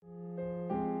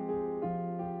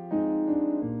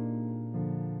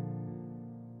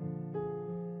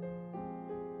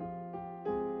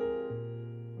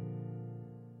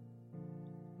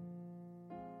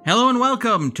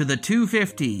Welcome to the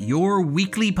 250, your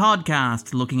weekly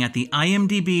podcast looking at the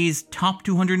IMDb's top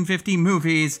 250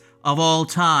 movies of all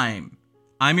time.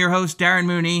 I'm your host, Darren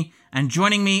Mooney, and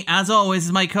joining me, as always,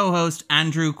 is my co-host,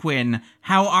 Andrew Quinn.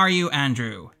 How are you,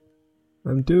 Andrew?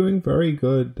 I'm doing very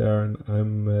good, Darren.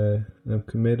 I'm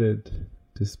committed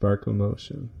to sparkle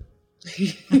motion.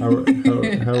 How are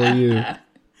you?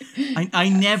 I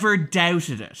never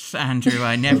doubted it, Andrew.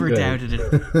 I never doubted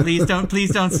it. Please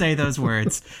don't say those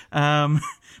words.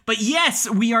 But yes,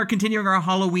 we are continuing our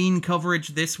Halloween coverage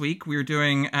this week. We're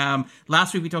doing,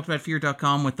 last week we talked about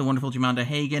Fear.com with the wonderful Jemanda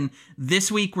Hagan.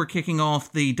 This week we're kicking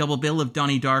off the double bill of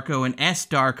Donnie Darko and S.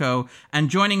 Darko.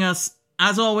 And joining us,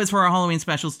 as always, for our Halloween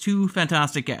specials, two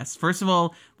fantastic guests. First of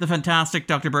all, the fantastic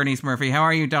Dr. Bernice Murphy. How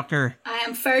are you, Doctor? I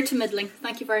am fair to middling.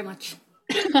 Thank you very much.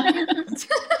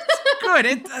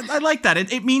 Good. I like that.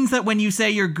 It means that when you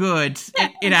say you're good,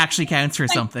 it actually counts for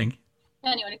something.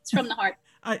 Anyway, it's from the heart.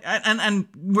 And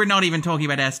we're not even talking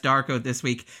about S. Darko this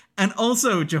week. And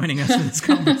also joining us for this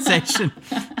conversation,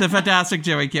 the fantastic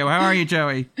Joey Keogh. How are you,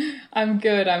 Joey? I'm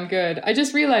good. I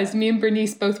just realised me and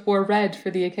Bernice both wore red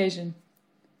for the occasion.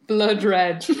 Blood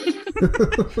red.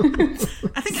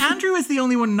 I think Andrew is the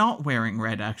only one not wearing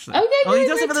red, actually. Okay, he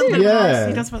does have a little bit. Yeah.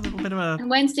 He does have a little bit of a. On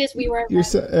Wednesdays we were.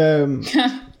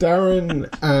 Darren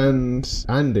and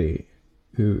Andy,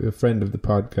 who a friend of the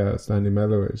podcast, Andy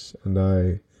Mellowich, and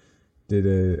I did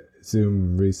a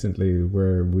Zoom recently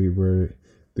where we were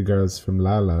the girls from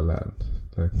La La Land.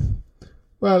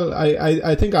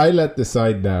 I think I let the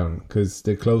side down because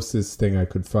the closest thing I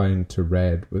could find to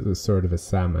red was a sort of a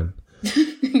salmon.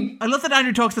 I love that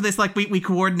Andrew talks about this like we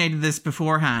coordinated this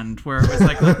beforehand, where it was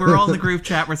like, look, we're all in the group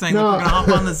chat, we're saying, look, we're going to hop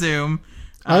on the Zoom.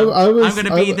 I'm going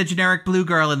to be the generic blue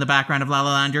girl in the background of La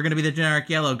La Land. You're going to be the generic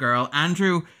yellow girl.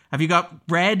 Andrew, have you got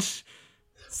red?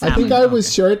 Salmon. I think I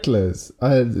was shirtless.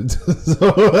 But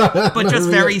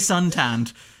just very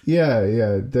suntanned. Yeah.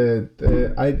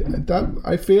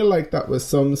 I feel like that was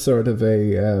some sort of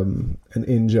an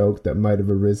in joke that might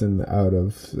have arisen out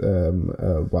of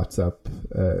a WhatsApp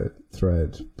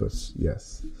thread. But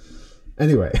yes.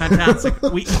 Anyway, fantastic.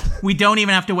 We don't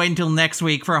even have to wait until next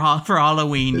week for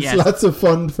Halloween. It's yes. Lots of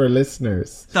fun for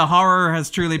listeners. The horror has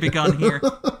truly begun here.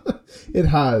 It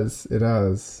has.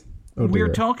 Oh, we're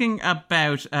talking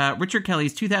about Richard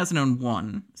Kelly's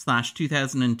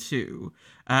 2001/2002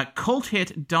 cult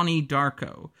hit Donnie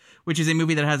Darko, which is a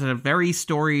movie that has a very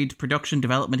storied production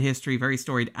development history, very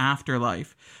storied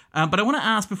afterlife. But I want to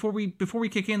ask before we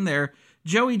kick in there,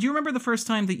 Joey, do you remember the first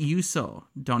time that you saw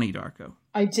Donnie Darko?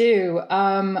 I do.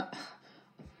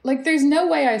 There's no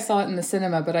way I saw it in the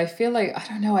cinema, but I feel like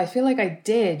I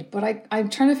did. But I'm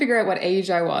trying to figure out what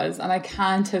age I was, and I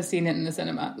can't have seen it in the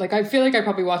cinema. I feel like I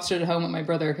probably watched it at home with my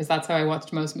brother, because that's how I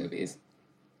watched most movies.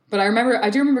 But I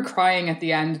do remember crying at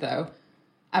the end, though.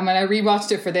 And when I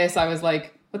rewatched it for this, I was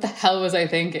like, what the hell was I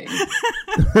thinking?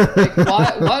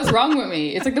 What's wrong with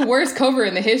me? It's like the worst cover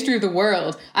in the history of the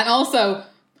world. And also,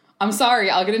 I'm sorry,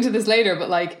 I'll get into this later,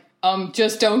 but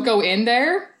just don't go in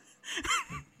there.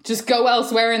 Just go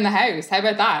elsewhere in the house. How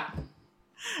about that?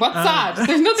 What's sad?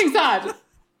 There's nothing sad.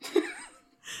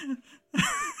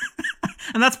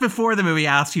 And that's before the movie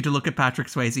asked you to look at Patrick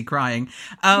Swayze crying.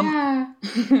 Yeah.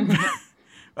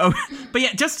 But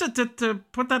yeah, just to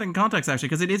put that in context, actually,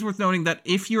 because it is worth noting that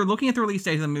if you're looking at the release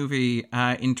date of the movie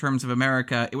in terms of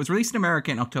America, it was released in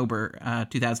America in October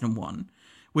 2001.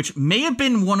 Which may have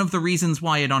been one of the reasons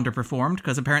why it underperformed,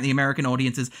 because apparently American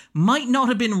audiences might not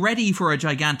have been ready for a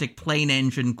gigantic plane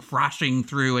engine crashing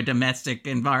through a domestic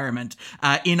environment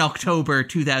in October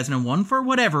 2001 for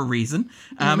whatever reason.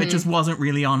 It just wasn't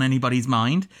really on anybody's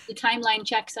mind. The timeline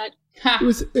checks out.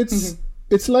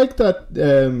 It's like that.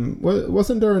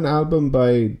 Wasn't there an album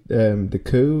by The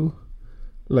Coup,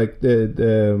 like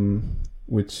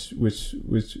which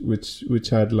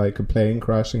had like a plane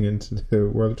crashing into the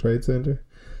World Trade Center?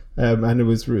 And it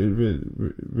was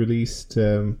released.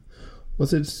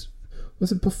 Was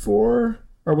it before,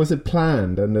 or was it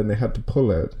planned and then they had to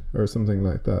pull it or something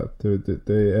like that?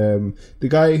 The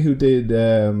guy who did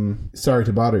Sorry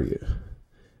to Bother You,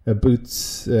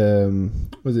 Boots.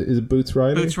 Is it Boots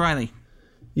Riley? Boots Riley.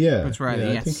 Yeah, Boots Riley.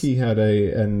 Yeah, yes. I think he had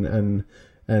an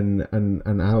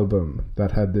album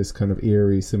that had this kind of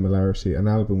eerie similarity, an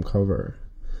album cover.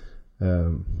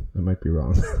 I might be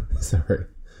wrong. Sorry.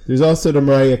 There's also the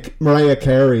Mariah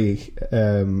Carey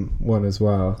one as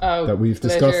well that we've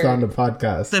discussed on the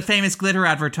podcast. The famous glitter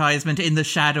advertisement in the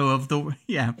shadow of the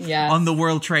on the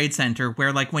World Trade Center,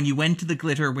 where like when you went to the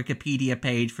glitter Wikipedia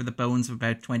page for the bones of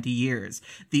about 20 years,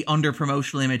 the under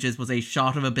promotional images was a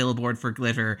shot of a billboard for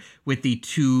glitter with the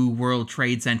 2 World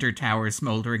Trade Center towers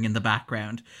smoldering in the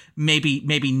background.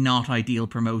 Maybe not ideal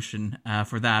promotion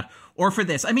for that. Or for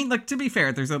this. I mean, like, to be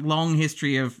fair, there's a long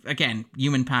history of, again,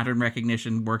 human pattern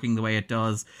recognition working the way it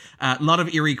does. A lot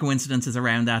of eerie coincidences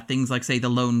around that. Things like, say, the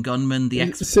lone gunman,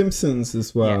 the Simpsons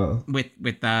as well. Yeah,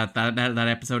 with that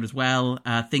episode as well.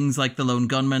 Things like the lone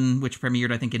gunman, which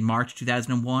premiered, I think, in March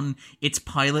 2001. Its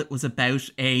pilot was about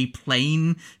a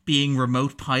plane being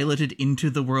remote piloted into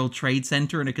the World Trade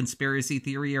Center and a conspiracy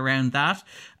theory around that.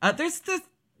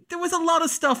 There was a lot of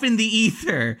stuff in the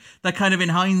ether that kind of in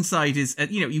hindsight is,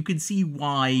 you could see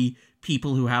why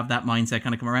people who have that mindset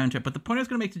kind of come around to it. But the point I was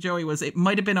going to make to Joey was it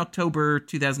might have been October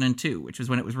 2002, which was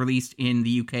when it was released in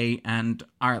the UK and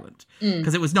Ireland.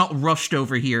 Because it was not rushed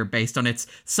over here based on its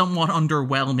somewhat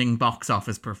underwhelming box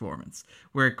office performance,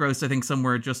 where it grossed, I think,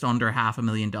 somewhere just under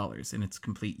 $500,000 in its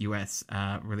complete US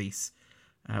release,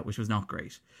 which was not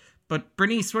great. But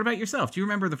Bernice, what about yourself? Do you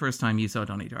remember the first time you saw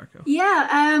Donnie Darko?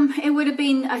 Yeah, it would have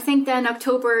been, I think, then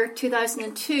October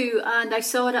 2002, and I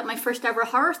saw it at my first ever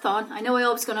horror-thon. I know I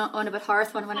always go on about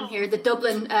horror-thon when I'm here, the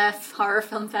Dublin Horror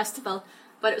Film Festival,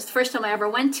 but it was the first time I ever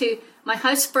went to. My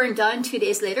house burned down 2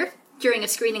 days later during a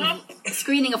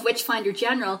screening of Witchfinder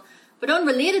General. But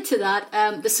unrelated to that,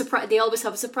 they always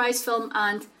have a surprise film,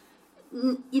 and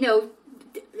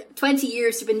 20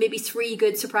 years there have been maybe 3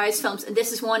 good surprise films, and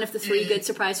this is one of the 3 good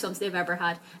surprise films they've ever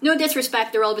had. No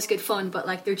disrespect, they're always good fun, but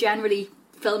like they're generally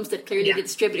films that clearly the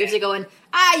distributors are going,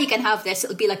 you can have this,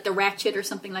 it'll be like The Wretched or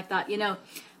something like that,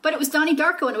 But it was Donnie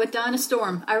Darko and it went down a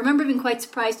storm. I remember being quite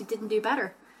surprised it didn't do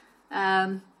better.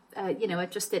 It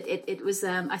was,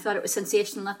 I thought it was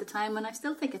sensational at the time, and I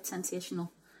still think it's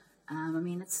sensational.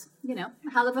 It's, a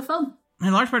hell of a film.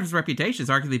 And large part of its reputation is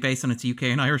arguably based on its UK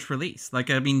and Irish release.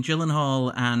 Like, I mean,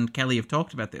 Gyllenhaal and Kelly have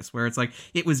talked about this, where it's like,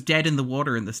 it was dead in the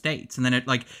water in the States. And then it,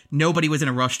 like, nobody was in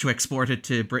a rush to export it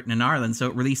to Britain and Ireland. So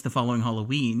it released the following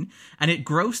Halloween. And it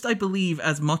grossed, I believe,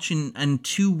 as much in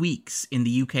 2 weeks in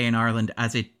the UK and Ireland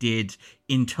as it did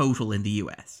in total in the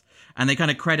US. And they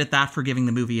kind of credit that for giving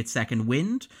the movie its second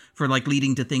wind, for like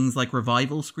leading to things like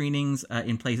revival screenings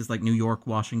in places like New York,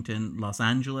 Washington, Los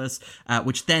Angeles,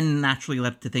 which then naturally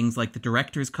led to things like the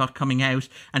director's cut coming out,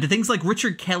 and to things like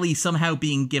Richard Kelly somehow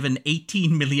being given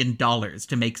 $18 million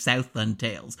to make Southland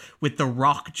Tales, with The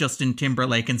Rock, Justin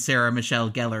Timberlake, and Sarah Michelle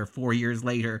Gellar 4 years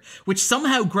later, which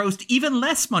somehow grossed even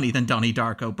less money than Donnie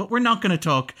Darko. But we're not going to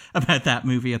talk about that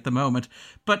movie at the moment.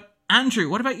 But Andrew,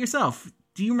 what about yourself?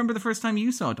 Do you remember the first time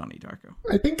you saw Donnie Darko?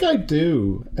 I think I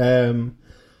do. And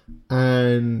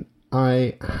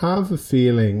I have a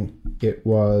feeling it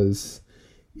was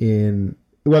it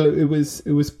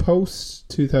was post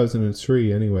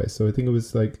 2003 anyway. So I think it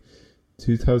was like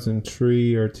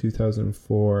 2003 or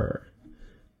 2004.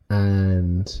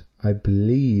 And I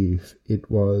believe it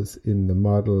was in the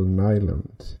Model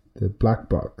Island, the Black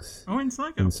Box. Oh, in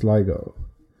Sligo. In Sligo.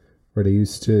 Where they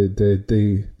used to,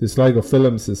 the Sligo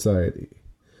Film Society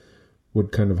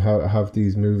would kind of have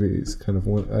these movies kind of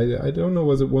I don't know,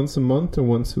 was it once a month or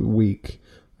once a week?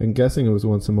 I'm guessing it was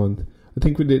once a month. I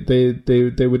think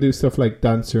they would do stuff like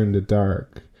Dancer in the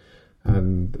Dark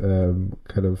and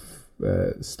kind of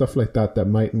stuff like that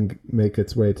mightn't make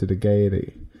its way to the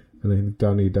Gaiety. And I think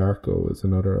Donnie Darko was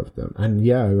another of them. And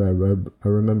yeah, I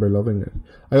remember loving it.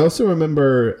 I also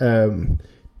remember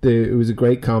it was a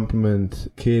great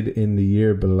compliment. Kid in the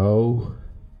year below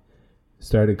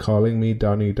started calling me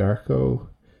Donnie Darko.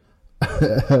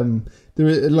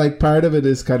 Like part of it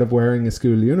is kind of wearing a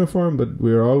school uniform, but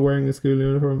we're all wearing a school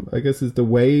uniform. I guess is the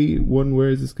way one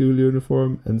wears a school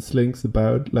uniform and slinks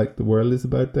about like the world is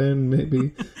about then,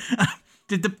 maybe.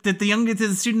 Did the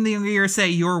student in the younger year say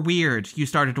you're weird? You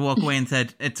started to walk away and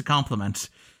said it's a compliment.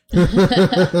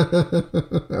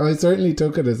 I certainly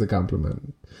took it as a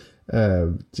compliment. I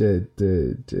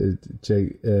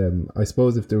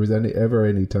suppose if there was ever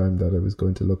any time that I was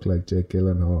going to look like Jake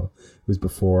Gyllenhaal, it was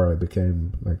before I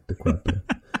became like the crap.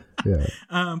 Yeah.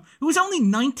 Who was only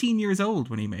 19 years old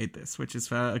when he made this, which is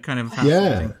kind of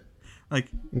fascinating. Yeah. Like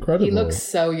incredible. He looks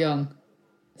so young.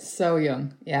 So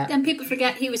young, yeah. Then people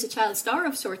forget he was a child star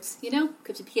of sorts,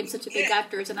 because he became such a big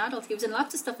actor as an adult. He was in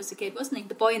lots of stuff as a kid, wasn't he?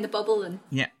 The Boy in the Bubble and...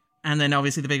 Yeah. And then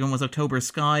obviously the big one was October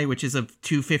Sky, which is a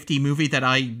 250 movie that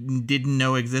I didn't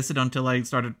know existed until I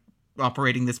started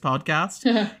operating this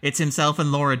podcast. It's himself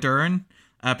and Laura Dern.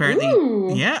 Apparently,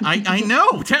 Ooh. yeah, I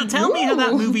know. Tell me how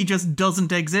that movie just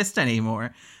doesn't exist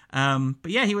anymore.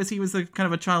 But yeah, he was a kind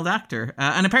of a child actor,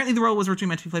 and apparently the role was originally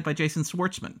meant to be played by Jason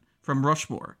Schwartzman from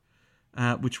Rushmore,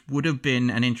 which would have been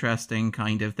an interesting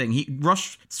kind of thing.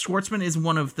 Schwartzman is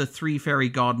one of the three fairy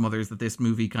godmothers that this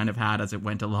movie kind of had as it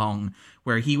went along,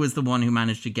 where he was the one who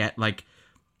managed to get, like,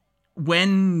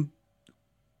 when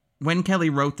Kelly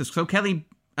wrote this. So Kelly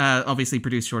obviously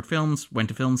produced short films, went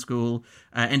to film school,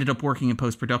 ended up working in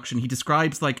post-production. He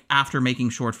describes, like, after making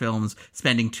short films,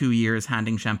 spending 2 years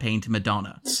handing champagne to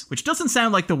Madonna, which doesn't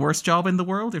sound like the worst job in the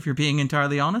world, if you're being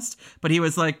entirely honest. But he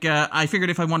was like, I figured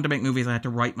if I wanted to make movies, I had to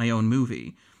write my own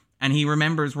movie. And he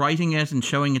remembers writing it and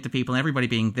showing it to people and everybody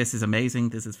being, this is amazing,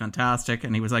 this is fantastic.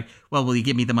 And he was like, well, will you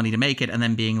give me the money to make it? And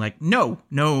then being like, no,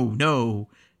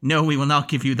 we will not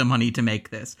give you the money to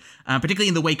make this. Particularly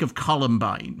in the wake of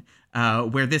Columbine,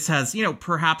 where this has,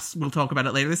 perhaps we'll talk about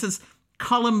it later, this is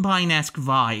Columbine-esque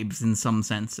vibes in some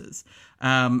senses.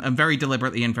 And very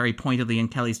deliberately and very pointedly,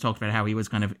 and Kelly's talked about how he was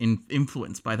kind of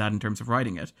influenced by that in terms of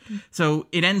writing it. So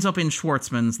it ends up in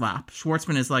Schwartzman's lap.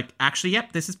 Schwartzman is like, actually,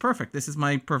 yep, this is perfect. This is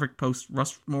my perfect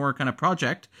post-Rushmore kind of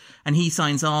project. And he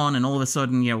signs on, and all of a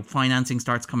sudden, financing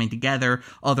starts coming together.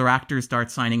 Other actors start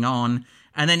signing on.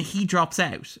 And then he drops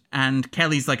out. And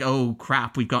Kelly's like, oh,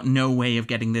 crap, we've got no way of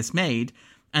getting this made.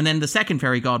 And then the second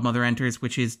fairy godmother enters,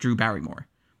 which is Drew Barrymore.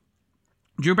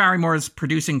 Drew Barrymore's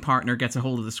producing partner gets a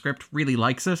hold of the script, really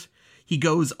likes it. He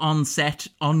goes on set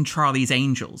on Charlie's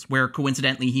Angels, where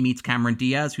coincidentally he meets Cameron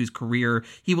Diaz, whose career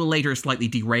he will later slightly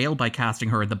derail by casting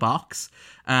her in The Box.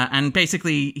 And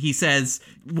basically he says,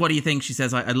 what do you think? She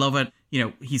says, I love it.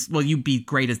 You'd be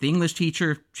great as the English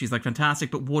teacher. She's like,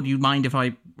 fantastic, but would you mind if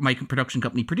my production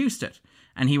company produced it?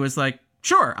 And he was like,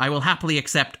 sure, I will happily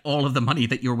accept all of the money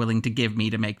that you're willing to give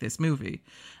me to make this movie.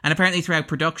 And apparently throughout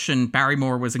production,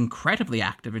 Barrymore was incredibly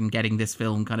active in getting this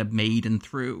film kind of made and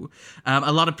through.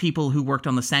 A lot of people who worked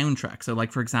on the soundtrack, so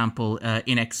like, for example,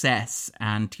 In Excess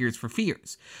and Tears for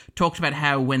Fears, talked about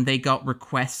how when they got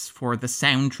requests for the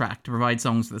soundtrack, to provide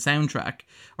songs for the soundtrack,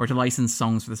 or to license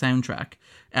songs for the soundtrack,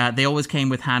 they always came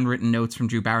with handwritten notes from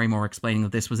Drew Barrymore explaining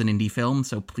that this was an indie film,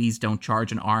 so please don't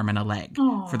charge an arm and a leg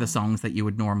for the songs that you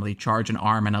would normally charge an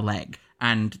arm and a leg.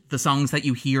 And the songs that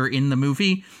you hear in the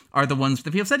movie are the ones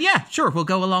that people said, yeah, sure, we'll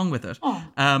go along with it.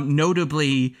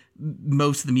 Notably,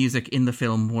 most of the music in the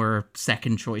film were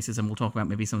second choices, and we'll talk about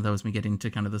maybe some of those when we get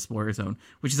into kind of the spoiler zone,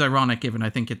 which is ironic given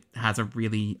I think it has a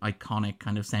really iconic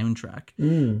kind of soundtrack.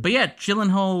 But yeah,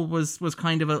 Gyllenhaal was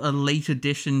kind of a late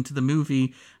addition to the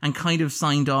movie and kind of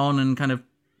signed on and kind of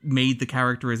made the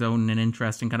character his own in an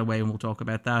interesting kind of way, and we'll talk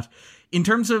about that. In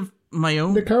terms of my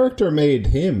own... The character made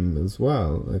him as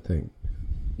well, I think.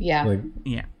 Yeah.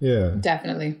 Yeah.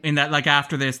 Definitely. In that, like,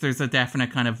 after this, there's a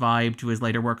definite kind of vibe to his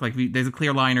later work. Like, there's a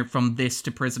clear liner from this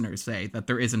to Prisoners, say, that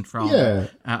there isn't from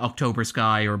October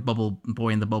Sky or Boy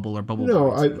in the Bubble or Bubble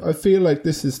Boys. I feel like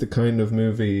this is the kind of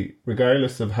movie,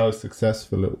 regardless of how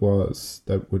successful it was,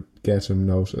 that would get him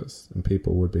noticed. And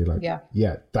people would be like,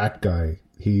 yeah, that guy,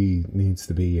 he needs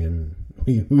to be in...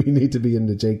 We need to be in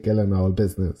the Jake Gyllenhaal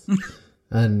business.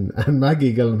 and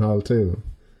Maggie Gyllenhaal, too.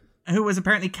 Who was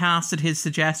apparently cast at his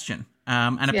suggestion.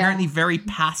 And apparently very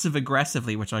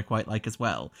passive-aggressively, which I quite like as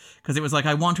well. Because it was like,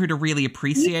 I want her to really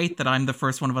appreciate that I'm the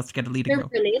first one of us to get a leading role.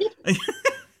 They're related?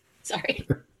 Sorry.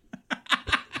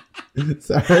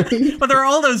 Sorry. But there are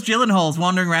all those Gyllenhaals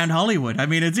wandering around Hollywood. I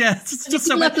mean, it's just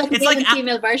so much. It's like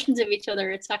female versions of each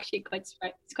other. It's actually quite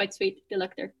sweet. They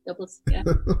look, they're doubles. Yeah.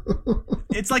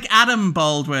 It's like Adam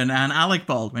Baldwin and Alec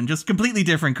Baldwin, just completely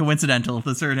different, coincidental.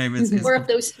 The surname is more of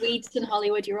those Swedes in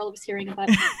Hollywood you're always hearing about.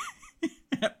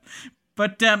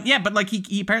 But like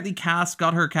he apparently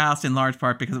got her cast in large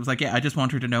part because it was like, I just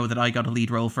want her to know that I got a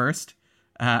lead role first.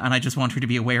 And I just want her to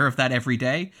be aware of that every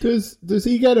day. Does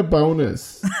he get a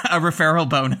bonus? A referral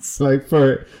bonus. Like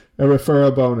for a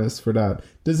referral bonus for that.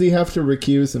 Does he have to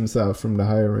recuse himself from the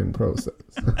hiring process?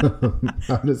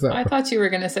 How does that work? Thought you were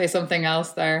going to say something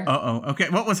else there. Okay,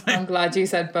 what was it? I'm glad you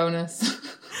said bonus.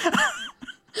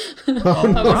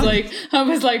 I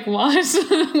was like,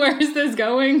 what? Where is this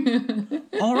going?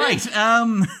 All right.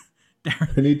 Darren.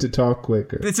 I need to talk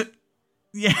quicker.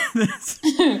 Yes.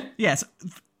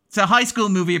 It's a high school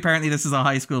movie. Apparently, this is a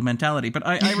high school mentality. But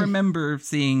I remember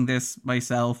seeing this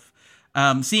myself.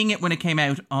 Seeing it when it came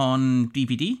out on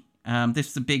DVD. This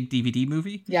is a big DVD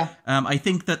movie. Yeah. I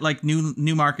think that like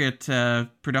Newmarket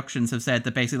Productions have said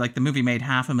that basically like the movie made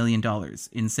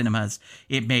 $500,000 in cinemas.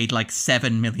 It made like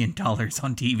 $7 million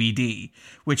on DVD,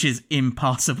 which is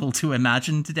impossible to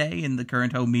imagine today in the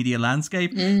current home media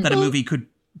landscape. That a movie could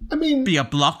be a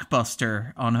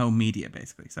blockbuster on home media,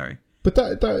 basically. Sorry. But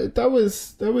that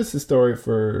was the story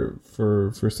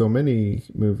for so many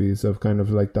movies of kind of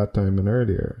like that time and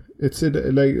earlier. It's like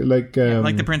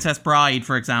The Princess Bride,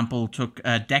 for example, took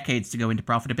decades to go into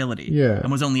profitability,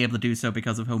 and was only able to do so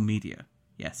because of home media.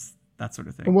 Yes, that sort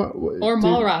of thing. Or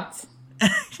Mallrats.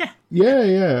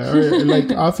 yeah, or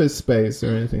like Office Space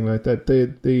or anything like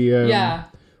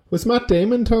that. Was Matt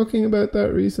Damon talking about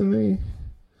that recently?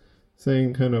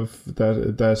 Saying kind of that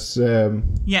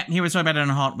he was talking about it on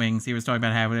Hot Wings. He was talking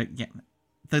about how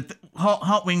the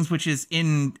Hot Wings, which is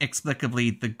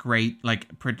inexplicably the great like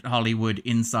Hollywood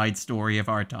inside story of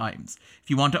our times.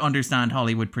 If you want to understand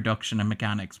Hollywood production and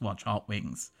mechanics, watch Hot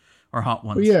Wings or Hot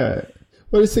Ones. Yeah,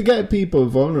 well, it's to get people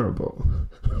vulnerable,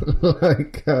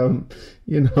 like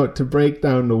to break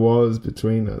down the walls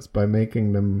between us by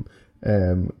making them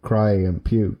cry and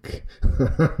puke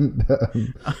and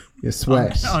you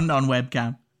sweat on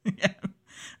webcam.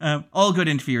 All good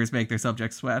interviewers make their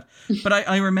subjects sweat. But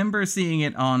I remember seeing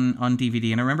it on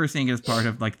DVD, and I remember seeing it as part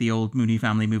of like the old Mooney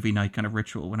family movie night kind of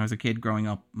ritual. When I was a kid growing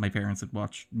up, my parents would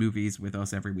watch movies with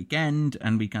us every weekend,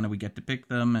 and we get to pick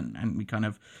them and we kind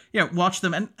of watch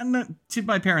them. And to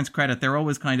my parents' credit, they're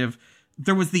always kind of,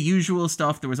 there was the usual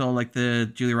stuff. There was all like the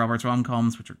Julia Roberts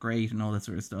rom-coms, which are great and all that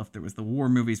sort of stuff. There was the war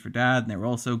movies for Dad, and they were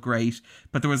also great.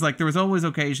 But there was always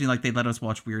occasionally like they'd let us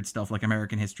watch weird stuff like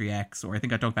American History X, or I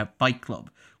think I talked about Fight Club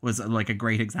was like a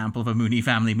great example of a Mooney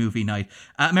family movie night.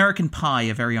 American Pie,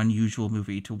 a very unusual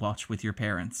movie to watch with your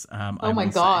parents. Oh my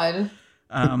God.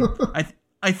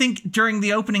 I think during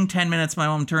the opening 10 minutes, my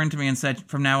mom turned to me and said,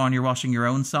 "From now on, you're washing your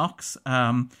own socks."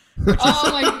 Oh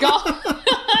my God.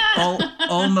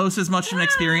 Almost as much of an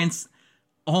experience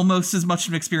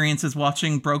as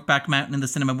watching Brokeback Mountain in the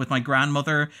cinema with my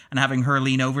grandmother and having her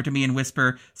lean over to me and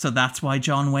whisper, "So that's why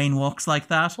John Wayne walks like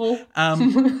that."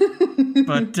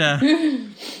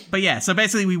 But yeah, so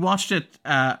basically we watched it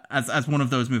as one of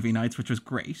those movie nights, which was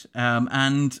great.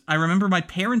 And I remember my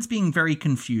parents being very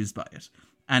confused by it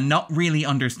and not really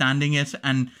understanding it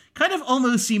and kind of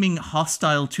almost seeming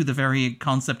hostile to the very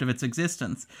concept of its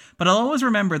existence. But I'll always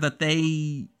remember that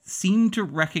they seemed to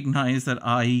recognize that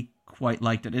I quite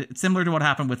liked it. It's similar to what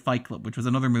happened with Fight Club, which was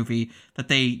another movie that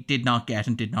they did not get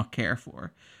and did not care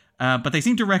for. But they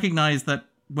seemed to recognize that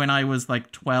when I was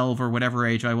like 12 or whatever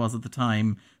age I was at the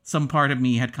time, some part of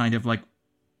me had kind of like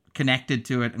connected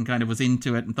to it and kind of was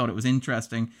into it and thought it was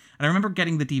interesting. And I remember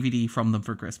getting the DVD from them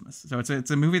for Christmas. So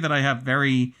it's a movie that I have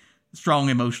very strong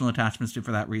emotional attachments to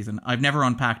for that reason. I've never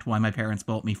unpacked why my parents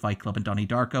bought me Fight Club and Donnie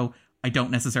Darko. I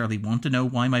don't necessarily want to know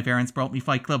why my parents brought me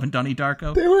Fight Club and Donnie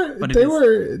Darko.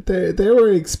 They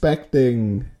were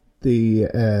expecting the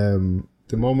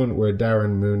moment where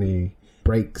Darren Mooney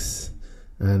breaks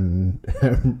and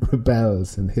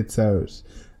rebels and hits out.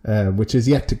 Which is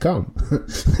yet to come.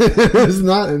 It's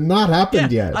not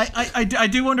happened yet. I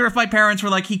do wonder if my parents were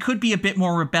like, he could be a bit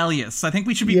more rebellious. I think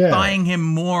we should be buying him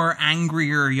more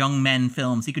angrier young men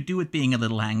films. He could do with being a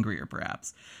little angrier,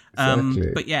 perhaps.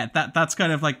 Exactly. But yeah, that's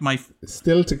kind of like my...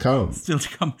 Still to come.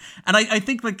 And I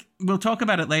think like, we'll talk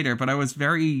about it later, but I was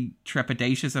very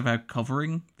trepidatious about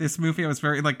covering this movie. I was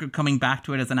very like coming back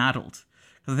to it as an adult.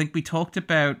 Because I think we talked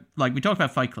about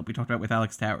Fight Club, we talked about with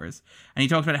Alex Towers, and he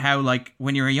talked about how, like,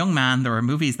 when you're a young man, there are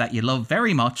movies that you love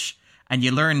very much, and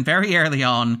you learn very early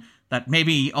on that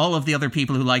maybe all of the other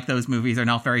people who like those movies are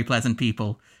not very pleasant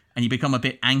people, and you become a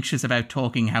bit anxious about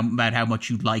talking about how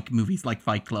much you like movies like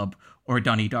Fight Club or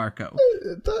Donnie Darko.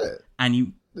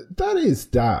 That is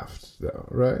daft, though,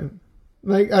 right?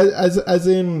 Like, as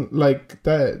in, like,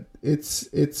 that,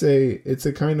 it's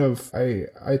a kind of,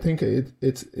 I think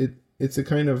it's a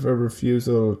kind of a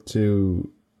refusal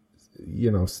to,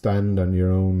 stand on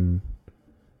your own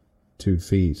 2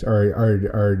 feet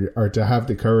or to have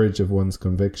the courage of one's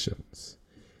convictions.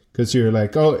 Because you're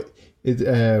like, Donnie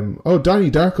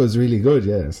Darko is really good.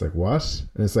 Yeah, it's like, what?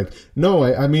 And it's like, no,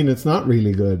 I mean, it's not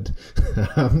really good.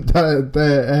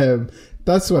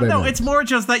 That's what I meant. No, it's more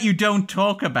just that you don't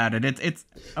talk about it. It's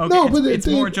okay. No, but it's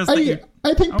more just that you...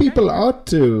 I think people ought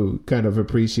to kind of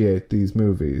appreciate these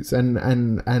movies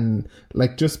and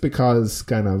like, just because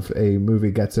kind of a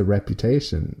movie gets a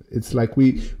reputation, it's like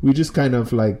we just kind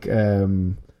of like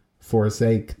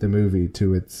forsake the movie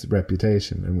to its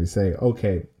reputation, and we say,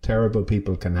 okay, terrible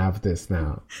people can have this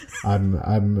now. I'm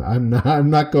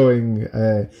not going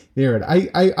near it.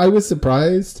 I was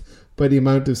surprised by the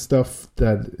amount of stuff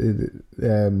that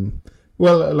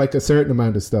like a certain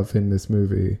amount of stuff in this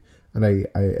movie, and I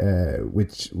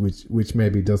which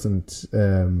maybe doesn't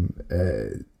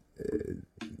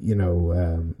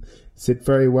sit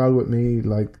very well with me,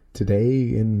 like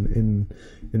today in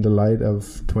the light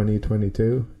of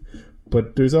 2022.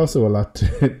 but there's also a lot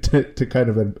to kind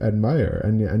of admire,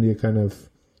 and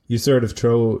you sort of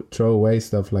throw away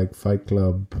stuff like Fight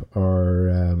Club or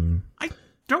I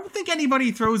don't think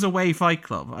anybody throws away Fight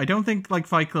Club. I don't think like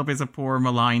Fight Club is a poor,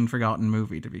 maligned, forgotten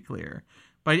movie, to be clear.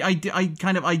 But I do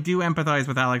empathize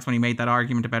with Alex when he made that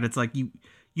argument about it's like you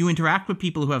interact with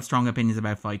people who have strong opinions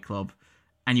about Fight Club,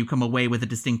 and you come away with a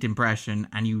distinct impression,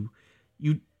 and you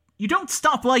don't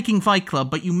stop liking Fight Club,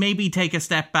 but you maybe take a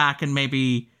step back and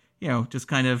maybe, just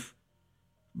kind of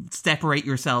separate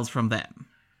yourselves from them.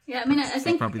 Yeah, I mean, I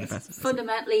think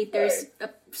fundamentally there's a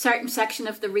certain section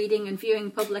of the reading and viewing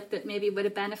public that maybe would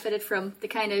have benefited from the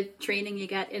kind of training you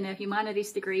get in a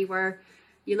humanities degree, where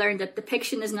you learn that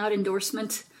depiction is not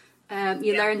endorsement.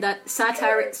 You learn that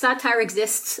satire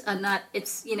exists, and that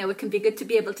it's, it can be good to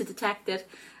be able to detect it.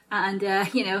 And,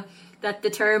 that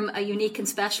the term a unique and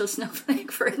special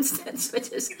snowflake, for instance, which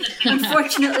has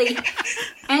unfortunately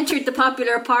entered the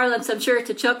popular parlance, I'm sure,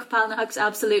 to Chuck Palahniuk's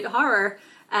absolute horror,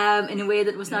 in a way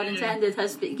that was not intended,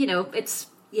 has been,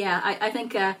 I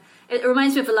think it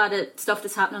reminds me of a lot of stuff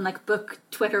that's happening like book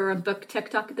Twitter and book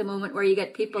TikTok at the moment, where you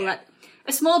get people that,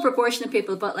 a small proportion of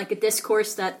people, but like a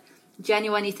discourse that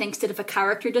genuinely thinks that if a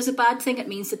character does a bad thing, it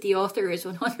means that the author is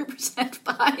 100%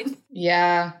 behind.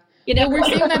 Yeah. We're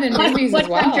seeing that in movies as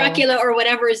well. Dracula or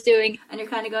whatever is doing, and you're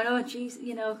kind of going, "Oh, geez,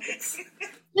 it's."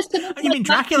 You mean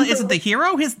Dracula isn't the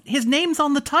hero? His name's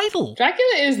on the title.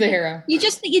 Dracula is the hero. You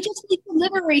just need some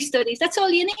literary studies. That's all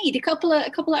you need. A couple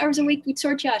of hours a week with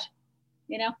sword chat.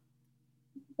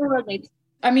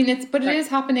 I mean, it is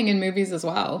happening in movies as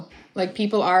well. Like,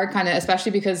 people are kind of,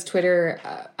 especially because Twitter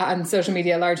and social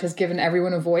media at large has given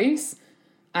everyone a voice,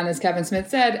 and as Kevin Smith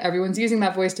said, everyone's using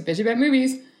that voice to bitch about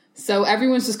movies. So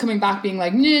everyone's just coming back being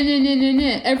like,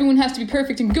 nah, everyone has to be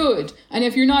perfect and good. And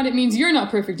if you're not, it means you're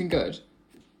not perfect and good.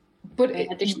 But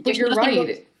you're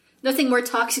right. Nothing more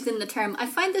toxic than the term, I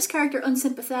find this character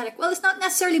unsympathetic. Well, it's not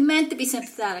necessarily meant to be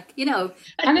sympathetic,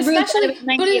 And especially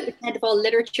 98% of all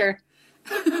literature.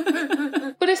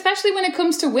 But especially when it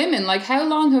comes to women, like, how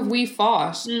long have we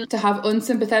fought to have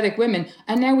unsympathetic women,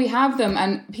 and now we have them,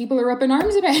 and people are up in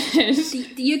arms about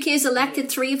it. The UK has elected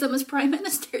 3 of them as prime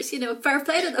ministers. Fair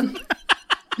play to them.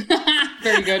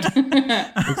 Very good.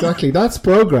 Exactly, that's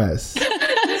progress. By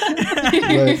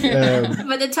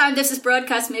the time this is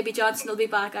broadcast, maybe Johnson will be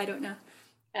back. I don't know.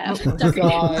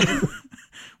 God.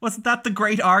 Wasn't that the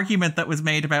great argument that was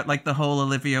made about like the whole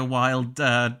Olivia Wilde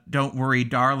 "Don't Worry,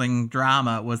 Darling"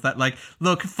 drama? Was that like,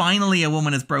 look, finally a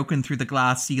woman has broken through the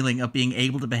glass ceiling of being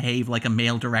able to behave like a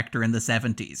male director in the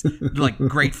 70s. Like,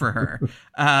 great for her.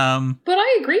 But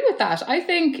I agree with that. I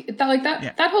think that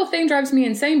that whole thing drives me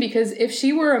insane, because if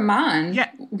she were a man,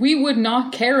 we would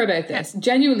not care about this.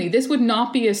 Genuinely, this would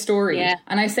not be a story. Yeah.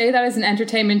 And I say that as an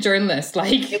entertainment journalist.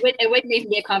 Like, it wouldn't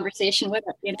even be a conversation with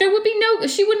her. There would be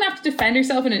she wouldn't have to defend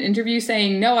herself in an interview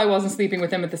saying, no, I wasn't sleeping with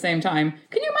him at the same time.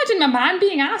 Can you imagine a man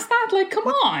being asked that? Like, come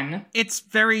on. It's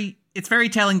very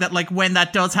telling that, like, when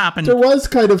that does happen, there was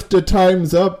kind of the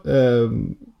Time's Up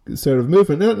sort of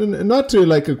movement, not to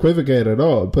like equivocate at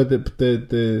all, but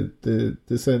the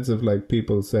sense of like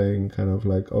people saying kind of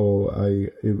like, oh,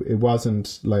 it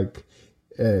wasn't like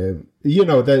that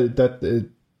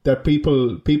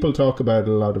people talk about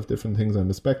a lot of different things on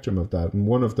the spectrum of that, and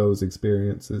one of those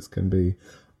experiences can be,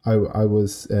 I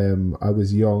was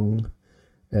young,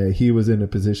 he was in a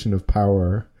position of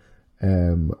power,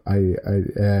 and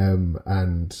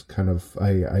kind of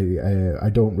I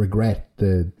don't regret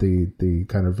the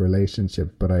kind of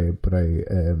relationship, but I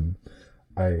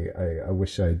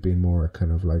wish I'd been more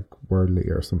kind of like worldly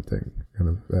or something, kind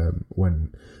of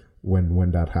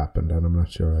when that happened, and I'm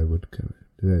not sure I would kind of.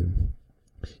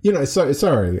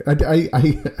 Sorry. I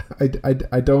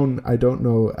don't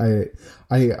know.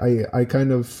 I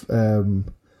kind of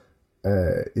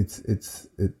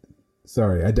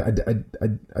sorry. I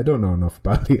don't know enough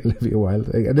about the Olivia Wilde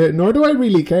thing, nor do I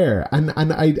really care. And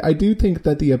I do think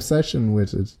that the obsession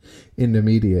with it in the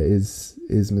media is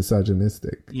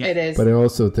misogynistic. Yeah. It is. But I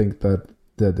also think that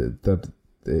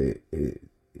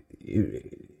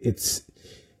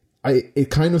it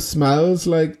kind of smells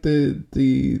like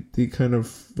the kind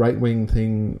of right wing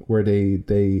thing where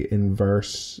they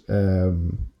invert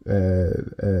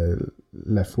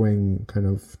left wing kind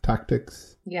of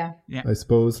tactics. Yeah. I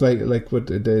suppose like what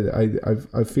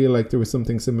I feel like there was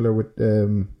something similar with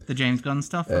the James Gunn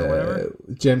stuff or whatever.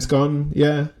 James Gunn,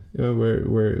 yeah,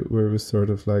 where it was sort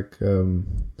of like, oh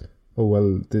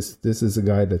well, this is a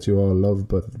guy that you all love,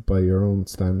 but by your own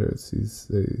standards,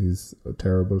 he's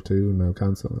terrible too. Now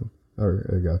cancel him. Or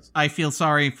I guess. I feel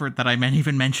sorry for that. I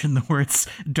even mentioned the words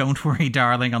 "Don't worry,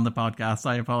 darling" on the podcast.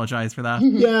 I apologize for that.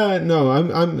 Yeah, no,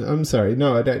 I'm sorry.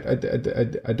 No,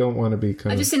 I don't want to be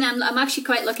kind I'm of. just saying, I'm actually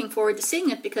quite looking forward to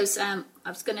seeing it because I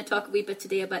was going to talk a wee bit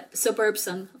today about the suburbs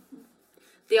and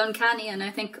the uncanny, and I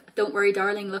think "Don't Worry,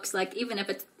 Darling" looks like, even if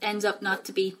it ends up not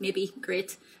to be maybe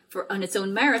great on its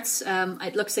own merits,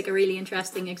 it looks like a really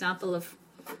interesting example of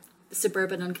the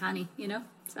suburban uncanny, you know.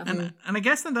 So. And I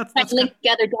guess then that's link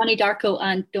together Donnie Darko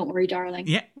and "Don't Worry, Darling."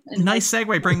 Yeah, nice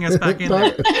segue, bringing us back in.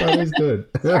 That is good.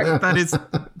 That is,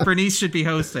 Bernice should be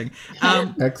hosting.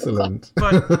 Excellent.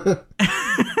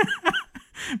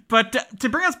 But to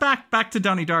bring us back to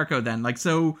Donnie Darko, then, like,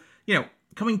 so, you know,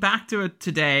 coming back to it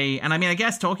today, and I mean, I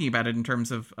guess talking about it in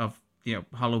terms of you know,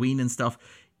 Halloween and stuff.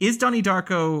 Is Donnie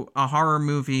Darko a horror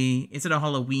movie? Is it a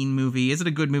Halloween movie? Is it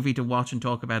a good movie to watch and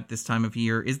talk about this time of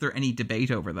year? Is there any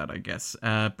debate over that, I guess?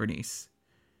 Bernice,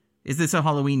 is this a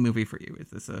Halloween movie for you?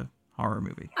 Is this a horror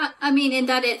movie? I mean, in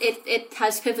that it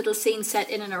has pivotal scenes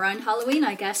set in and around Halloween,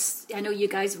 I guess. I know you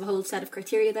guys have a whole set of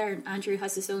criteria there, and Andrew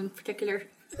has his own particular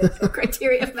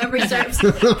criteria if memory serves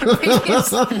from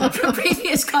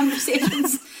previous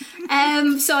conversations.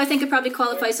 So I think it probably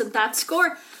qualifies on that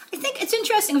score. I think it's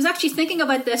interesting. I was actually thinking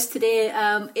about this today.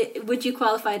 Would you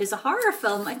qualify it as a horror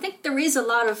film? I think there is a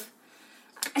lot of...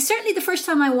 Certainly the first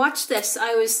time I watched this,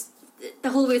 I was the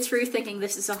whole way through thinking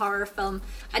this is a horror film.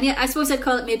 And yeah, I suppose I'd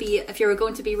call it, maybe, if you were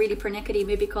going to be really pernickety,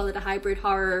 maybe call it a hybrid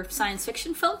horror science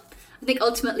fiction film. I think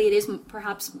ultimately it is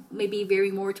perhaps maybe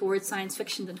veering more towards science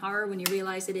fiction than horror when you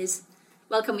realise it is...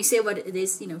 Well, can we say what it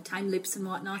is? You know, time loops and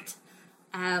whatnot.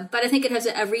 But I think it has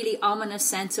a really ominous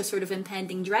sense of sort of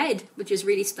impending dread, which is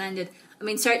really splendid. I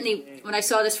mean, certainly when I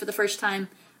saw this for the first time,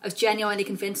 I was genuinely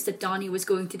convinced that Donnie was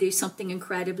going to do something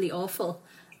incredibly awful.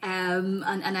 And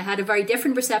I had a very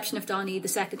different perception of Donnie the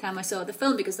second time I saw the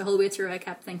film, because the whole way through I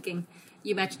kept thinking,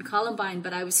 you mentioned Columbine,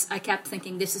 but I kept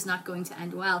thinking this is not going to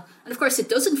end well. And of course it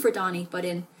doesn't for Donnie, but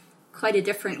in quite a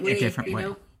different way. You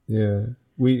know? Yeah,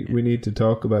 we need to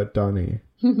talk about Donnie.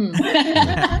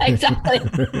 Exactly.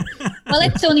 Well,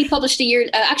 it's only published a year.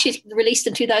 Actually, it's released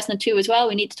in 2002 as well.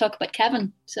 We need to talk about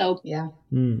Kevin. So yeah,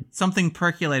 something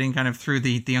percolating kind of through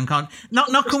the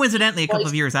not coincidentally a couple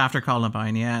of years after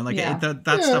Columbine. Yeah, like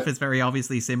that stuff is very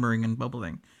obviously simmering and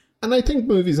bubbling. And I think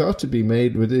movies ought to be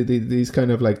made with these kind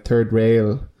of like third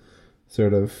rail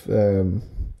sort of.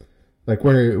 Like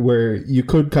where you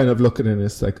could kind of look at it and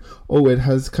it's like, oh, it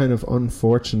has kind of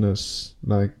unfortunate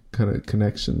like kind of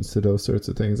connections to those sorts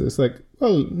of things. It's like,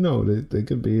 well, no, they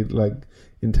could be like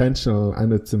intentional,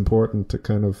 and it's important to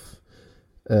kind of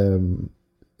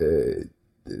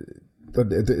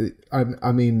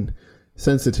I mean,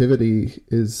 sensitivity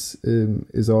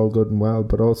is all good and well,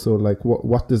 but also like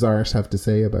what does art have to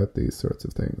say about these sorts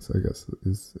of things, I guess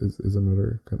is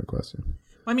another kind of question.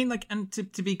 I mean, like, and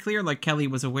to be clear, like, Kelly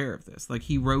was aware of this. Like,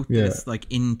 he wrote this, like,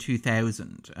 in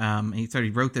 2000. He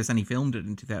wrote this and he filmed it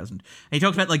in 2000. And he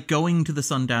talked about, like, going to the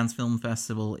Sundance Film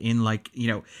Festival in, like, you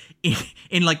know,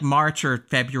 in like, March or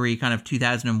February kind of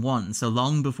 2001. So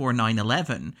long before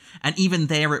 9/11. And even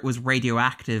there, it was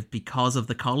radioactive because of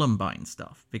the Columbine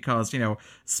stuff. Because, you know,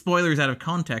 spoilers out of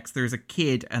context, there's a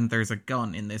kid and there's a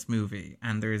gun in this movie.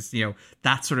 And there's, you know,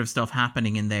 that sort of stuff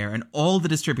happening in there. And all the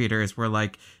distributors were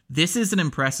like, this is an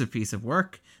impressive piece of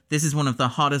work. This is one of the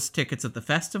hottest tickets at the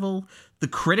festival. The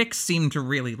critics seem to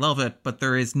really love it, but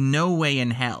there is no way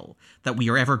in hell that we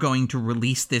are ever going to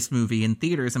release this movie in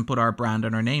theaters and put our brand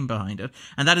and our name behind it.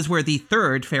 And that is where the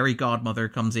third fairy godmother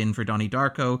comes in for Donnie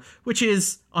Darko, which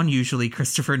is unusually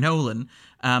Christopher Nolan.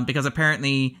 Because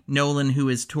apparently Nolan, who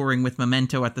is touring with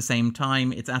Memento at the same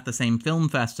time, it's at the same film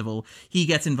festival, he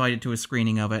gets invited to a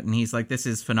screening of it and he's like, this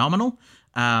is phenomenal.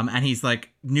 And he's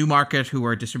like, Newmarket, who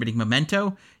are distributing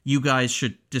Memento, you guys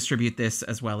should distribute this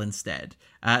as well instead.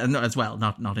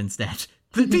 Not instead.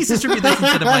 Please distribute this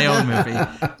instead of my own movie.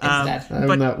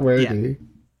 I'm not worthy.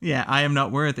 Yeah, I am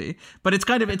not worthy. But it's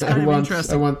kind of interesting.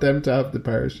 I want them to have the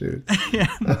parachute.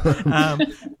 Yeah.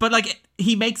 But like,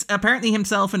 he makes, apparently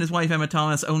himself and his wife Emma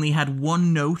Thomas only had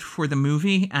one note for the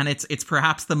movie, and it's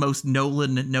perhaps the most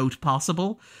Nolan note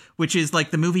possible, which is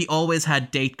like the movie always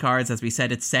had date cards. As we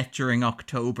said, it's set during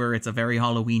October. It's a very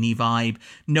Halloween-y vibe.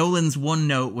 Nolan's one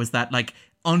note was that like,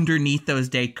 underneath those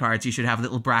date cards, you should have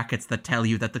little brackets that tell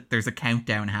you that there's a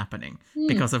countdown happening.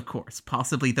 Because, of course,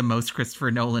 possibly the most Christopher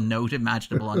Nolan note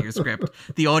imaginable on your script.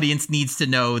 The audience needs to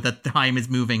know that time is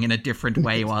moving in a different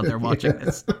way while they're watching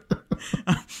this.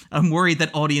 I'm worried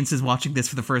that audiences watching this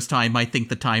for the first time might think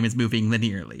the time is moving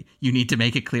linearly. You need to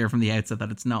make it clear from the outset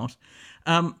that it's not.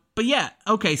 But yeah,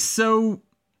 okay, so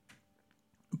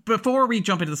before we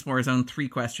jump into the spoiler zone, 3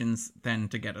 questions then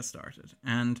to get us started.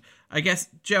 And I guess,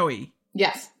 Joey.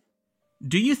 Yes.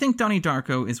 Do you think Donnie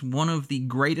Darko is one of the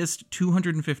greatest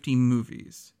 250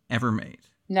 movies ever made?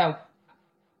 No.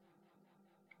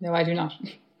 No, I do not.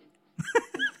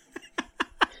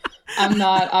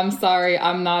 I'm sorry.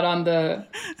 I'm not on the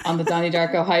Donnie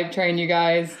Darko hype train, you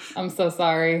guys. I'm so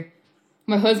sorry.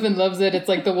 My husband loves it. It's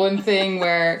like the one thing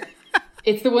where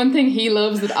it's the one thing he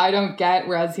loves that I don't get.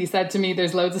 Whereas he said to me,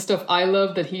 there's loads of stuff I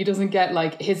love that he doesn't get.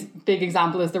 Like his big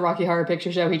example is the Rocky Horror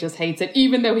Picture Show. He just hates it,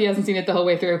 even though he hasn't seen it the whole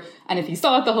way through. And if he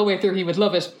saw it the whole way through, he would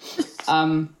love it.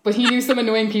 But he knew some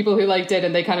annoying people who liked it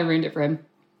and they kind of ruined it for him.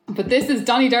 But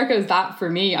Donnie Darko is that for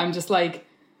me. I'm just like,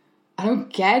 I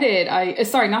don't get it.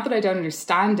 Sorry, not that I don't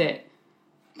understand it,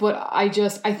 but I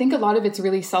think a lot of it's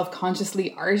really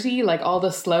self-consciously arty, like all the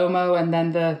slow-mo and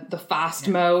then the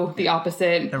fast-mo, the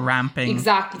opposite. The ramping.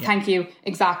 Exactly, thank you,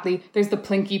 exactly. There's the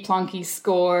plinky-plonky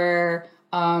score,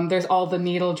 there's all the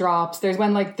needle drops, there's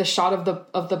when like the shot of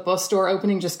the bus door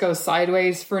opening just goes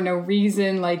sideways for no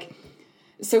reason. Like,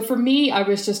 so for me, I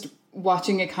was just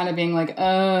watching it kind of being like,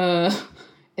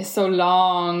 it's so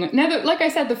long. Now, like I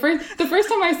said, the first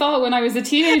time I saw it when I was a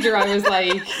teenager, I was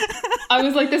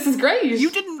like, this is great.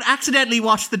 You didn't accidentally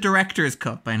watch the director's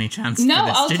cut by any chance? No, for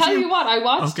this, I'll tell you what. I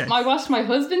watched my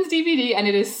husband's DVD, and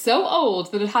it is so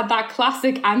old that it had that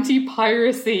classic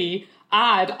anti-piracy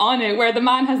ad on it where the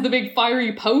man has the big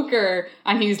fiery poker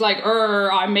and he's like,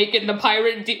 I'm making the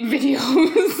pirate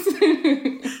videos.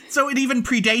 So it even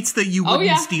predates that you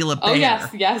wouldn't steal a bear. Oh,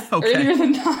 yes. Okay. Earlier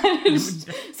than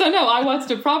that. So no, I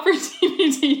watched a proper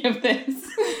DVD of this.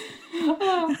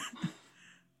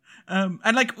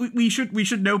 And like we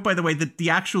should note, by the way, that the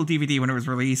actual DVD when it was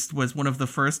released was one of the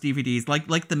first DVDs,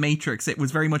 like The Matrix. It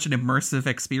was very much an immersive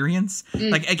experience.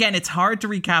 Like, again, it's hard to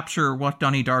recapture what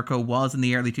Donnie Darko was in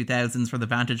the early 2000s from the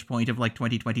vantage point of like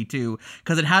 2022,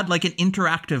 because it had like an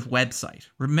interactive website.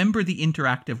 Remember the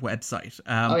interactive website?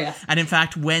 And in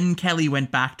fact, when Kelly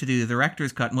went back to do the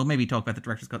director's cut, and we'll maybe talk about the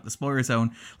director's cut in the spoiler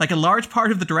zone, like a large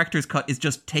part of the director's cut is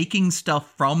just taking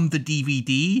stuff from the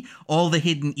DVD, all the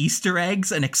hidden Easter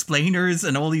eggs and explaining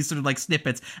and all these sort of like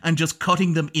snippets, and just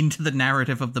cutting them into the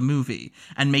narrative of the movie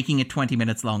and making it 20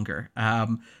 minutes longer,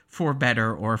 for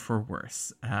better or for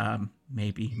worse.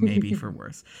 Maybe for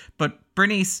worse. But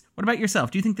Bernice, what about yourself?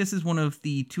 Do you think this is one of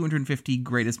the 250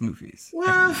 greatest movies?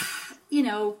 Well,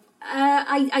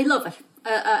 I love it.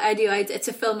 I do. It's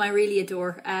a film I really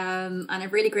adore. And I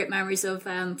have really great memories of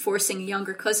forcing a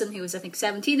younger cousin who was, I think,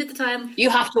 17 at the time.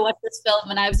 You have to watch this film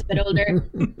when I was a bit older.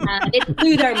 And it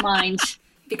blew their mind.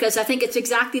 Because I think it's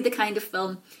exactly the kind of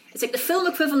film. It's like the film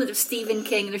equivalent of Stephen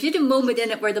King. And there's a moment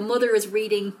in it where the mother is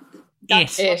reading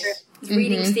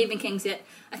Stephen King's It.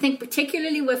 I think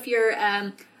particularly if you're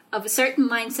of a certain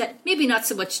mindset, maybe not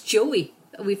so much Joey,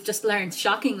 we've just learned,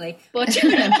 shockingly. But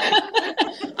I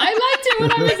liked it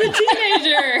when I was a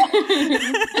teenager.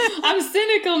 I'm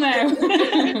cynical now.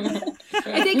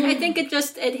 I think it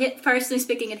hit, personally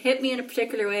speaking, it hit me in a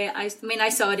particular way. I mean, I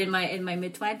saw it in my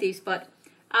mid-20s, but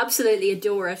absolutely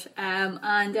adore it. And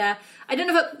I don't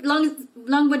have a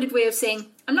long-winded way of saying,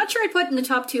 I'm not sure I'd put it in the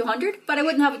top 200, but I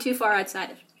wouldn't have it too far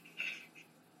outside it.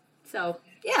 So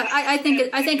yeah, I think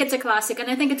it's a classic, and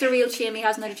I think it's a real shame he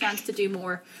hasn't had a chance to do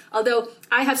more. Although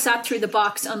I have sat through the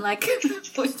box, unlike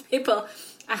most people,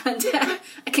 and I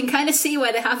can kind of see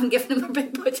why they haven't given him a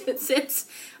big budget since.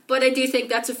 But I do think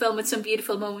that's a film with some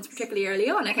beautiful moments, particularly early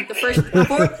on. I think the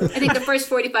first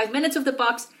 45 minutes of the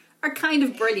box are kind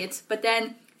of brilliant, but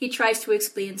then he tries to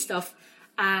explain stuff,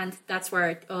 and that's where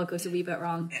it all goes a wee bit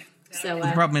wrong. So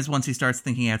the problem is once he starts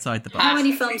thinking outside the box. How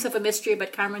many films have a mystery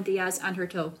about Cameron Diaz and her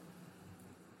toe?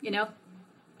 You know,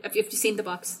 if you've seen The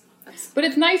Box. But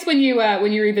it's nice when you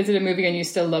revisit a movie and you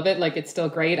still love it, like it's still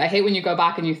great. I hate when you go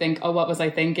back and you think, oh, what was I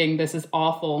thinking? This is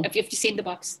awful. If you've seen The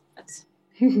Box, that's...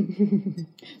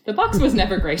 The Box was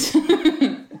never great.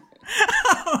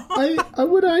 I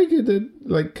would argue that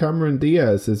like Cameron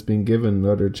Diaz has been given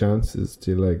other chances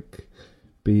to like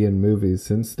be in movies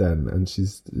since then, and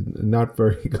she's not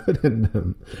very good in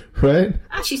them, right?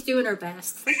 And she's doing her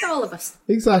best, like all of us.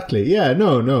 Exactly. Yeah.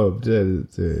 No.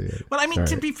 Well, I mean,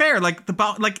 to be fair, like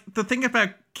the thing about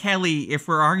Kelly, if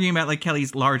we're arguing about like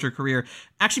Kelly's larger career,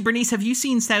 actually, Bernice, have you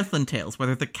seen Southland Tales,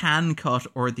 whether the can cut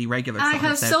or the regular cut? I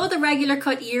have saw the regular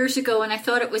cut years ago, and I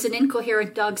thought it was an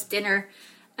incoherent dog's dinner.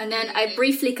 And then I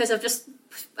briefly, because I've just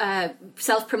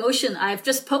self-promotion, I've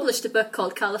just published a book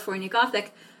called California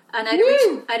Gothic. And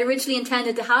I'd originally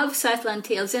intended to have Southland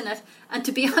Tales in it. And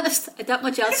to be honest, I had that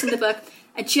much else in the book.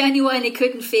 I genuinely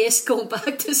couldn't face going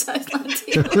back to Southland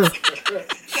Tales.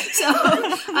 So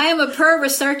I am a poor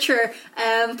researcher,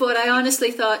 but I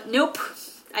honestly thought, nope,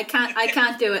 I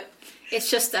can't do it. It's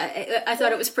just I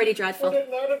thought it was pretty dreadful.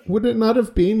 Would it not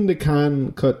have been the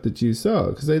Cannes cut that you saw?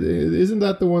 Because isn't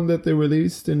that the one that they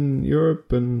released in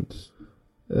Europe and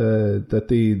that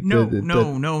the No. The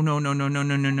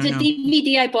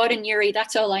DVD I bought in Uri.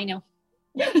 That's all I know.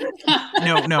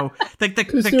 No.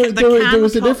 There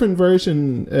was a different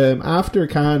version after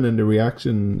Cannes, and the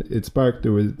reaction it sparked.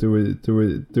 There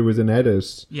was an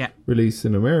edit released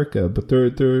in America, but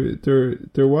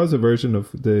there was a version of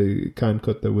the Cannes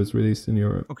cut that was released in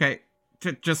Europe. Okay.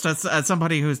 Just as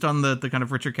somebody who's done the kind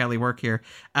of Richard Kelly work here,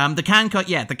 the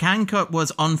Cannes cut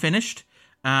was unfinished.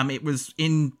 It was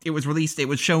released. It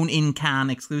was shown in Cannes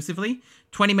exclusively.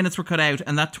 20 minutes were cut out,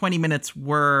 and that 20 minutes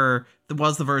was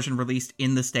the version released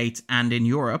in the States and in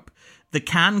Europe. The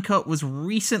Cannes cut was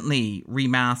recently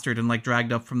remastered and like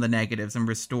dragged up from the negatives and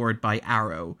restored by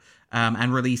Arrow,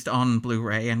 and released on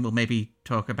Blu-ray. And we'll maybe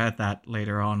talk about that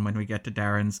later on when we get to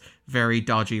Darren's very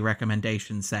dodgy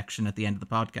recommendations section at the end of the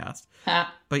podcast.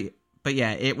 But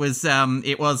yeah, it was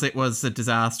a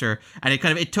disaster, and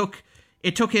it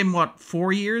took him,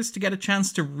 4 years to get a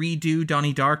chance to redo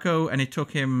Donnie Darko, and it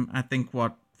took him, I think,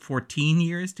 14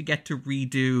 years to get to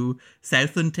redo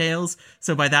Southland Tales.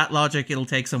 So by that logic, it'll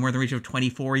take somewhere in the region of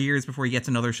 24 years before he gets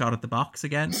another shot at the box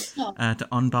again, to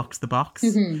unbox the box.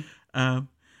 Mm-hmm.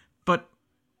 But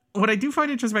what I do find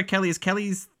interesting about Kelly is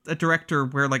Kelly's a director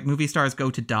where, like, movie stars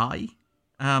go to die.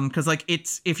 Because, like,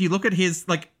 if you look at his,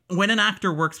 like, when an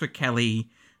actor works with Kelly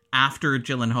after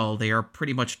Gyllenhaal, they are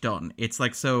pretty much done. It's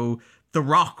like, so The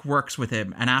Rock works with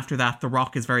him, and after that, The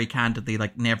Rock is very candidly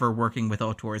like never working with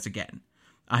auteurs again.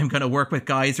 I'm going to work with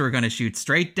guys who are going to shoot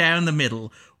straight down the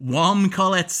middle. Wom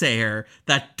Colette Sayer,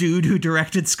 that dude who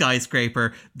directed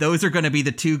Skyscraper, those are going to be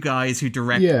the two guys who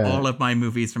direct all of my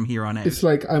movies from here on out. It's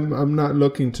like I'm not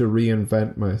looking to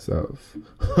reinvent myself.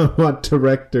 I want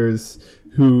directors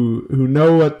who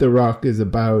know what The Rock is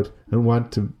about and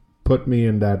want to put me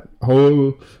in that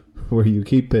hole where you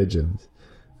keep pigeons.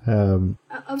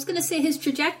 I was going to say his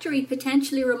trajectory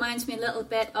potentially reminds me a little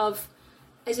bit of,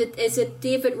 is it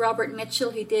David Robert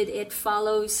Mitchell who did It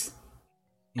Follows?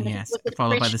 Yes,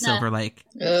 followed by the Silver Lake.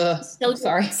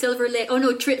 Silver Lake. Oh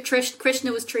no,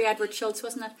 Krishna was Tree Edward Schultz,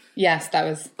 wasn't it? Yes, that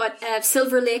was. But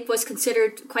Silver Lake was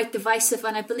considered quite divisive,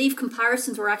 and I believe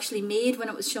comparisons were actually made when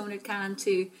it was shown at Cannes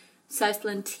to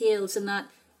Southland Tales, and that.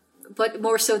 But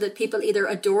more so that people either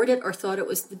adored it or thought it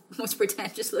was the most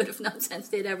pretentious load of nonsense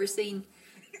they'd ever seen.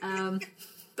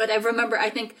 But I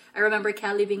remember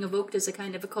Kelly being evoked as a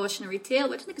kind of a cautionary tale,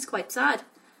 which I think is quite sad,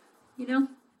 you know?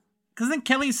 Because I think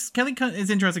Kelly is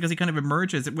interesting because he kind of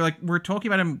emerges. We're talking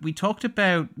about him. We talked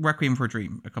about Requiem for a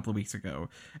Dream a couple of weeks ago,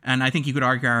 and I think you could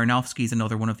argue Aronofsky's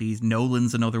another one of these.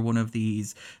 Nolan's another one of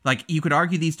these. Like, you could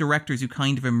argue these directors who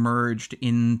kind of emerged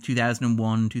in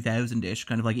 2001, 2000-ish,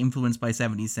 kind of like influenced by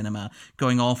 70s cinema,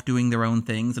 going off doing their own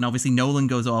things. And obviously Nolan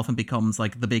goes off and becomes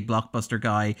like the big blockbuster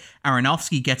guy.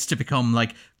 Aronofsky gets to become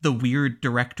like the weird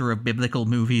director of biblical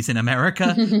movies in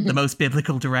America, the most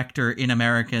biblical director in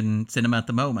American cinema at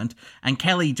the moment. And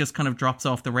Kelly just kind of drops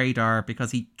off the radar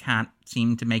because he can't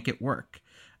seem to make it work.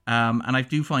 And I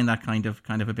do find that kind of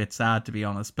a bit sad, to be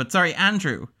honest. But sorry,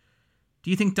 Andrew, do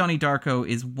you think Donnie Darko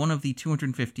is one of the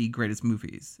 250 greatest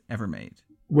movies ever made?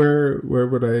 Where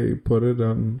would I put it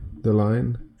on the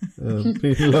line?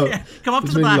 Come up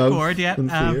to the blackboard,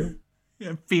 fear.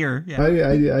 Fear, yeah.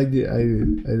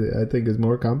 I think it's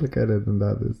more complicated than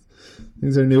that.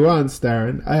 Things are nuanced,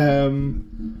 Darren.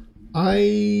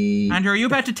 Andrew, are you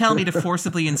about to tell me to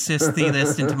forcibly insist the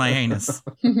list into my anus?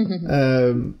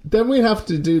 Then we have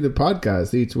to do the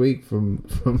podcast each week from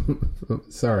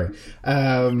sorry.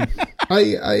 I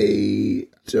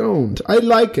don't. I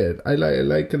like it. I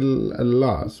like it a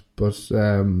lot, but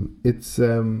it's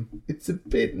a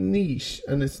bit niche,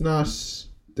 and it's not.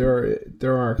 There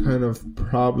are kind of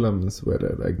problems with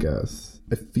it, I guess.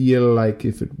 I feel like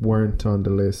if it weren't on the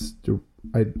list,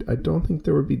 I don't think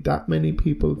there would be that many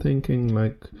people thinking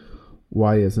like,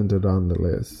 why isn't it on the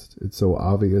list? It's so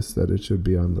obvious that it should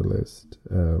be on the list.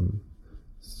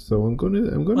 So I'm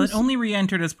gonna. Well, it only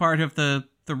re-entered as part of the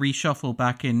reshuffle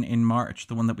back in March.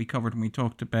 The one that we covered when we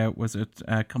talked about, was it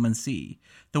Come and See?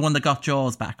 The one that got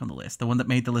Jaws back on the list. The one that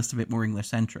made the list a bit more English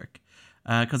centric.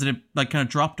 Because it had, like, kind of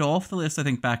dropped off the list, I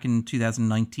think, back in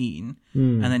 2019,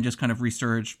 and then just kind of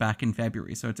resurged back in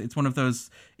February. So it's one of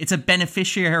those. It's a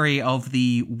beneficiary of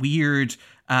the weird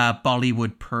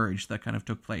Bollywood purge that kind of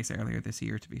took place earlier this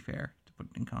year. To be fair, to put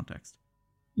it in context.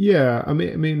 Yeah, I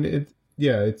mean, it's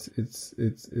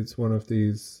one of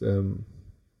these.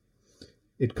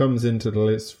 It comes into the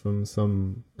list from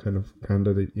some kind of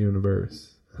candidate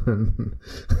universe.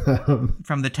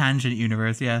 From the Tangent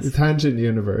universe, yes. The Tangent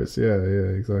universe, yeah,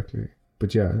 exactly.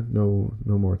 But yeah, no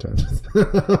more tangents.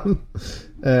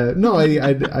 No,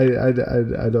 I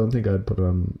don't think I'd put it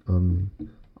on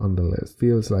the list.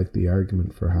 Feels like the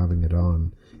argument for having it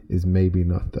on is maybe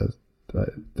not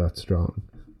that strong.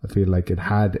 I feel like it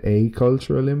had a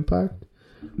cultural impact,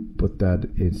 but that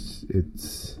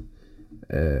it's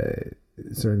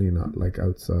certainly not like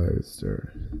outsized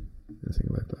or anything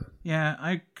like that. Yeah,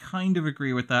 I kind of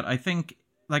agree with that. I think,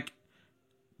 like,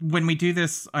 when we do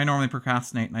this, I normally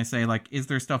procrastinate and I say, like, is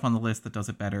there stuff on the list that does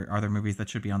it better? Are there movies that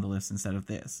should be on the list instead of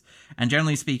this? And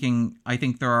generally speaking, I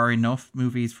think there are enough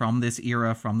movies from this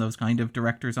era, from those kind of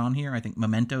directors on here. I think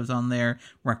Memento's on there,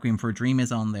 Requiem for a Dream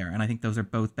is on there, and I think those are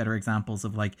both better examples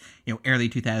of, like, you know, early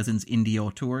 2000s indie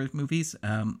auteur movies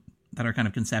that are kind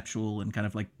of conceptual and kind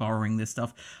of like borrowing this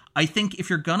stuff. I think if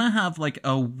you're gonna have like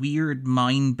a weird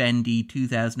mind-bendy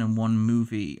 2001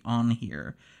 movie on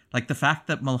here, like the fact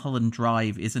that Mulholland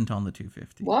Drive isn't on the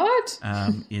 250. What?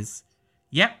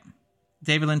 Yep.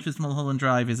 David Lynch's Mulholland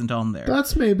Drive isn't on there.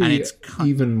 That's maybe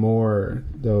even more,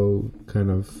 though, kind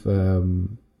of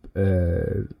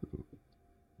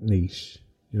niche,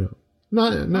 you know.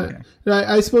 Not. Okay.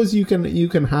 I suppose you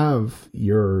can have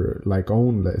your like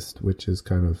own list, which is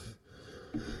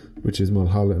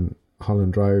Mulholland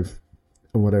Drive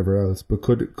and whatever else, but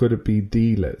could it be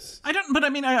the list?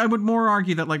 I would more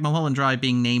argue that like Mulholland Drive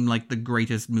being named like the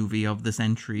greatest movie of the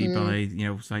century by, you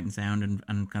know, Sight and Sound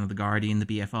and kind of The Guardian, the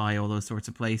BFI, all those sorts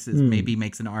of places, maybe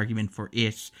makes an argument for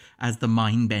it as the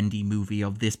mind-bendy movie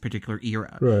of this particular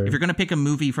era. Right. If you're going to pick a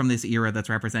movie from this era that's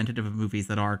representative of movies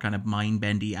that are kind of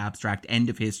mind-bendy, abstract, end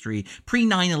of history,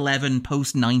 pre-9/11,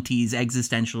 post-90s,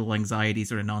 existential anxiety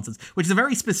sort of nonsense, which is a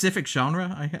very specific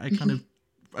genre, I kind of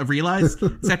realize,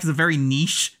 except it's a very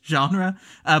niche genre.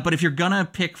 But if you're gonna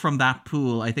pick from that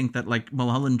pool, I think that like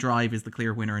Mulholland Drive is the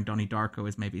clear winner and Donnie Darko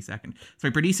is maybe second. So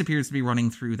Bernice appears to be running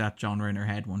through that genre in her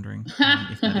head, wondering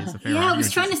if that is a fair I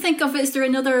was trying to think of, is there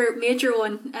another major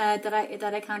one that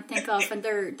I can't think of, and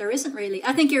there isn't really.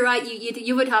 I think you're right.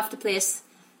 You would have to place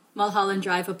Mulholland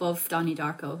Drive above Donnie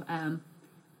Darko.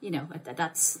 You know,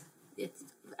 it's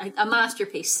a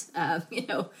masterpiece, you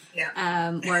know.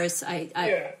 Yeah. Whereas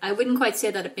I wouldn't quite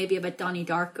say that maybe about Donnie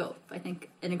Darko. I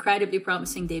think an incredibly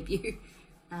promising debut.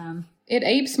 It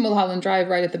apes Mulholland Drive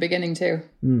right at the beginning too.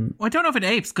 Well, I don't know if it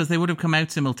apes because they would have come out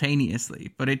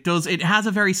simultaneously, but it does. It has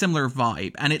a very similar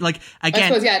vibe, and it like again. I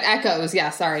suppose it echoes.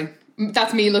 Yeah, sorry.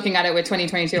 That's me looking at it with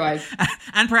 2022 eyes.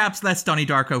 And perhaps less Donnie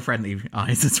Darko friendly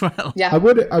eyes as well. Yeah, I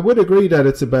would agree that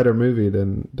it's a better movie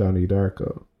than Donnie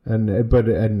Darko. And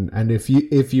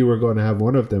if you were going to have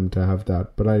one of them to have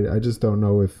that, but I just don't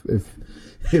know if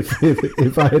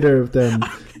either of them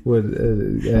would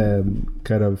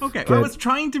kind of. Okay, well, I was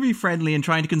trying to be friendly and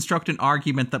trying to construct an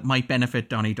argument that might benefit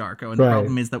Donnie Darko, and the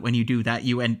problem is that when you do that,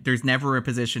 there's never a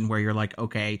position where you're like,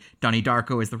 okay, Donnie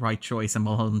Darko is the right choice and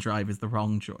Mulholland Drive is the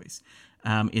wrong choice.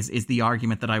 Is the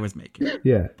argument that I was making.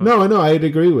 Yeah. But, no, I'd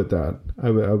agree with that. I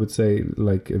would say,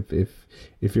 like,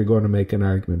 if you're going to make an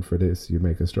argument for this, you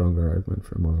make a stronger argument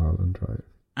for Mulholland Drive.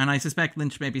 And I suspect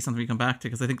Lynch may be something we come back to,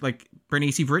 because I think, like,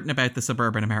 Bernice, you've written about the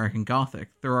suburban American Gothic.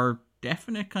 There are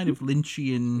definite kind of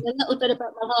Lynchian... A little bit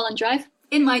about Mulholland Drive.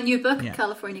 In my new book,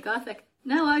 California Gothic.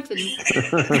 No, I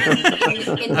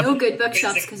didn't. in no good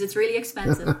bookshops, because it's really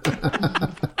expensive.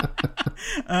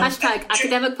 Hashtag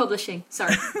academic publishing.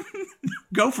 Sorry.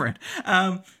 Go for it.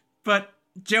 But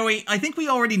Joey, I think we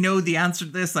already know the answer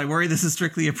to this. I worry this is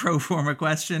strictly a pro forma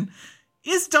question.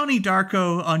 Is Donnie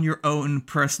Darko on your own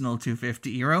personal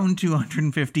 250, your own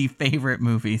 250 favorite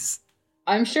movies?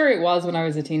 I'm sure it was when I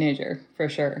was a teenager, for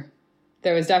sure.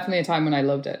 There was definitely a time when I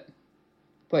loved it.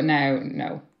 But now,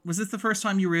 no. Was this the first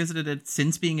time you revisited it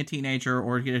since being a teenager,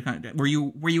 or were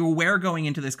you aware going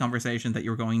into this conversation that you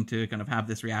were going to kind of have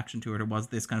this reaction to it, or was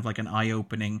this kind of like an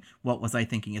eye-opening, what was I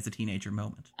thinking as a teenager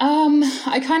moment?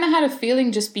 I kind of had a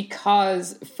feeling, just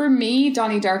because for me,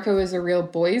 Donnie Darko is a real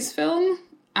boys' film,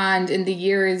 and in the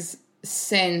years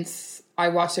since I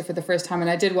watched it for the first time, and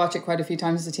I did watch it quite a few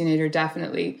times as a teenager,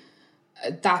 definitely,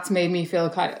 that's made me feel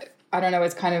kind of, I don't know,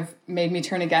 it's kind of made me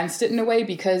turn against it in a way,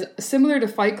 because similar to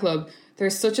Fight Club,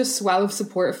 there's such a swell of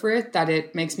support for it that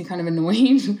it makes me kind of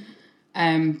annoyed.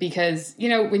 Because, you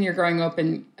know, when you're growing up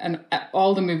and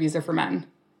all the movies are for men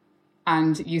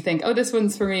and you think, oh, this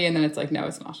one's for me. And then it's like, no,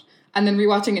 it's not. And then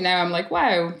rewatching it now, I'm like,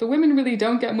 wow, the women really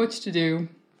don't get much to do.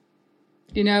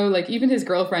 You know, like even his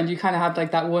girlfriend, you kind of had like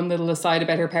that one little aside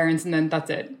about her parents and then that's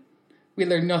it. We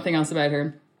learned nothing else about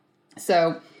her.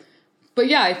 So, but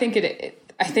yeah, I think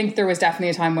I think there was definitely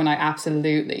a time when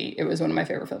it was one of my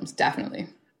favorite films. Definitely.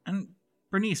 And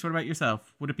Bernice, what about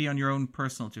yourself? Would it be on your own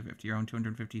personal 250, your own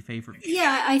 250 favourite?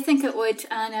 Yeah, I think it would.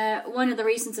 And one of the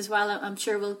reasons as well, I'm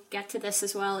sure we'll get to this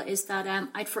as well, is that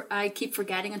I keep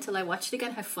forgetting until I watch it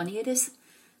again how funny it is.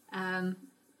 How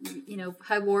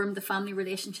warm the family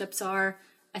relationships are.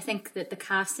 I think that the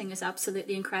casting is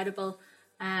absolutely incredible.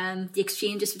 The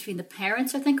exchanges between the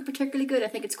parents, I think, are particularly good. I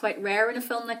think it's quite rare in a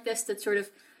film like this that's sort of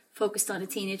focused on a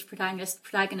teenage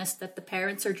protagonist that the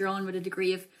parents are drawn with a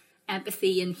degree of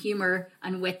empathy and humour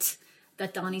and wit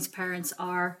that Donnie's parents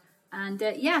are. And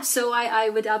so I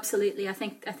would absolutely, I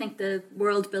think the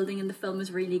world building in the film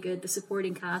is really good. The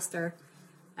supporting cast are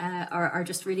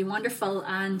just really wonderful.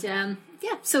 And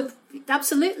so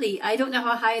absolutely, I don't know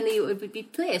how highly it would be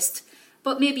placed,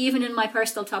 but maybe even in my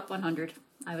personal top 100,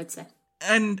 I would say.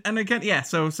 And again, yeah.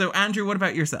 So Andrew, what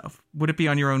about yourself? Would it be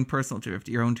on your own personal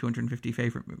 250, your own 250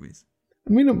 favourite movies?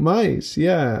 I mean, it might.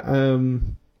 Yeah.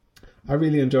 I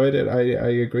really enjoyed it. I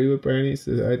agree with Bernice.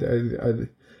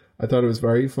 I thought it was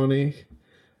very funny.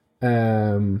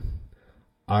 I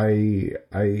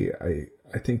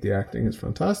think the acting is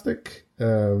fantastic.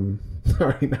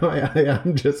 Sorry, no, I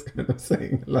am just kind of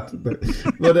saying a lot of the,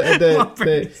 but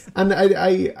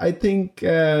I think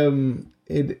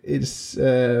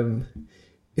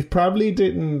it probably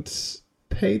didn't.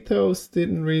 Pathos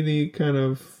didn't really kind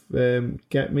of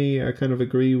get me. I kind of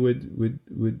agree with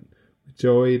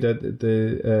Joy that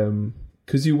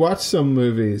because you watch some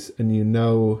movies and you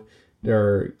know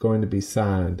they're going to be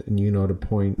sad, and you know the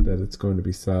point that it's going to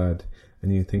be sad,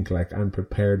 and you think like, I'm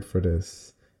prepared for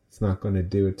this. It's not going to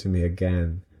do it to me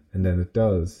again, and then it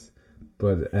does.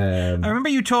 But I remember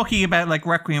you talking about like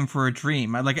Requiem for a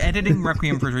Dream. Like editing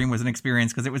Requiem for a Dream was an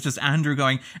experience because it was just Andrew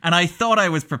going, and I thought I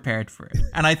was prepared for it,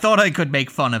 and I thought I could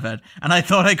make fun of it, and I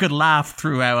thought I could laugh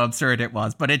through how absurd it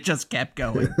was, but it just kept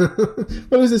going. But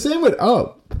it was the same with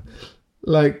Up,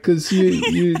 like because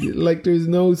you like there's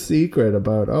no secret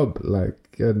about Up, like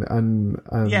and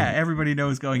yeah, everybody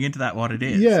knows going into that what it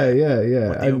is. Yeah.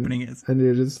 What the opening is, and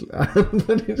you're just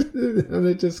and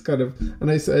it just kind of,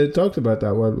 and I talked about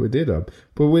that while we did Up,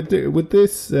 but with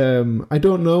this, I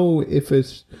don't know if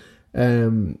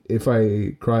if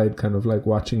I cried kind of like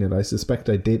watching it. I suspect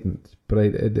I didn't, but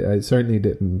I certainly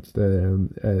didn't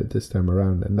this time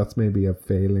around, and that's maybe a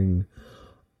failing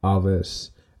of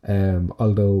it.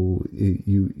 Although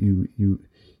you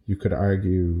could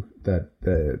argue that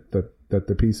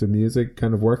the piece of music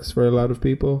kind of works for a lot of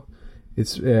people.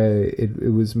 It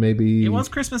was maybe... It was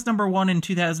Christmas #1 in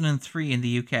 2003 in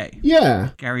the UK.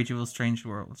 Yeah. Gary Jules' Mad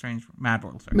World. Sorry.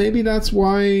 Maybe that's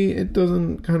why it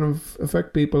doesn't kind of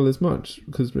affect people as much,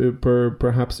 because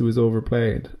perhaps it was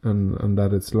overplayed and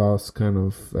that it's lost kind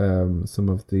of some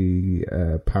of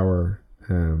the power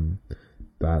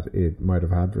that it might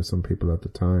have had for some people at the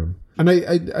time. And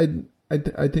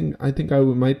I think I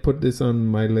might put this on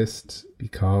my list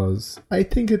because I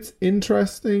think it's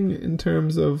interesting in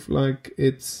terms of like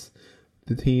it's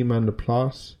the theme and the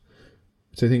plot,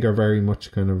 which I think are very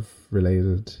much kind of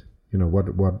related. You know,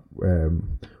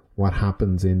 what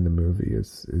happens in the movie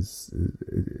is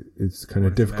kind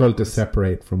of difficult to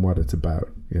separate from what it's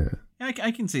about. Yeah,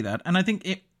 I can see that, and I think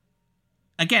it.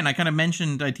 Again, I kind of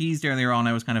mentioned, I teased earlier on,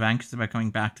 I was kind of anxious about coming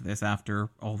back to this after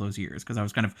all those years, because I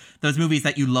was kind of, those movies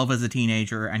that you love as a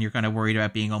teenager and you're kind of worried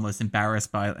about being almost embarrassed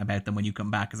about them when you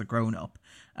come back as a grown-up.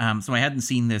 So I hadn't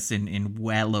seen this in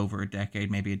well over a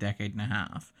decade, maybe a decade and a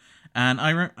half. And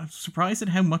I was surprised at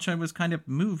how much I was kind of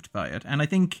moved by it. And I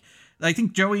think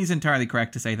Joey's entirely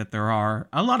correct to say that there are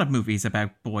a lot of movies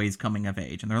about boys coming of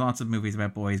age, and there are lots of movies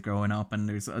about boys growing up, and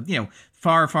there's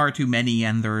far too many,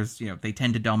 and there's they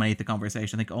tend to dominate the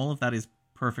conversation. I think all of that is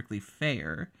perfectly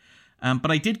fair, but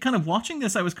I did kind of, watching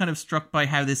this, I was kind of struck by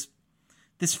how this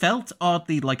felt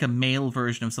oddly like a male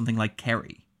version of something like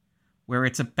Carrie, where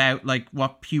it's about like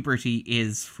what puberty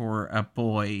is for a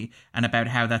boy and about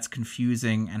how that's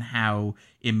confusing and how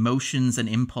emotions and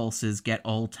impulses get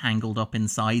all tangled up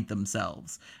inside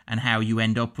themselves and how you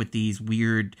end up with these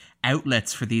weird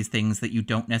outlets for these things that you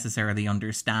don't necessarily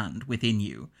understand within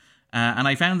you. And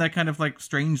I found that kind of like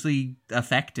strangely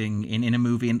affecting in a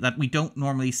movie, and that we don't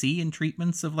normally see in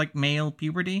treatments of like male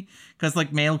puberty, because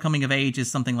like male coming of age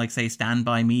is something like, say, Stand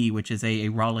By Me, which is a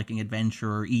rollicking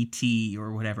adventure, or E.T.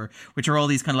 or whatever, which are all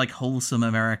these kind of like wholesome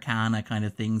Americana kind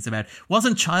of things about,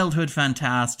 wasn't childhood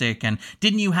fantastic, and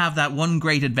didn't you have that one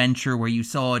great adventure where you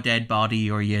saw a dead body,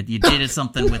 or you did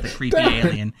something with a creepy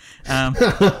alien.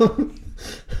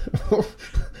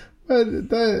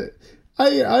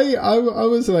 I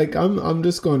was like, I'm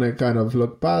just going to kind of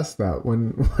look past that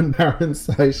when Darren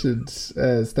said I should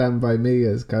Stand By Me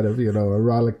as kind of, you know, a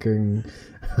rollicking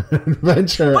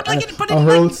adventure, but it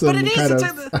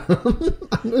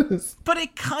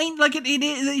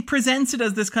presents it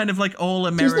as this kind of like all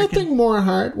American. There's nothing more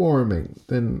heartwarming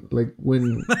than like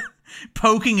when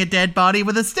poking a dead body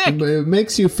with a stick. It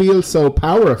makes you feel so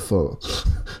powerful.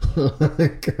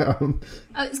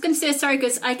 I was going to say, sorry,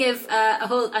 because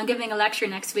I'm giving a lecture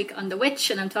next week on The Witch,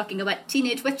 and I'm talking about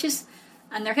teenage witches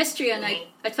and their history, and I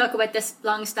talk about this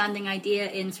long-standing idea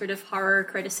in sort of horror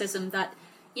criticism that,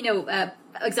 you know,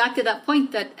 exactly that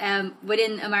point that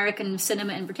within American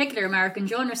cinema, in particular American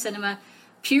genre cinema,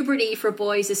 puberty for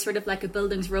boys is sort of like a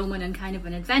Bildungsroman and kind of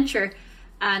an adventure.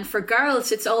 And for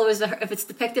girls, it's always, if it's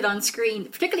depicted on screen,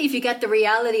 particularly if you get the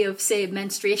reality of, say,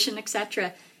 menstruation,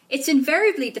 etc., it's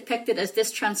invariably depicted as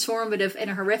this transformative, in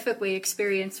a horrific way,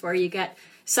 experience where you get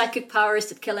psychic powers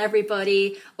that kill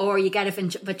everybody, or you get a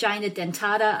vagina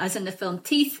dentata, as in the film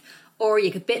Teeth, or you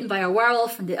get bitten by a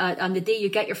werewolf on the day you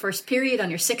get your first period on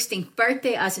your 16th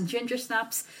birthday, as in Ginger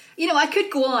Snaps. You know, I could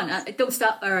go on. Don't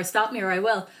stop me, or I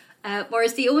will.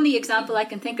 Whereas the only example I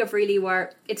can think of really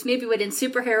where it's maybe within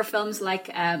superhero films like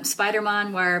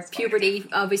Spider-Man, where puberty,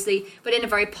 obviously, but in a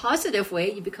very positive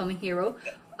way, you become a hero.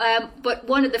 But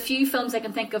one of the few films I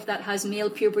can think of that has male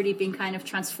puberty being kind of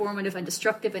transformative and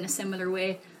destructive in a similar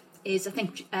way is, I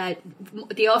think,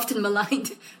 the often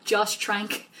maligned Josh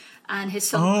Trank and his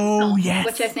film, yes.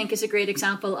 which I think is a great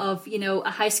example of, you know,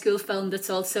 a high school film that's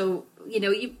also, you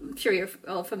know, I'm sure you're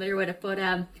all familiar with it, but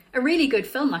a really good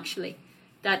film, actually.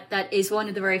 That is one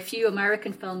of the very few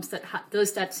American films that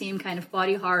does that same kind of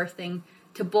body horror thing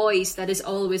to boys that is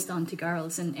always done to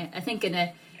girls, and I think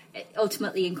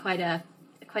ultimately in quite a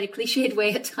cliched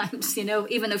way at times, you know,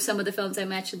 even though some of the films I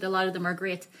mentioned, a lot of them are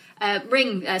great.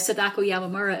 Ring, Sadako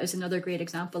Yamamura is another great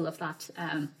example of that.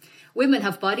 Women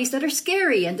have bodies that are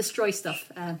scary and destroy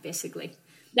stuff, basically.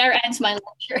 There ends my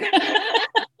lecture.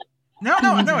 No,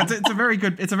 it's a very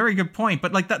good point.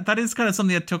 But like that is kind of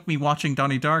something that took me watching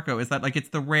Donnie Darko, is that like it's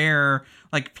the rare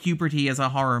like puberty as a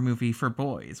horror movie for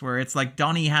boys, where it's like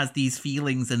Donnie has these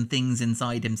feelings and things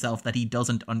inside himself that he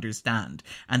doesn't understand,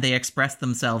 and they express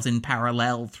themselves in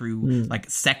parallel through like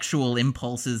sexual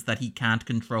impulses that he can't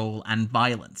control and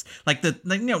violence. Not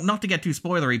to get too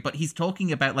spoilery, but he's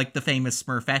talking about like the famous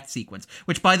Smurfette sequence,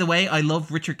 which, by the way, I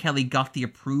love. Richard Kelly got the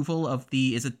approval of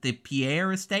the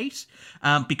Pierre estate,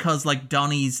 because like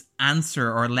Donnie's answer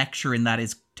or lecture in that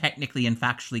is technically and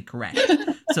factually correct.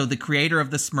 So the creator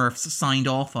of the Smurfs signed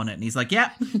off on it, and he's like,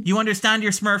 yeah, you understand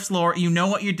your Smurfs lore, you know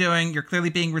what you're doing, you're clearly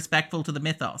being respectful to the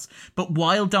mythos. But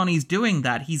while Donnie's doing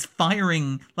that, he's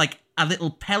firing like a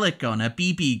little pellet gun, a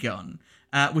BB gun,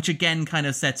 which again kind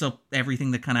of sets up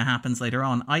everything that kind of happens later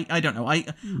on. I don't know.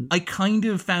 I kind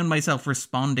of found myself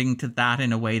responding to that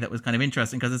in a way that was kind of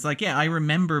interesting, because it's like, yeah, I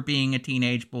remember being a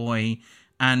teenage boy,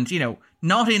 and, you know,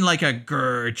 not in like a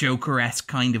Joker-esque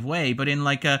kind of way, but in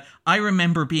like I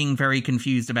remember being very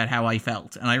confused about how I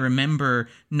felt. And I remember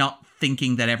not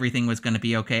thinking that everything was going to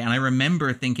be okay. And I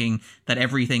remember thinking that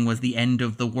everything was the end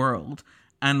of the world.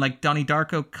 And like Donnie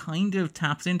Darko kind of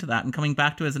taps into that. And coming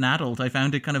back to as an adult, I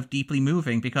found it kind of deeply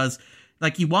moving, because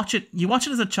like you watch it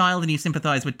as a child and you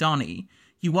sympathize with Donnie.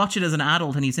 You watch it as an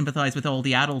adult and you sympathize with all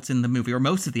the adults in the movie, or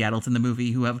most of the adults in the movie,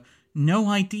 who have no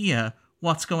idea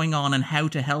what's going on and how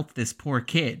to help this poor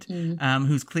kid,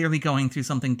 who's clearly going through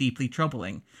something deeply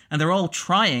troubling. And they're all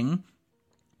trying,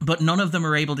 but none of them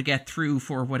are able to get through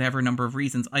for whatever number of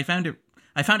reasons. I found it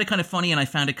kind of funny, and I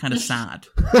found it kind of sad,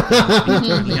 to be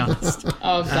totally honest.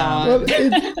 Oh God! Well,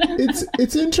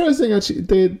 it's interesting actually.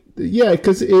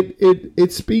 Because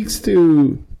it speaks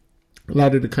to a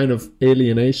lot of the kind of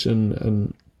alienation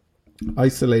and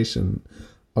isolation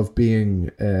of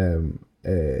being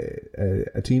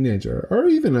a teenager, or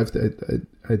even I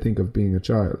think of being a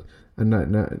child, and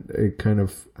not kind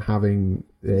of having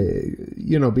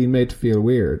being made to feel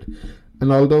weird.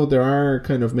 And although there are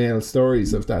kind of male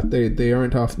stories of that, they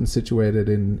aren't often situated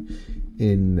in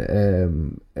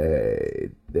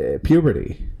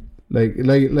puberty.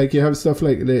 Like you have stuff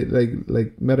like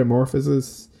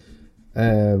Metamorphosis,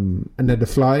 and then The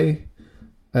Fly.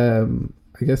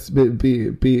 I guess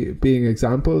being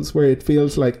examples where it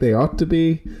feels like they ought to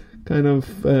be kind of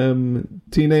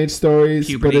teenage stories,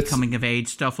 puberty, but coming of age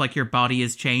stuff, like your body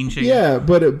is changing. Yeah,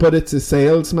 but it's a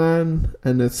salesman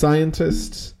and a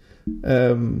scientist,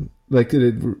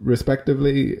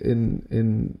 respectively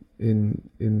in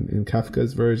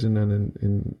Kafka's version and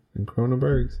in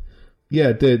Cronenberg's.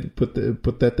 Yeah,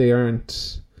 but that they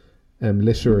aren't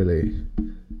literally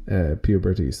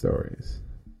puberty stories.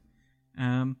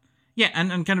 Yeah,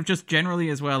 and kind of just generally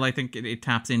as well, I think it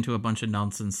taps into a bunch of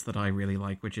nonsense that I really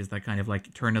like, which is that kind of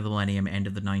like turn of the millennium, end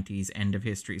of the 90s, end of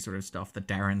history sort of stuff that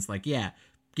Darren's like, yeah,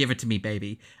 give it to me,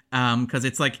 baby. Because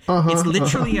it's like, it's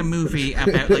literally a movie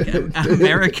about like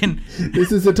American...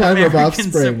 This is a time of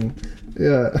offspring.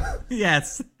 Yeah.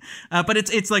 Yes. But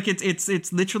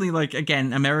it's literally like,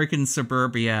 again, American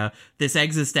suburbia, this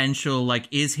existential, like,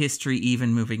 is history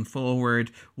even moving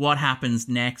forward? What happens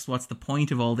next? What's the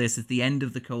point of all this? It's the end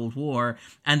of the Cold War.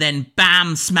 And then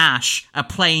bam, smash, a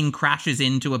plane crashes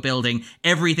into a building.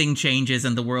 Everything changes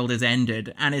and the world is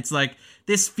ended. And it's like,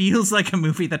 this feels like a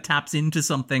movie that taps into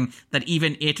something that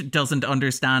even it doesn't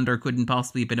understand or couldn't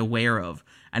possibly have been aware of.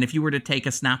 And if you were to take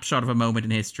a snapshot of a moment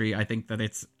in history, I think that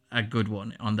it's a good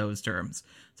one on those terms.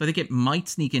 So I think it might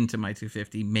sneak into my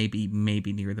 250, maybe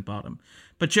near the bottom.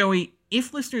 But Joey,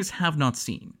 if listeners have not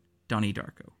seen Donnie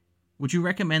Darko, would you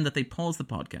recommend that they pause the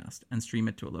podcast and stream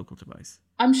it to a local device?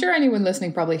 I'm sure anyone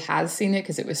listening probably has seen it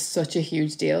because it was such a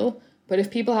huge deal. But if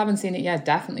people haven't seen it yet,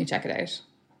 definitely check it out.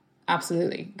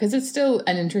 Absolutely. Because it's still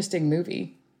an interesting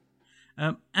movie.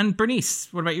 And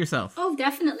Bernice, what about yourself? Oh,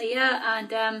 definitely, yeah.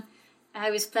 And I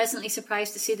was pleasantly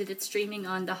surprised to see that it's streaming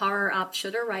on the horror app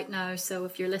Shudder right now. So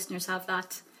if your listeners have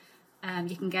that,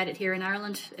 you can get it here in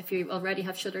Ireland. If you already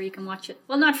have Shudder, you can watch it.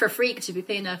 Well, not for free because you'll be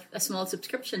paying a small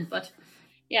subscription, but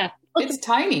yeah. It's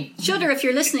tiny. Shudder, if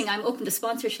you're listening, I'm open to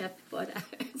sponsorship. But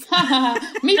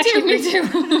Me too.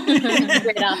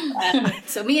 Great app.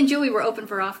 So me and Joey were open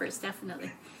for offers,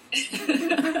 definitely.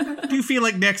 I do feel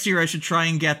like next year I should try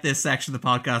and get this section of the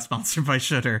podcast sponsored by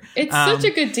Shudder. It's such a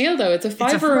good deal, though. It's a $5 a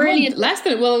month.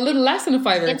 A little less than a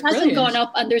 $5. It hasn't gone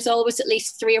up, and there's always at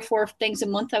least 3 or 4 things a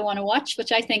month I want to watch,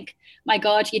 which I think, my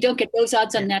God, you don't get those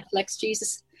odds on Netflix,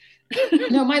 Jesus.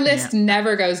 No, my list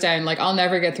never goes down. Like, I'll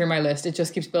never get through my list. It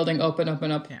just keeps building up and up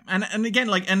and up. Yeah. And again,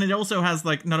 like, and it also has,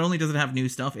 like, not only does it have new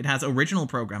stuff, it has original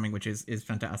programming, which is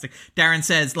fantastic. Darren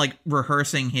says, like,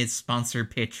 rehearsing his sponsor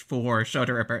pitch for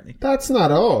Shudder, apparently. That's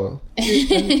not all.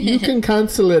 You can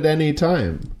cancel it any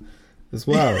time as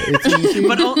well. It's easy.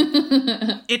 But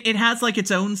it has, like,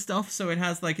 its own stuff. So it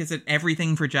has, like, is it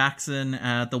Everything for Jackson,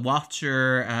 The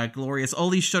Watcher, Glorious, all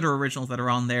these Shudder originals that are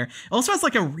on there. It also has,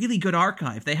 like, a really good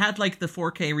archive. They had, like, the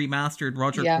 4K remastered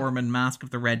Roger Corman Mask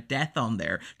of the Red Death on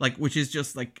there, like, which is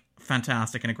just, like,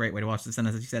 fantastic and a great way to watch this. And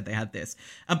as you said, they had this.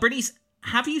 Bernice,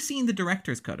 have you seen the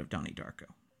director's cut of Donnie Darko?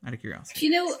 Out of curiosity.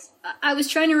 You know, I was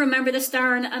trying to remember this,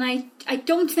 Darren, and I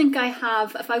don't think I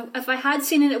have. If I had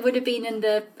seen it, it would have been in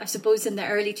the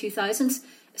early 2000s.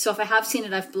 So if I have seen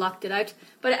it, I've blocked it out.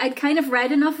 But I'd kind of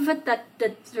read enough of it that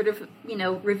sort of, you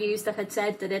know, reviews that had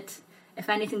said that it, if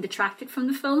anything, detracted from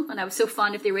the film. And I was so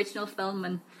fond of the original film,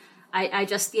 and I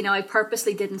just, you know, I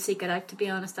purposely didn't seek it out, to be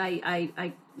honest.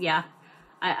 I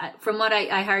from what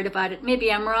I heard about it,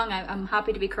 maybe I'm wrong. I'm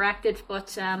happy to be corrected,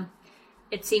 but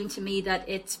it seemed to me that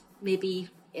it maybe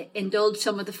indulged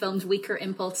some of the film's weaker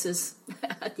impulses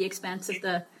at the expense of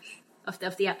the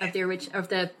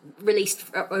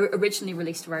originally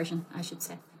released version, I should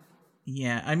say.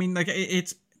 Yeah, I mean, like,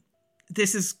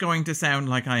 this is going to sound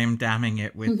like I am damning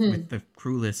it with the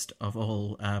cruelest of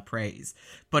all praise,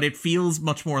 but it feels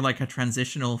much more like a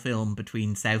transitional film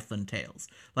between Southland Tales.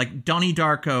 Like, Donnie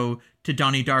Darko to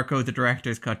Donnie Darko, the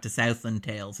director's cut, to Southland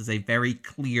Tales is a very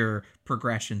clear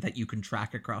progression that you can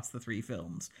track across the 3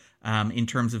 films in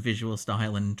terms of visual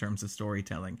style and in terms of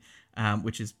storytelling,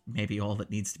 which is maybe all that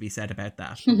needs to be said about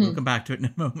that. We'll come back to it in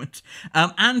a moment.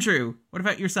 Andrew, what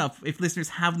about yourself? If listeners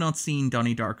have not seen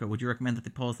Donnie Darko, would you recommend that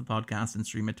they pause the podcast and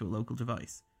stream it to a local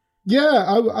device? Yeah,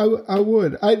 I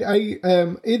would.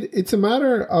 It's a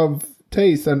matter of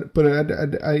taste, but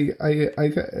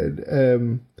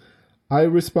I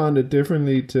responded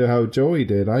differently to how Joey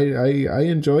did. I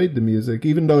enjoyed the music,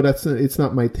 even though it's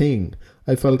not my thing.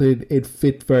 I felt it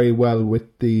fit very well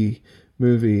with the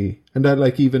movie, and I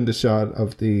like even the shot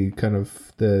of the kind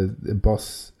of the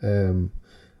bus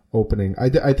opening.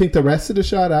 I think the rest of the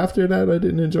shot after that I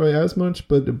didn't enjoy as much,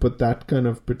 but that kind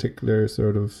of particular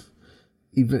sort of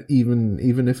even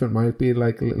if it might be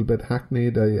like a little bit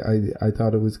hackneyed, I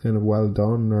thought it was kind of well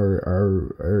done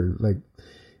or like.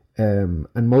 And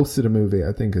most of the movie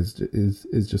I think is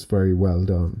just very well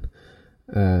done,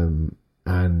 and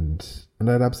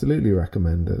I'd absolutely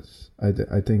recommend it. I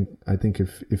think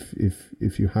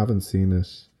if you haven't seen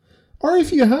it, or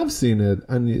if you have seen it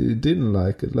and you didn't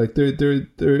like it, like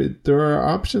there are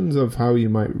options of how you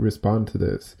might respond to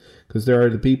this, because there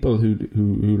are the people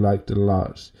who liked it a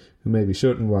lot, who maybe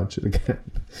shouldn't watch it again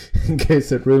in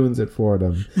case it ruins it for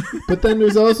them. But then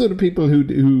there's also the people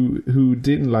who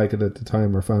didn't like it at the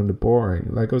time or found it boring.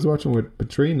 Like, I was watching with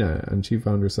Patrina and she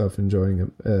found herself enjoying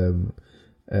it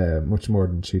much more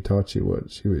than she thought she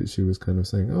would. She was kind of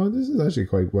saying, "Oh, this is actually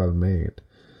quite well made,"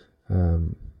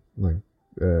 and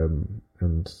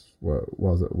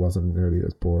wasn't nearly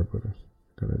as bored with it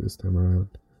kind of this time around.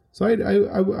 So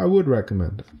I would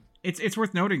recommend it. It's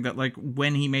worth noting that like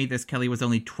when he made this, Kelly was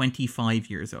only 25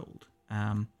 years old,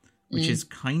 which is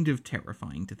kind of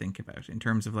terrifying to think about in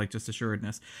terms of like just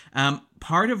assuredness.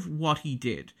 Part of what he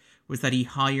did was that he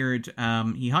hired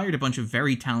a bunch of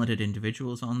very talented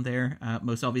individuals on there.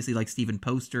 Most obviously like Stephen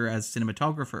Poster as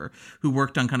cinematographer, who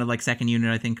worked on kind of like second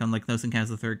unit, I think, on like Close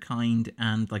Encounters of the Third Kind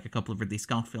and like a couple of Ridley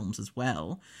Scott films as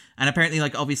well. And apparently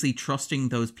like obviously trusting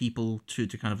those people to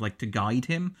kind of like to guide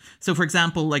him. So for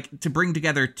example, like to bring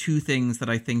together two things that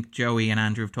I think Joey and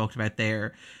Andrew have talked about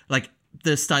there, like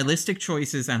the stylistic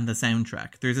choices and the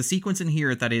soundtrack. There's a sequence in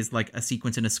here that is like a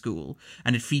sequence in a school,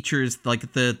 and it features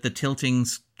like the tilting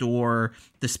door,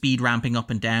 the speed ramping up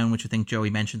and down, which I think Joey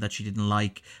mentioned that she didn't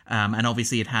like, and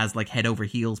obviously it has like Head Over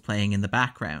Heels playing in the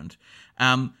background.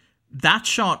 That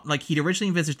shot, like he'd originally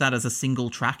envisaged that as a single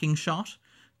tracking shot,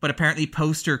 but apparently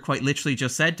Poster quite literally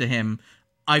just said to him,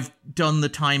 I've done the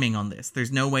timing on this.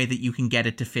 There's no way that you can get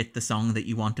it to fit the song that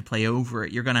you want to play over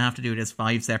it. You're going to have to do it as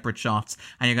 5 separate shots,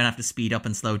 and you're going to have to speed up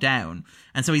and slow down.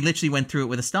 And so he literally went through it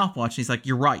with a stopwatch, and he's like,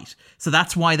 you're right. So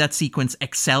that's why that sequence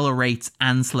accelerates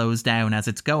and slows down as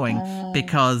it's going,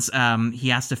 because he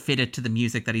has to fit it to the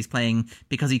music that he's playing,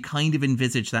 because he kind of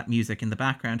envisaged that music in the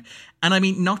background. And I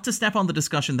mean, not to step on the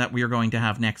discussion that we are going to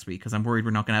have next week, because I'm worried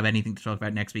we're not going to have anything to talk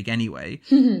about next week anyway.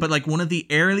 But like one of the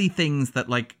early things that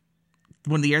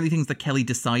Kelly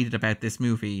decided about this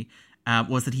movie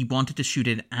was that he wanted to shoot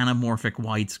an anamorphic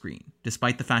widescreen,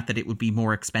 despite the fact that it would be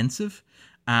more expensive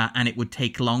and it would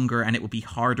take longer and it would be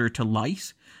harder to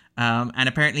light. And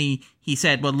apparently he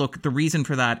said, well, look, the reason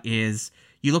for that is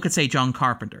you look at, say, John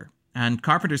Carpenter. And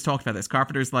Carpenter's talked about this.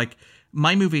 Carpenter's like,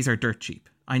 my movies are dirt cheap.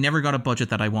 I never got a budget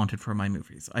that I wanted for my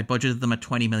movies. I budgeted them at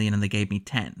 20 million and they gave me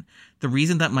 10. The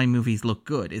reason that my movies look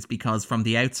good is because from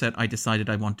the outset, I decided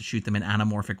I want to shoot them in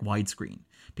anamorphic widescreen.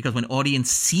 Because when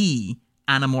audience see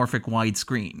anamorphic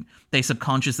widescreen, they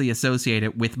subconsciously associate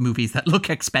it with movies that look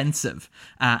expensive.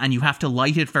 And you have to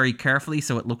light it very carefully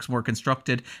so it looks more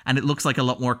constructed and it looks like a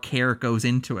lot more care goes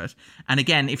into it. And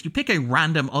again, if you pick a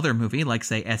random other movie, like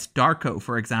say Darko,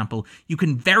 for example, you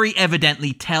can very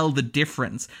evidently tell the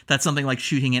difference that something like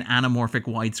shooting in anamorphic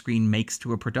widescreen makes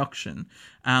to a production.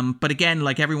 But again,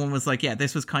 like everyone was like, yeah,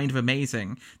 this was kind of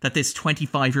amazing that this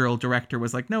 25-year-old director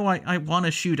was like, no, I want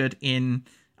to shoot it in...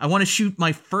 I want to shoot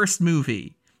my first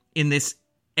movie in this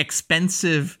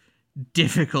expensive,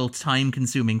 difficult,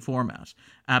 time-consuming format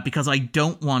because I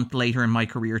don't want later in my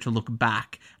career to look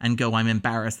back and go, I'm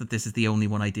embarrassed that this is the only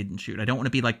one I didn't shoot. I don't want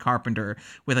to be like Carpenter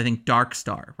with, I think, Dark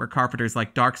Star, where Carpenter's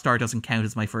like, Dark Star doesn't count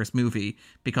as my first movie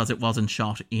because it wasn't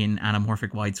shot in anamorphic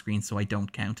widescreen, so I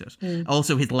don't count it.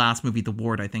 Also, his last movie, The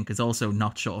Ward, I think, is also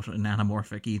not shot in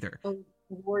anamorphic either.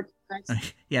 Ward.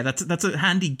 Yeah, that's a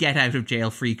handy get out of jail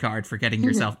free card for getting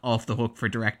yourself off the hook for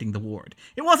directing The Ward.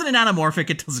 It wasn't an anamorphic,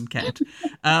 it doesn't count.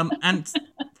 And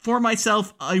for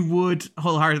myself, I would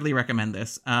wholeheartedly recommend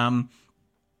this.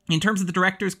 In terms of the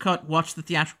director's cut, watch the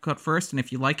theatrical cut first, and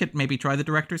if you like it, maybe try the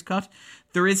director's cut.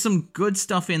 There is some good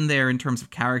stuff in there in terms of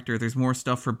character. There's more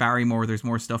stuff for Barrymore, there's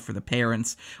more stuff for the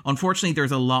parents. Unfortunately,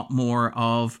 there's a lot more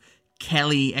of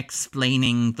Kelly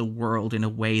explaining the world in a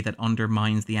way that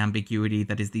undermines the ambiguity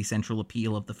that is the central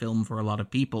appeal of the film for a lot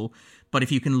of people. But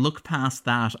if you can look past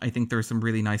that, I think there's some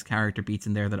really nice character beats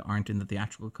in there that aren't in the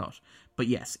theatrical cut. But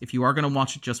yes, if you are going to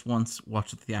watch it just once,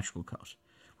 watch the theatrical cut.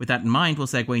 With that in mind, we'll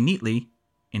segue neatly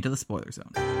into the spoiler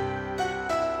zone.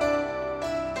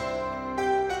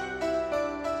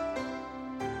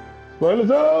 Spoiler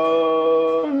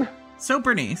zone! So,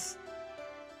 Bernice,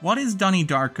 what is Donnie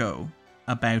Darko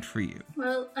about for you?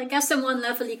 Well, I guess on one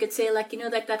level you could say, like, you know,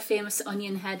 like that famous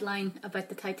Onion headline about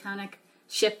the Titanic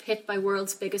ship hit by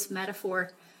world's biggest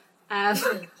metaphor. I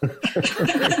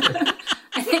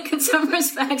think in some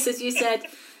respects, as you said,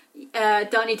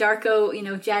 Donnie Darko, you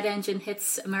know, jet engine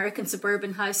hits American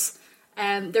suburban house.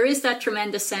 There is that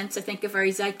tremendous sense, I think, a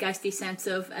very zeitgeisty sense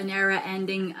of an era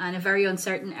ending and a very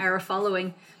uncertain era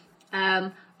following.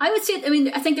 I would say, I mean,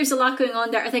 I think there's a lot going on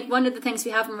there. I think one of the things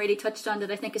we haven't really touched on that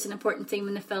I think is an important theme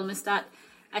in the film is that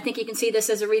I think you can see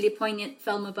this as a really poignant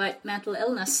film about mental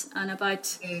illness and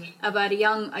about a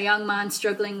young man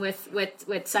struggling with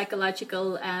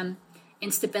psychological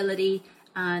instability.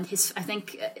 And I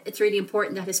think it's really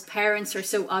important that his parents are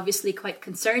so obviously quite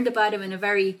concerned about him in a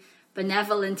very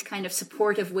benevolent, kind of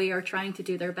supportive way, are trying to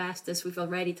do their best, as we've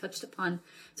already touched upon.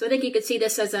 So I think you could see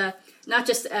this as not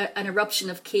just an eruption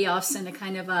of chaos and a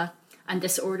kind of a and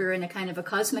disorder in a kind of a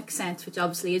cosmic sense, which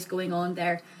obviously is going on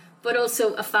there, but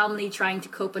also a family trying to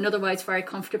cope, an otherwise very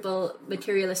comfortable,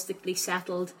 materialistically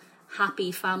settled,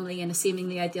 happy family in a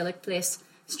seemingly idyllic place,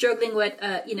 struggling with,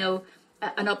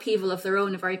 an upheaval of their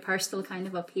own, a very personal kind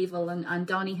of upheaval, and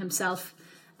Donnie himself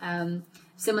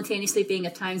simultaneously being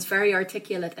at times very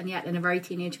articulate and yet in a very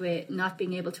teenage way not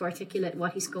being able to articulate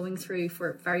what he's going through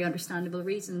for very understandable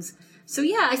reasons. So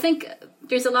yeah, I think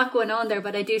there's a lot going on there,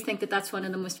 but I do think that that's one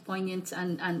of the most poignant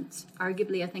and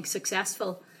arguably I think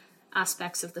successful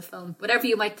aspects of the film. Whatever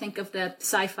you might think of the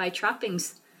sci-fi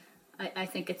trappings, I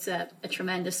think it's a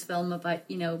tremendous film about,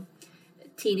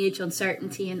 teenage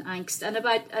uncertainty and angst and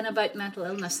about mental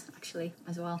illness actually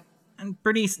as well. And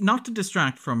Bernice, not to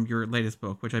distract from your latest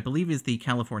book, which I believe is the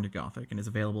California Gothic and is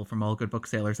available from all good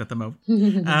booksellers at the moment.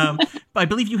 But I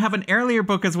believe you have an earlier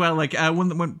book as well. Like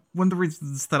one of the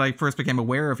reasons that I first became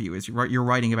aware of you is you're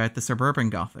writing about the suburban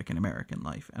Gothic in American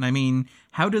life. And I mean,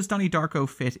 how does Donnie Darko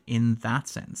fit in that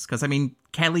sense? Because I mean,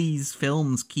 Kelly's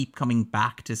films keep coming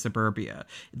back to suburbia.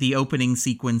 The opening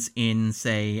sequence in,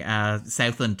 say,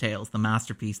 Southland Tales, the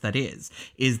masterpiece that is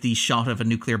the shot of a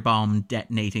nuclear bomb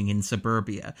detonating in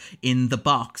suburbia. In The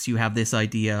Box, you have this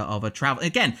idea of a travel,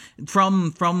 again,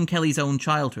 from Kelly's own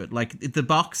childhood. Like, The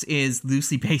Box is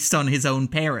loosely based on his own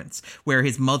parents, where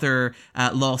his mother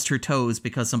lost her toes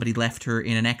because somebody left her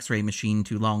in an X-ray machine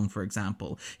too long, for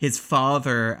example. His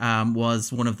father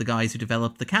was one of the guys who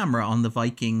developed the camera on the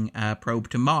Viking probe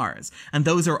to Mars. And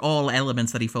those are all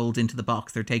elements that he folds into The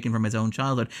Box. They're taken from his own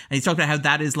childhood. And he's talked about how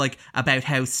that is like about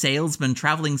how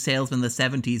traveling salesmen in the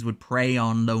 70s would prey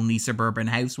on lonely suburban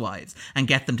housewives and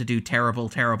get them to do terrible,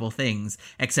 terrible things.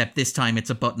 Except this time it's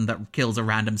a button that kills a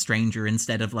random stranger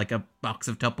instead of like a box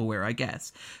of Tupperware, I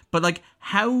guess. But like,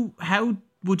 how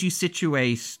would you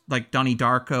situate like Donnie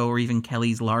Darko or even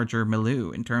Kelly's larger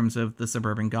milieu in terms of the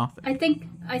suburban Gothic? I think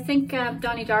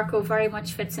Donnie Darko very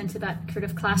much fits into that sort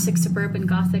of classic suburban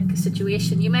Gothic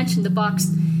situation. You mentioned The Box,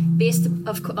 based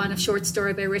on a short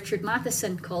story by Richard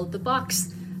Matheson called The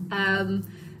Box.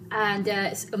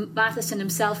 Matheson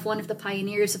himself, one of the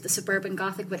pioneers of the suburban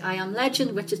Gothic with I Am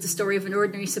Legend, which is the story of an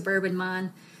ordinary suburban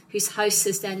man whose house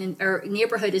is then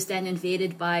neighborhood is then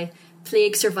invaded by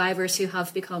plague survivors who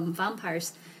have become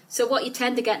vampires. So what you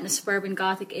tend to get in the suburban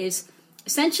Gothic is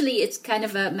essentially it's kind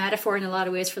of a metaphor in a lot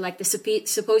of ways for like the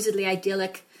supposedly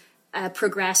idyllic,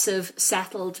 progressive,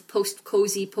 settled,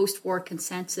 cozy post-war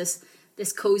consensus,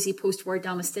 this cozy post-war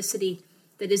domesticity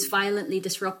that is violently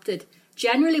disrupted,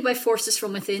 generally by forces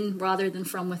from within rather than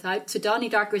from without. So Donnie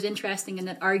Darko is interesting in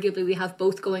that arguably we have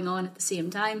both going on at the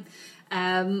same time.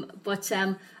 But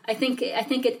I think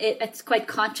it's quite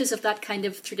conscious of that kind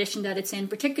of tradition that it's in.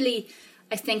 Particularly,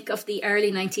 I think of the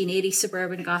early 1980s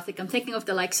suburban Gothic. I'm thinking of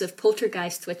the likes of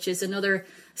Poltergeist, which is another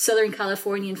Southern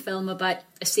Californian film about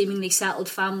a seemingly settled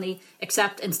family,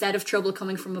 except instead of trouble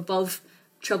coming from above,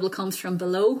 trouble comes from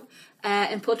below.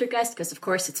 In Poltergeist, because of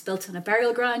course it's built on a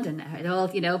burial ground and it all,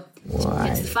 hits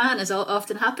the fan, as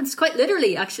often happens. Quite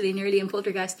literally, actually, nearly in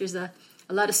Poltergeist, there's a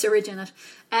lot of sewage in it.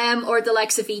 Or the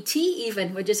likes of E.T.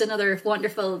 even, which is another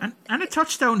wonderful... And a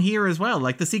touchstone here as well.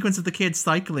 Like the sequence of the kids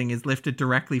cycling is lifted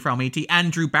directly from E.T.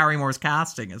 and Drew Barrymore's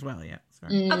casting as well, yeah.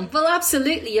 Well,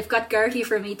 absolutely. You've got Gertie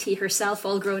from E.T. herself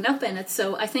all grown up in it.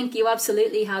 So I think you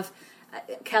absolutely have...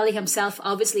 Kelly himself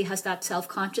obviously has that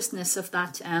self-consciousness of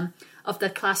that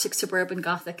classic suburban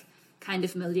Gothic kind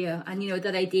of milieu. And,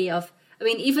 that idea of... I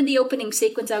mean, even the opening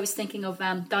sequence, I was thinking of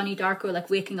Donnie Darko, like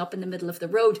waking up in the middle of the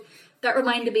road. That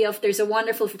reminded me of, there's a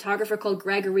wonderful photographer called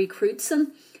Gregory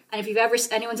Crutzen. And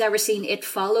if anyone's ever seen It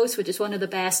Follows, which is one of the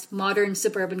best modern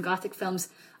suburban Gothic films,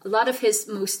 a lot of his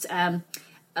most,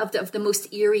 of the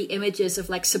most eerie images of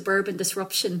like suburban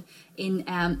disruption in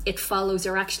It Follows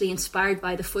are actually inspired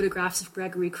by the photographs of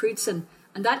Gregory Crutzen.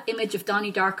 And that image of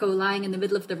Donnie Darko lying in the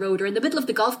middle of the road or in the middle of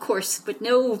the golf course, but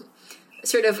no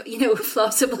sort of,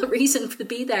 plausible reason to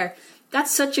be there.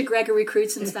 That's such a Gregory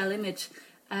Crutzen style image.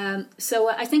 So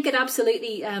I think it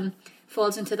absolutely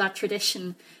falls into that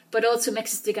tradition, but also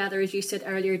mixes together, as you said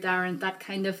earlier, Darren, that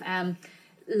kind of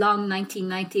long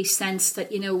 1990s sense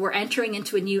that, we're entering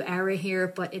into a new era here,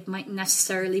 but it might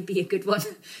necessarily be a good one.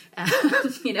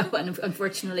 And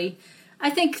unfortunately, I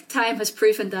think time has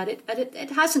proven that it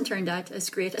hasn't turned out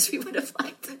as great as we would have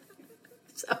liked.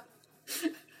 So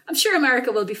I'm sure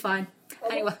America will be fine.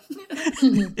 Anyway.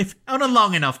 If on a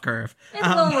long enough curve.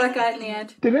 It'll all work out in the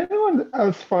end. Did anyone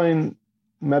else find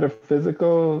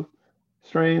metaphysical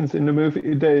strains in the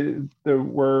movie? They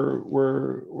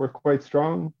were quite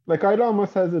strong. Like, I'd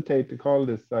almost hesitate to call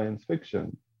this science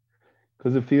fiction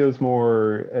because it feels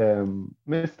more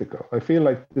mystical. I feel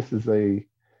like this is a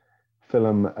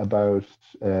film about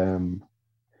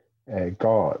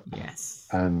God, yes,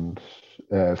 and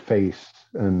fate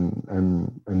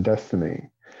and destiny,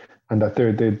 and that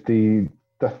the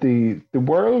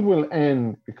world will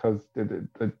end because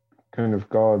the kind of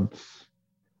God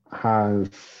has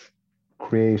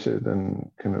created and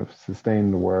kind of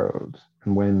sustained the world,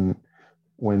 and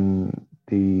when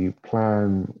the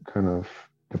plan kind of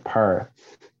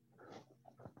departs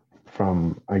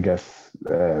from, I guess,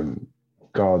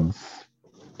 God's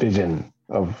vision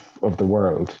of the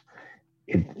world,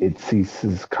 it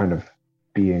ceases kind of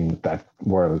being that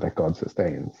world that God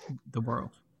sustains. The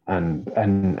world. And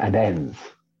ends,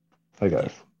 I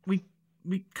guess.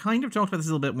 We kind of talked about this a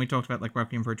little bit when we talked about like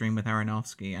Requiem for a Dream with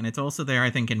Aronofsky, and it's also there, I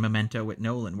think, in Memento with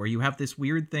Nolan, where you have this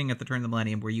weird thing at the turn of the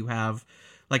millennium where you have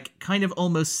like kind of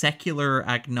almost secular,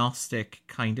 agnostic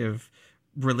kind of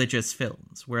religious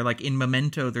films, where like in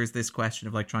Memento there's this question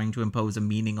of like trying to impose a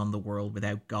meaning on the world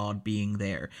without God being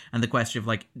there, and the question of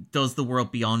like, does the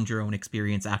world beyond your own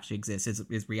experience actually exist?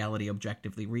 Is reality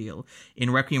objectively real? In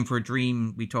Requiem for a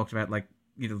Dream, we talked about like,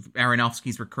 you know,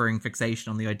 Aronofsky's recurring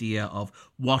fixation on the idea of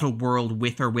what a world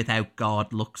with or without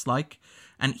God looks like.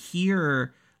 And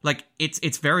here, like,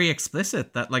 it's very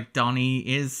explicit that, like, Donnie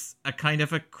is a kind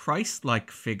of a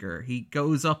Christ-like figure. He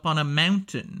goes up on a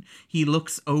mountain. He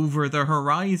looks over the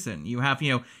horizon. You have,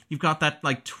 you know, you've got that,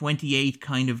 like, 28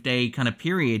 kind of day kind of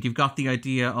period. You've got the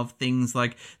idea of things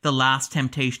like The Last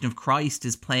Temptation of Christ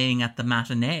is playing at the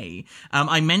matinee.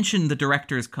 I mentioned the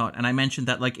director's cut, and I mentioned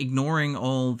that, like, ignoring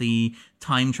all the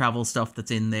time travel stuff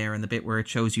that's in there and the bit where it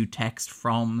shows you text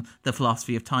from the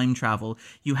philosophy of time travel,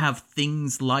 you have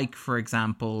things like, for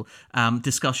example,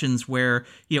 discussions where,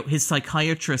 you know, his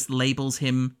psychiatrist labels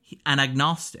him an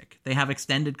agnostic. They have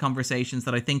extended conversations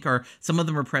that I think are, some of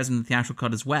them are present in the theatrical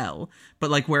cut as well,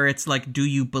 but like where it's like, do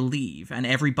you believe? And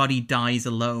everybody dies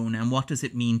alone, and what does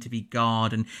it mean to be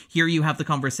God? And here you have the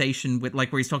conversation with,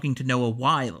 like, where he's talking to Noah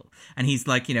Weil, and he's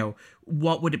like, you know,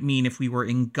 what would it mean if we were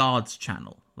in God's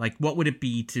channel? Like, what would it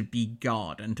be to be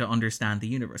God and to understand the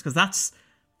universe? Because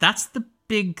that's the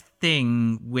big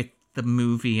thing with the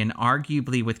movie, and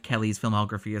arguably with Kelly's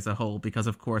filmography as a whole, because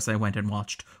of course I went and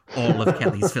watched all of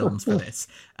Kelly's films for this,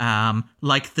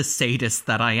 like the sadist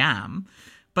that I am.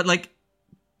 But like,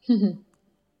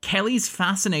 Kelly's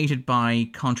fascinated by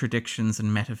contradictions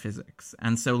and metaphysics.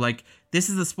 And so like, this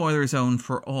is the spoiler zone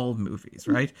for all movies,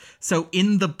 right? So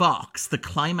in The Box, the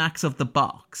climax of The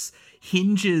Box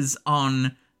hinges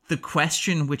on the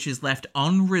question which is left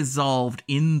unresolved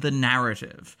in the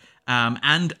narrative,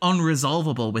 and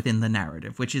unresolvable within the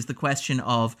narrative, which is the question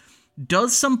of,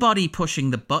 does somebody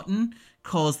pushing the button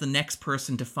cause the next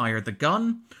person to fire the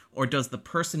gun, or does the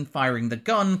person firing the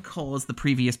gun cause the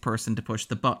previous person to push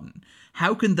the button?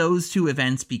 How can those two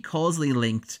events be causally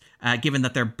linked, given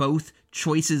that they're both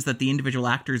choices that the individual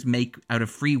actors make out of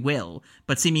free will,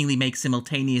 but seemingly make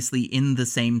simultaneously in the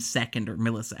same second or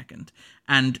millisecond?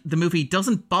 And the movie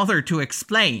doesn't bother to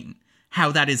explain how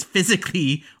that is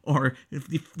physically or,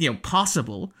 you know,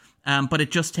 possible, but it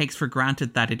just takes for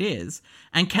granted that it is.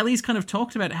 And Kelly's kind of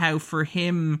talked about how for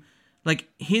him, like,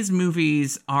 his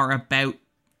movies are about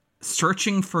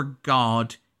searching for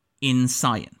God in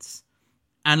science.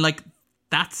 And like,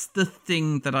 that's the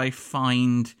thing that I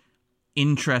find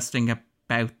interesting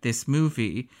about this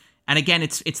movie. And again,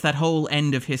 it's that whole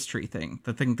end of history thing,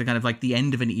 the kind of like the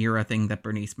end of an era thing that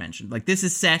Bernice mentioned. Like, this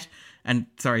is set, and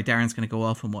sorry, Darren's going to go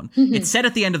off on one. It's set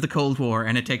at the end of the Cold War,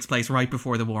 and it takes place right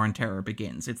before the War on Terror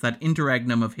begins. It's that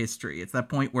interregnum of history. It's that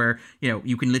point where, you know,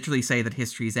 you can literally say that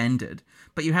history's ended.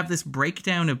 But you have this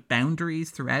breakdown of boundaries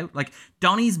throughout. Like,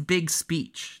 Donnie's big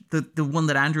speech, the one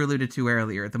that Andrew alluded to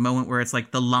earlier, the moment where it's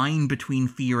like the line between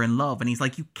fear and love. And he's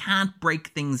like, you can't break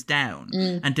things down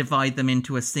and divide them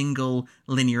into a single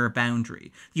linear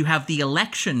boundary. You have the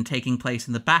election taking place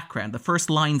in the background. The first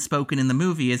line spoken in the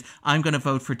movie is, I'm going to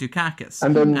vote for Dukakis.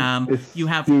 And then you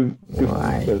have...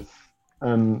 Dukakis.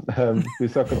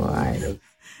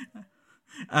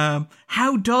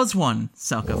 How does one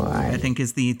suck a movie, I think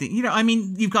is the you know, I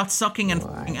mean, you've got sucking and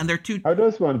fucking, and they're two... How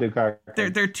does one do cock?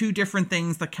 They're two different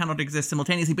things that cannot exist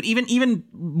simultaneously. But even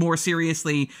more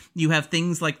seriously, you have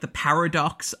things like the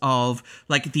paradox of,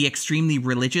 like, the extremely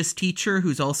religious teacher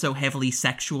who's also heavily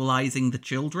sexualizing the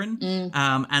children,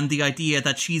 and the idea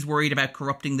that she's worried about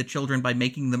corrupting the children by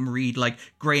making them read, like,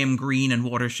 Graham Greene and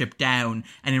Watership Down,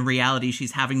 and in reality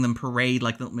she's having them parade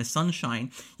like Little Miss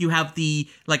Sunshine. You have the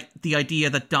idea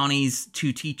that Donnie's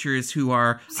two teachers who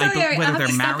are, sorry, whether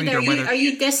they're married or whether... Are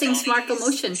you dissing Sparkle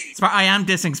Motion? I am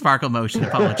dissing Sparkle Motion,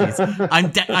 apologies.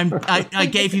 I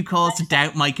gave you cause to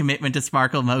doubt my commitment to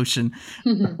Sparkle Motion.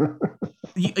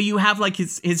 you have like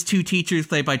his two teachers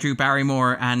played by Drew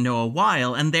Barrymore and Noah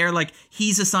Weil, and they're like,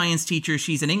 he's a science teacher,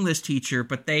 she's an English teacher,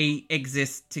 but they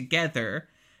exist together.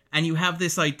 And you have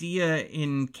this idea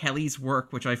in Kelly's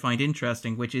work, which I find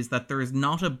interesting, which is that there is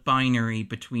not a binary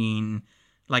between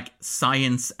like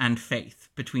science and faith,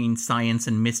 between science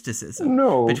and mysticism,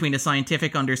 between a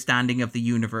scientific understanding of the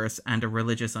universe and a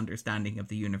religious understanding of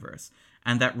the universe.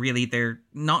 And that really they're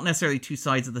not necessarily two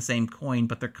sides of the same coin,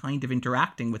 but they're kind of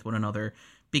interacting with one another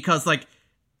because like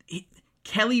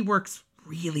Kelly works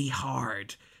really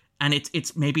hard, and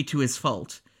it's maybe to his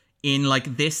fault, in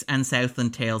like this and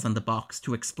Southland Tales and The Box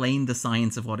to explain the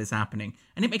science of what is happening.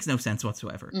 And it makes no sense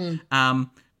whatsoever.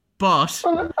 But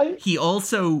he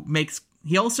also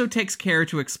takes care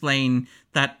to explain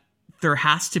that there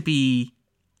has to be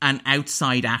an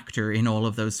outside actor in all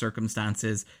of those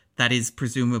circumstances that is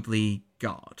presumably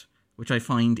God, which I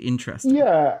find interesting.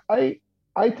 Yeah,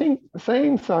 I think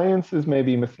saying science is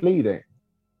maybe misleading.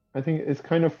 I think it's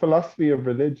kind of philosophy of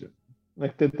religion.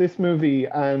 Like that this movie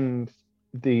and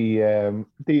the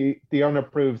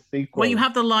unapproved sequel. Well, you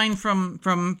have the line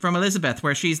from Elizabeth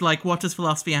where she's like, what does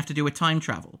philosophy have to do with time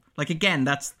travel? Like, again,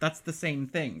 that's the same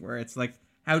thing where it's like,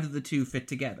 how do the two fit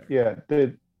together? Yeah,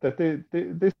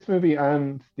 this movie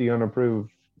and the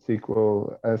unapproved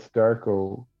sequel, S.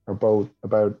 Darko, are both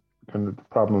about kind of the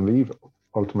problem of evil,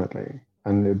 ultimately.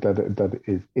 And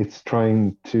it's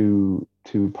trying to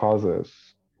posit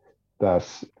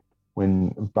that when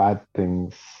bad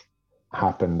things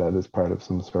happen, that is part of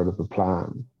some sort of a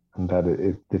plan, and that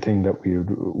the thing that we would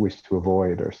wish to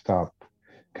avoid or stop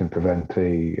can prevent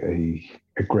a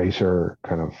greater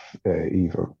kind of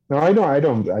evil. Now, I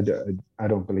don't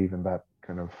believe in that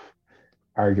kind of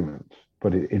argument,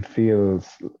 but it feels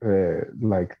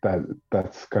like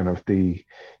that's kind of the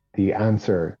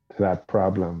answer to that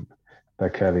problem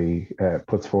that Kelly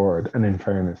puts forward. And in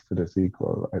fairness to the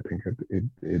sequel, I think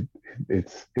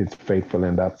it's faithful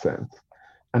in that sense.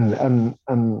 And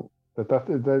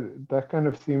that kind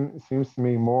of seems to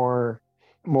me more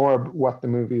what the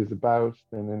movie is about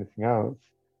than anything else.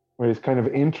 Where it's kind of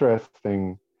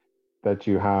interesting that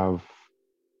you have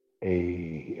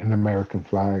an American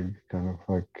flag kind of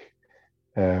like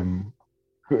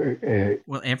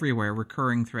well, everywhere,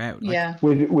 recurring throughout. Like, yeah.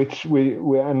 Which we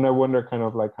and I wonder kind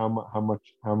of like how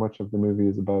much of the movie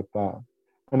is about that.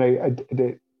 And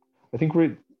I think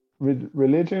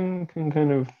religion can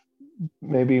kind of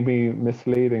maybe be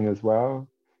misleading as well,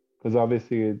 because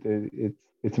obviously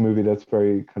it's a movie that's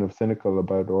very kind of cynical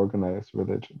about organized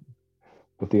religion,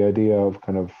 but the idea of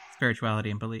kind of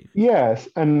spirituality and belief, yes,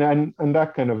 and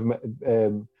that kind of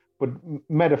but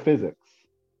metaphysics,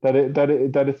 that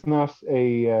it's not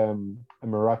a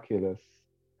miraculous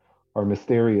or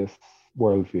mysterious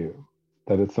worldview,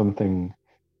 that it's something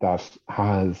that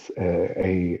has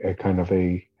a kind of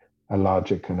a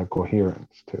logic and a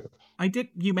coherence to it.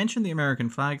 You mentioned the American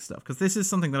flag stuff, because this is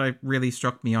something that really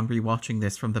struck me on rewatching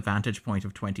this from the vantage point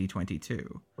of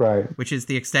 2022. Right. Which is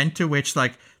the extent to which,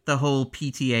 like, the whole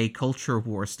PTA culture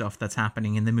war stuff that's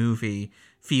happening in the movie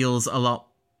feels a lot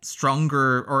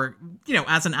stronger, or, you know,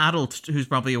 as an adult who's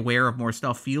probably aware of more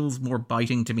stuff, feels more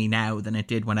biting to me now than it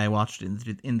did when I watched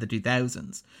it in the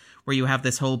 2000s. Where you have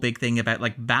this whole big thing about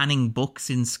like banning books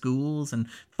in schools and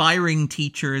firing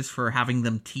teachers for having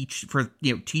them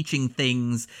teaching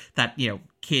things that, you know,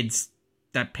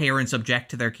 that parents object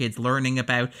to their kids learning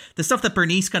about. The stuff that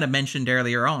Bernice kind of mentioned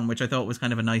earlier on, which I thought was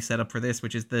kind of a nice setup for this,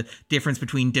 which is the difference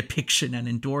between depiction and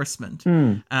endorsement.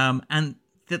 And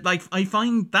that, like, I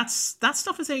find that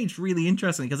stuff has aged really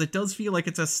interestingly, because it does feel like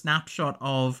it's a snapshot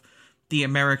of the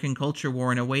American culture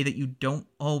war in a way that you don't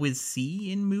always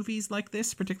see in movies like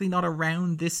this, particularly not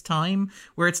around this time,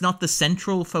 where it's not the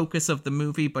central focus of the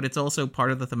movie, but it's also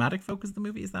part of the thematic focus of the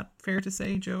movie. Is that fair to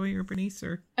say, Joey or Bernice?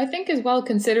 Or I think as well,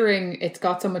 considering it's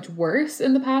got so much worse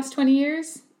in the past 20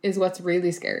 years, is what's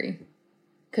really scary.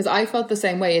 Because I felt the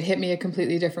same way. It hit me a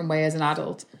completely different way as an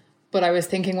adult. But I was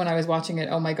thinking when I was watching it,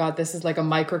 oh my God, this is like a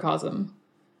microcosm.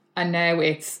 And now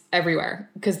it's everywhere.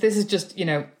 Because this is just, you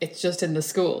know, it's just in the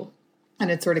school. And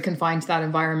it's sort of confined to that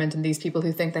environment and these people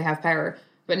who think they have power.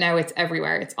 But now it's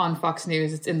everywhere. It's on Fox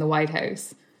News. It's in the White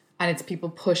House. And it's people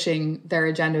pushing their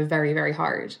agenda very, very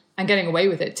hard. And getting away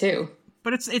with it too.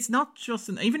 But it's not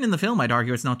just, even in the film, I'd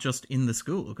argue it's not just in the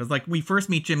school. Because, like, we first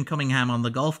meet Jim Cunningham on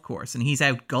the golf course, and he's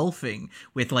out golfing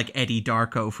with, like, Eddie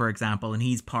Darko, for example, and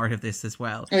he's part of this as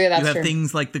well. Oh, yeah, that's true. You have true.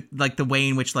 things like the way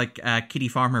in which, like, Kitty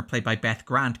Farmer, played by Beth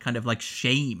Grant, kind of, like,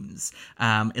 shames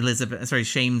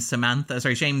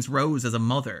shames Rose as a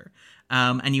mother.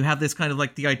 And you have this kind of,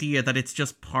 like, the idea that it's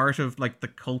just part of, like, the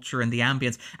culture and the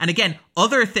ambience. And again,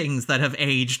 other things that have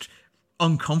aged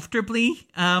uncomfortably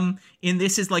in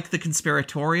this is like the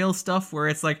conspiratorial stuff where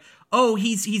it's like, oh,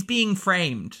 he's being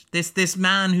framed. This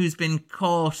man who's been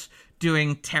caught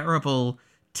doing terrible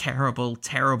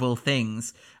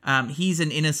things. He's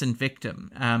an innocent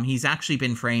victim. He's actually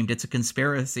been framed. It's a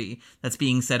conspiracy that's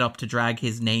being set up to drag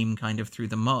his name kind of through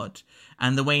the mud.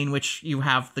 And the way in which you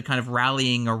have the kind of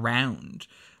rallying around.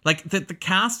 Like, the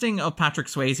casting of Patrick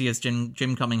Swayze as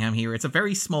Jim Cunningham here, it's a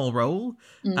very small role,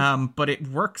 but it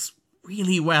works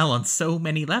really well on so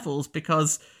many levels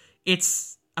because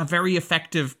it's a very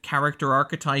effective character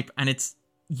archetype and it's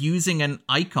using an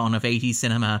icon of 80s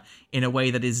cinema in a way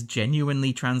that is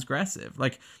genuinely transgressive.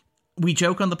 Like, we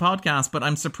joke on the podcast, but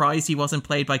I'm surprised he wasn't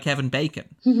played by Kevin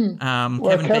Bacon.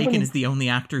 Kevin Bacon is the only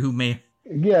actor who may...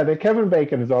 Yeah, Kevin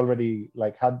Bacon has already,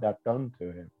 like, had that done to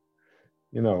him.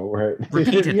 You know, where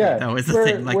repeatedly, though, is the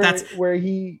thing. Like, that's where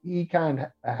he can't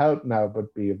help now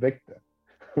but be a victim.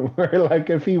 Where, like,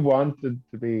 if he wanted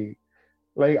to be,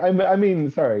 like, I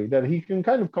mean, sorry, that he can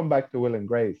kind of come back to Will and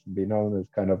Grace and be known as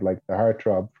kind of like the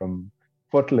heartthrob from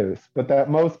Footloose, but that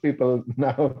most people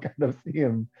now kind of see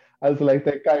him as like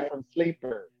that guy from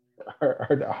Sleeper.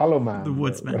 Or the Hollow Man, the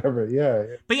Woodsman, whatever.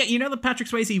 Yeah. But yeah, you know that Patrick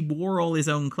Swayze wore all his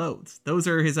own clothes. Those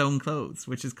are his own clothes,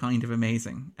 which is kind of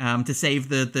amazing. To save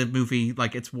the movie,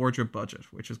 like, its wardrobe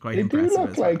budget, which is quite impressive. They do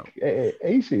look like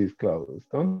 80s clothes,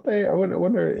 don't they? I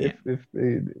wonder if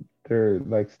they're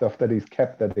like stuff that he's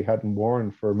kept that he hadn't worn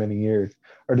for many years,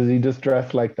 or does he just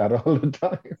dress like that all the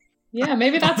time? Yeah,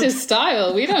 maybe that's his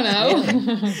style. We don't know.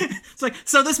 It's like,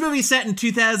 so this movie's set in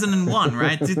 2001,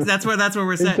 right? That's where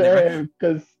we're set.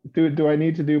 Because do I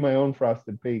need to do my own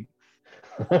Frosted Peaks?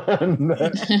 Well,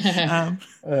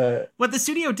 the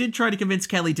studio did try to convince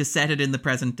Kelly to set it in the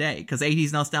present day because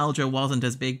 80s nostalgia wasn't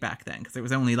as big back then because it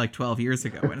was only like 12 years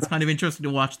ago. And it's kind of interesting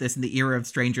to watch this in the era of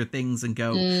Stranger Things and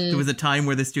go, there was a time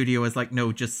where the studio was like,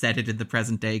 no, just set it in the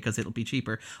present day because it'll be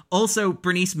cheaper. Also,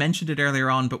 Bernice mentioned it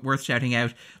earlier on, but worth shouting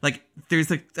out, like,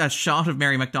 there's a shot of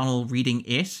Mary McDonnell reading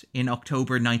It in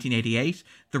October 1988.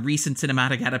 The recent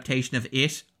cinematic adaptation of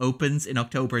It opens in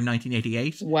October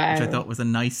 1988, wow. Which I thought was a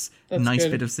nice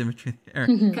bit of symmetry there.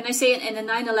 Can I say, in a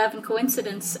 9/11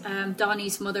 coincidence,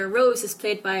 Donnie's mother Rose is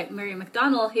played by Mary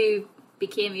McDonnell, who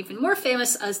became even more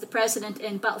famous as the president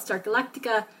in Battlestar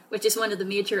Galactica, which is one of the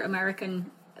major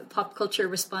American pop culture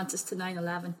responses to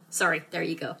 9/11. Sorry, there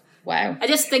you go. Wow. I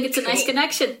just think it's a nice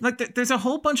connection. Like, there's a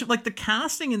whole bunch of, like, the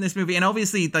casting in this movie, and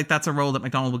obviously, like, that's a role that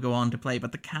McDonnell will go on to play,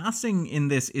 but the casting in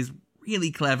this is really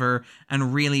clever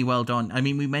and really well done. I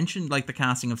mean, we mentioned, like, the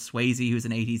casting of Swayze, who's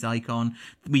an 80s icon.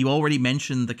 We already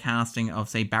mentioned the casting of,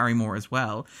 say, Barrymore as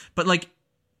well. But, like,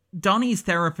 Donnie's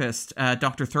therapist,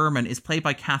 Dr. Thurman, is played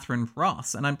by Catherine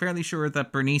Ross, and I'm fairly sure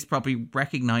that Bernice probably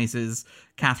recognizes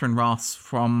Catherine Ross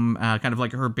from kind of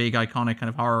like her big iconic kind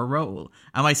of horror role.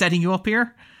 Am I setting you up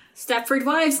here? Stepford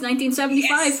Wives,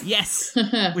 1975. Yes.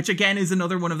 Which again is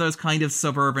another one of those kind of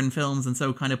suburban films, and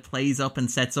so kind of plays up and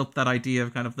sets up that idea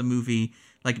of kind of the movie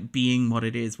like being what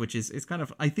it is, which is kind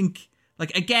of, I think,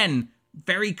 like, again,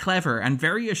 very clever and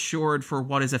very assured for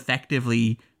what is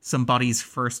effectively somebody's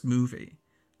first movie.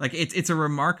 Like, it's a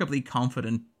remarkably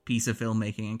confident piece of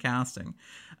filmmaking and casting.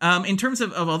 In terms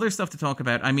of other stuff to talk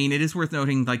about, I mean, it is worth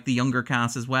noting, like, the younger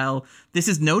cast as well. This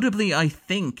is notably, I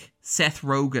think, Seth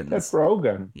Rogen. Seth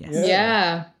Rogen. Yes.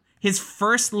 Yeah. His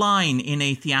first line in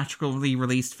a theatrically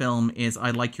released film is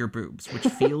 "I like your boobs," which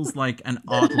feels like an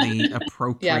oddly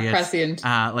appropriate, prescient,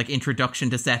 like, introduction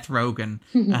to Seth Rogen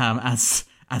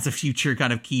as a future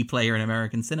kind of key player in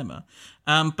American cinema.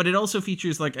 But it also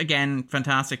features, like, again,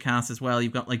 fantastic cast as well.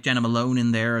 You've got, like, Jenna Malone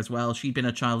in there as well. She'd been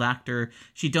a child actor.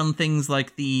 She'd done things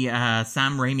like the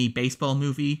Sam Raimi baseball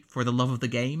movie For the Love of the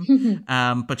Game.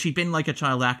 But she'd been, like, a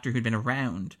child actor who'd been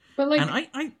around. But, like,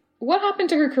 and what happened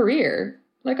to her career?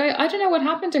 Like, I don't know what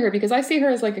happened to her, because I see her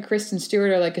as, like, a Kristen Stewart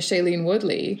or, like, a Shailene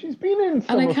Woodley. She's been in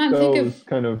some of those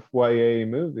kind of YA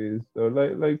movies, though,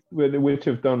 like which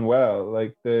have done well.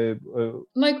 Like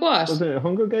like what? Was it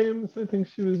Hunger Games? I think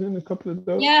she was in a couple of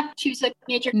those. Yeah, she was a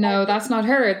major. No, that's not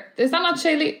her. Is that not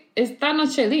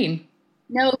Shailene?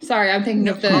 No. Sorry, I'm thinking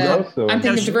of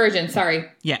Divergent. Sorry.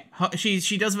 Yeah,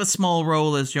 she does have a small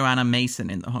role as Joanna Mason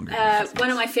in the Hunger Games.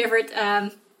 One of my favorite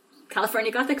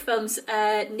California Gothic films,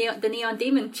 The Neon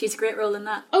Demon. She's a great role in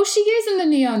that. Oh, she is in The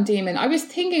Neon Demon. I was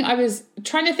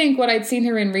trying to think what I'd seen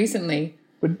her in recently.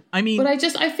 But I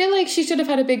feel like she should have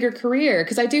had a bigger career,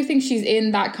 because I do think she's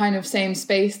in that kind of same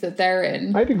space that they're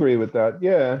in. I'd agree with that.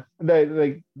 Yeah,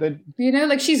 like you know,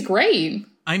 like, she's great.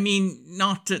 I mean,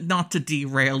 not to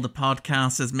derail the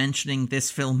podcast as mentioning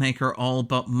this filmmaker all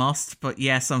but must, but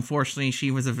yes, unfortunately, she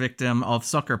was a victim of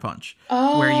Sucker Punch,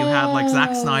 where you had like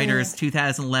Zack Snyder's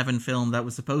 2011 film that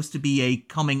was supposed to be a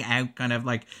coming out kind of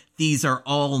like, these are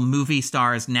all movie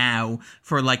stars now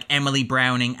for like Emily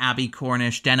Browning, Abby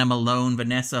Cornish, Denna Malone,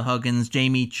 Vanessa Huggins,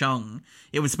 Jamie Chung.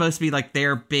 It was supposed to be like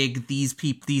they're big,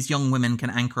 these young women can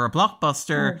anchor a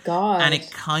blockbuster. Oh, God. And it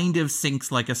kind of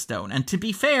sinks like a stone. And to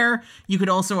be fair, you could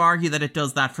also argue that it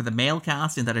does that for the male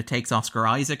cast in that it takes Oscar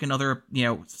Isaac another,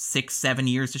 6-7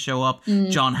 years to show up.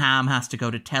 John Hamm has to go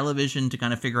to television to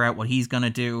kind of figure out what he's going to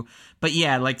do. But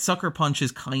yeah, like Sucker Punch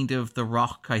is kind of the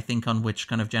rock, I think, on which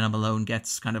kind of Jenna Malone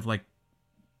gets kind of like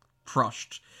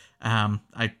crushed.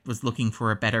 I was looking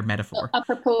for a better metaphor.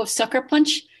 Apropos of Sucker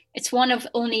Punch, it's one of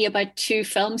only about 2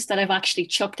 films that I've actually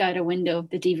chucked out a window,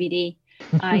 the DVD.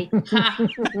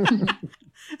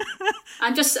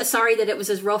 I'm just sorry that it was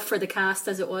as rough for the cast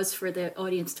as it was for the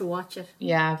audience to watch it.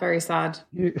 Yeah, very sad.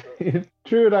 You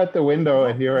threw it out the window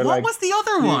and you were like... What was the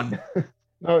other one?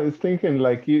 No, I was thinking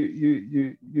like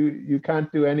you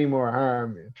can't do any more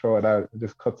harm. You throw it out, it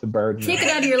just cuts a burden. Take it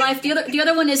out of your life. The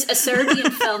other one is a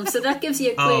Serbian film, so that gives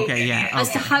you a clue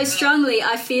as to how strongly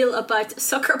I feel about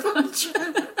Sucker Punch.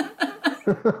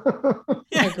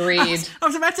 Yeah, agreed. I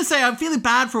was about to say I'm feeling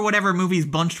bad for whatever movie's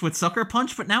bunched with Sucker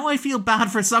Punch, but now I feel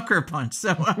bad for Sucker Punch.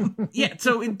 So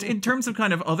So in terms of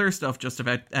kind of other stuff, just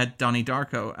about Donnie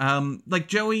Darko, like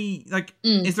Joey, like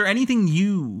is there anything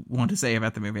you want to say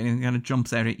about the movie? Anything that kind of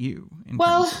jumps out at you?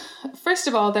 Well, first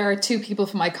of all, there are 2 people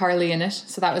from iCarly in it,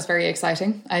 so that was very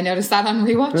exciting. I noticed that on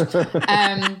rewatch.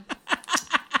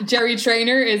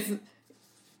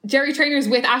 Jerry Trainer's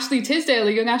with Ashley Tisdale,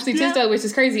 a young Ashley Tisdale, which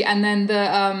is crazy. And then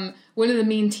the one of the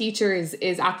mean teachers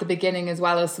is at the beginning as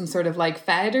well as some sort of like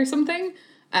Fed or something.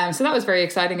 So that was very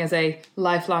exciting as a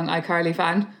lifelong iCarly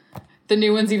fan. The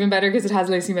new one's even better because it has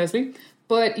Lacey Mosley.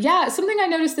 But yeah, something I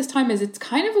noticed this time is it's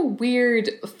kind of a weird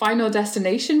Final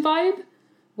Destination vibe,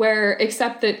 where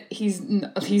except that he's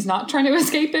not trying to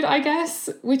escape it, I guess,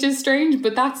 which is strange.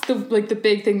 But that's the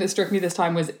big thing that struck me this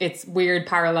time was its weird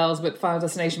parallels with Final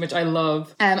Destination, which I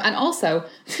love. And also,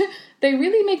 they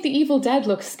really make The Evil Dead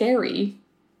look scary.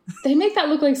 They make that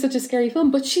look like such a scary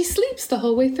film, but she sleeps the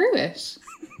whole way through it.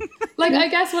 Like, I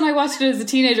guess when I watched it as a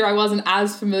teenager, I wasn't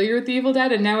as familiar with The Evil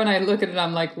Dead, and now when I look at it,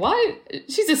 I'm like, what?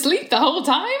 She's asleep the whole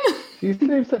time? She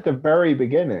sleeps at the very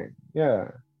beginning, yeah.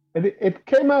 It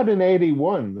came out in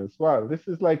 1981 as well. This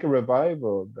is like a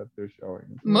revival that they're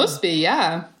showing. Must be,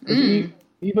 yeah.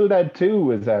 Evil Dead 2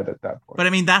 was out at that point. But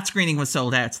I mean, that screening was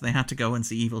sold out, so they had to go and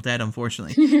see Evil Dead,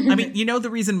 unfortunately. I mean, the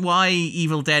reason why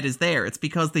Evil Dead is there? It's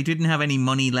because they didn't have any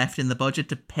money left in the budget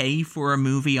to pay for a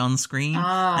movie on screen.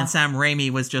 And Sam Raimi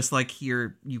was just like,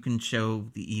 here, you can show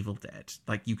The Evil Dead.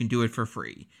 Like, you can do it for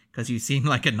free, because you seem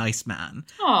like a nice man.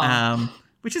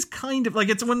 Which is kind of like,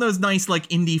 it's one of those nice like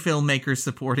indie filmmakers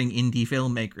supporting indie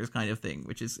filmmakers kind of thing,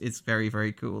 which is very,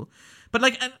 very cool. But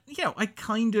like,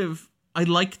 I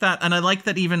like that. And I like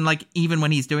that even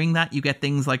when he's doing that, you get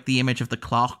things like the image of the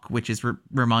clock, which is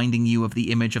reminding you of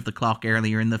the image of the clock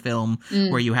earlier in the film,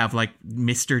 where you have like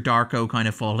Mr. Darko kind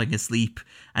of falling asleep.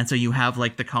 And so you have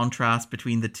like the contrast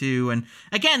between the two. And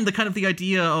again, the kind of the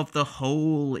idea of the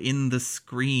hole in the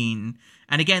screen.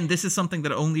 And again, this is something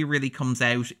that only really comes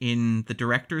out in the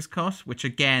director's cut, which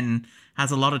again has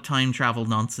a lot of time travel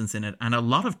nonsense in it and a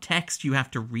lot of text you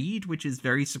have to read, which is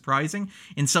very surprising.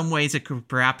 In some ways, it could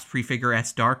perhaps prefigure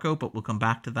S. Darko, but we'll come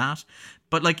back to that.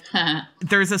 But like,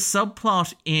 there's a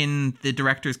subplot in the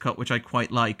director's cut, which I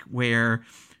quite like, where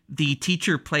the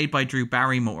teacher played by Drew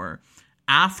Barrymore,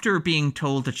 after being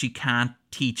told that she can't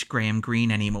teach Graham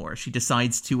Greene anymore, she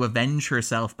decides to avenge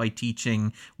herself by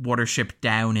teaching Watership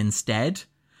Down instead.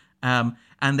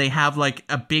 And they have like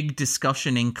a big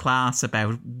discussion in class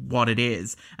about what it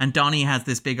is. And Donnie has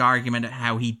this big argument at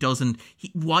how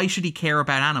why should he care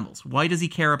about animals? Why does he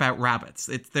care about rabbits?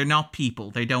 They're not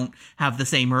people. They don't have the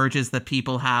same urges that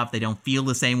people have. They don't feel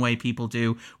the same way people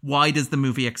do. Why does the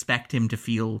movie expect him to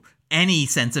feel any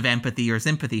sense of empathy or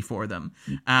sympathy for them?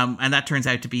 And that turns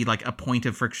out to be like a point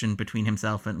of friction between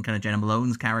himself and kind of Jenna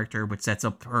Malone's character, which sets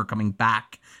up her coming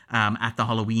back at the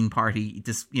Halloween party,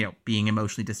 just, being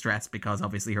emotionally distressed because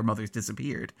obviously her mother's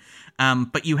disappeared.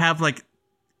 But you have like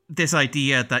this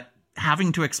idea that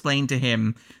having to explain to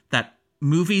him that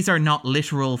movies are not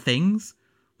literal things.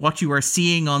 What you are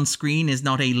seeing on screen is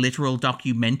not a literal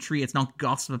documentary. It's not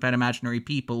gossip about imaginary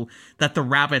people. That the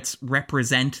rabbits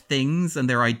represent things and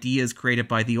their ideas created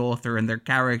by the author and their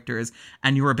characters,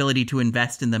 and your ability to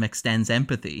invest in them extends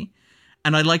empathy.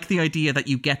 And I like the idea that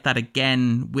you get that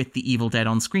again with The Evil Dead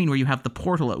on screen, where you have the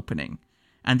portal opening.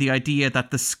 and the idea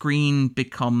that the screen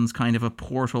becomes kind of a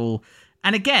portal.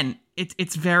 And again,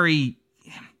 it's very...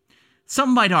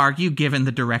 Some might argue, given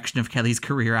the direction of Kelly's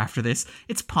career after this,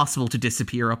 it's possible to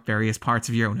disappear up various parts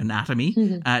of your own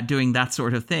anatomy doing that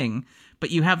sort of thing. But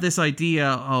you have this idea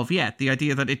of, the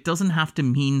idea that it doesn't have to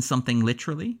mean something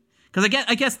literally. Because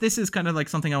I guess this is kind of like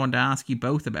something I wanted to ask you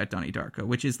both about Donnie Darko,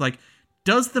 which is like,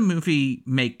 does the movie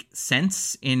make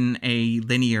sense in a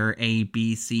linear A,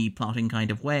 B, C plotting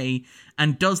kind of way?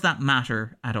 And does that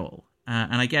matter at all?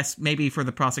 And I guess maybe for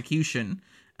the prosecution...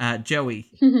 Joey,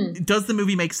 does the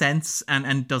movie make sense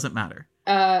and does it matter?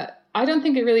 I don't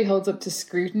think it really holds up to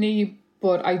scrutiny,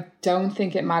 but I don't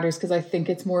think it matters because I think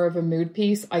it's more of a mood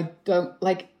piece. I don't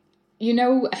like,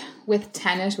 with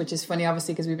Tenet, which is funny,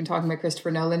 obviously, because we've been talking about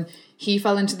Christopher Nolan, he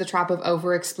fell into the trap of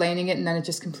over-explaining it and then it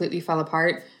just completely fell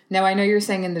apart. Now, I know you're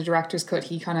saying in the director's cut,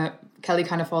 Kelly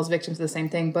kind of falls victim to the same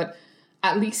thing, but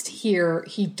at least here,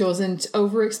 he doesn't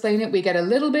over-explain it. We get a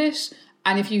little bit.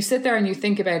 And if you sit there and you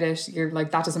think about it, you're like,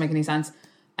 that doesn't make any sense.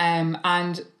 And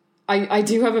I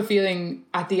do have a feeling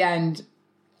at the end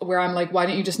where I'm like, why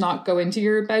don't you just not go into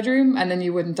your bedroom and then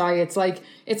you wouldn't die? It's like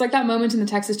that moment in the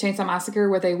Texas Chainsaw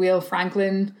Massacre where they wheel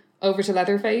Franklin over to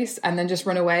Leatherface and then just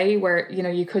run away, where,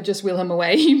 you could just wheel him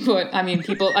away. But I mean,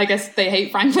 people, I guess they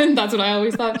hate Franklin. That's what I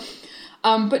always thought.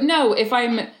 But no, if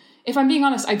I'm being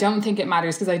honest, I don't think it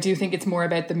matters because I do think it's more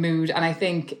about the mood. And I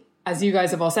think, as you guys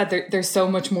have all said, there's so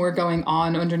much more going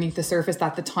on underneath the surface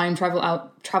that the time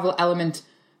travel element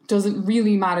doesn't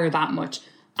really matter that much.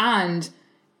 And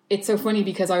it's so funny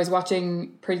because I was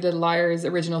watching Pretty Little Liars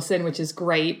Original Sin, which is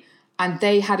great, and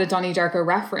they had a Donnie Darko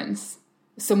reference.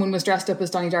 Someone was dressed up as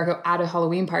Donnie Darko at a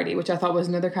Halloween party, which I thought was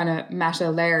another kind of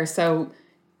meta layer. So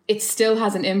it still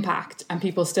has an impact and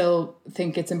people still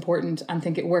think it's important and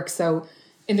think it works. So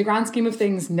in the grand scheme of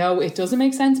things, no, it doesn't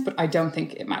make sense, but I don't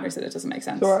think it matters that it doesn't make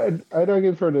sense. So I'd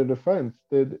argue for the defense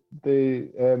that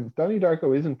Donnie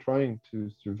Darko isn't trying to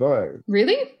survive.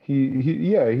 Really?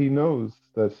 He knows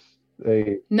that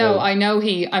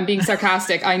I'm being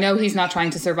sarcastic. I know he's not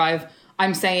trying to survive.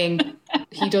 I'm saying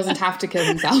he doesn't have to kill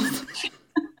himself.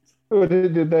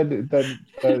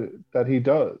 that he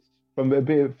does from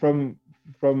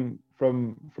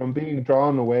being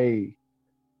drawn away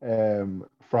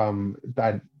from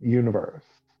that universe.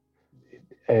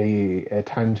 A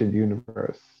tangent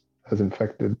universe has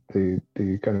infected the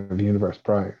kind of universe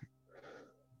prime,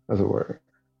 as it were,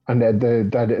 and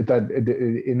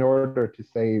that in order to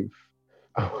save,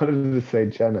 I wanted to say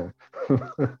Jenna.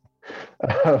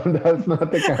 That's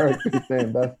not the character's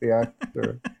name. That's the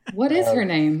actor. What is her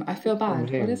name? I feel bad.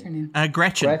 What is her name?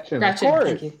 Gretchen. Gretchen.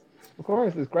 Thank you. Of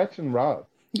course, it's Gretchen Ross.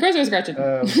 Of course, it was Gretchen.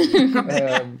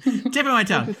 Tip of my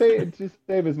tongue. Just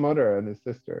save his mother and his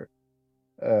sister.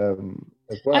 As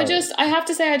well. I have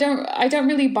to say, I don't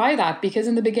really buy that, because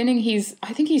in the beginning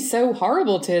I think he's so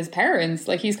horrible to his parents.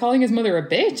 Like, he's calling his mother a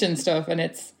bitch and stuff, and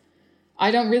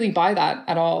I don't really buy that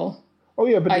at all. Oh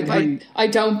yeah, but I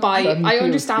don't buy it. I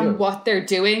understand what they're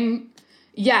doing.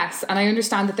 Yes, and I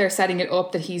understand that they're setting it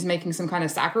up that he's making some kind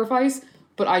of sacrifice,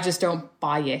 but I just don't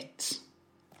buy it.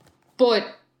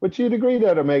 But you'd agree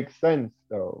that it makes sense,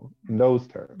 though, in those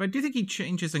terms. But do you think he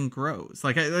changes and grows?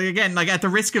 Like again, like at the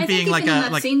risk of being like a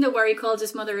that scene though where he calls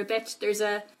his mother a bitch. There's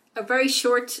a very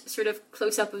short sort of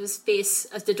close up of his face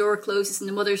as the door closes and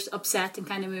the mother's upset and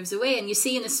kind of moves away, and you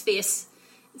see in his face,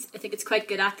 I think it's quite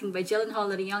good acting by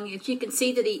Gyllenhaal at a young age. You can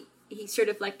see that he sort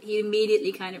of like he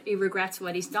immediately he regrets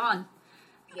what he's done.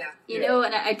 Yeah, you know,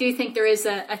 and I do think there is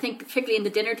I think particularly in the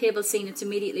dinner table scene, it's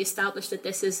immediately established that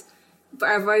this is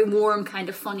a very warm kind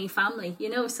of funny family, you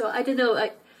know. So I don't know.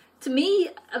 To me,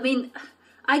 I mean,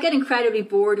 I get incredibly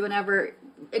bored whenever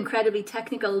incredibly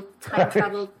technical time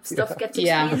travel stuff gets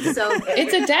explained. So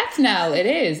it's a death knell. It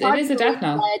is a death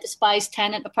knell. I despise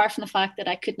Tenet, apart from the fact that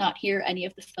I could not hear any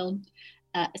of the film.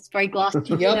 It's very glossy,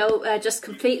 you know, just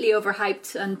completely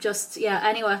overhyped and just,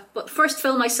 anyway. But first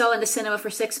film I saw in the cinema for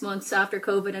 6 months after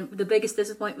COVID, and the biggest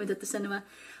disappointment at the cinema.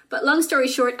 But long story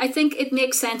short, I think it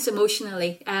makes sense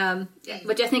emotionally,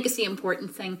 which I think is the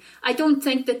important thing. I don't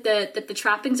think that the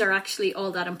trappings are actually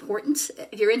all that important.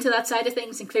 If you're into that side of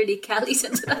things, and clearly Kelly's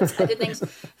into that side of things,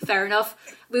 fair enough.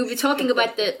 We'll be talking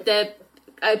about the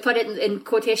I put it in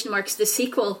quotation marks, the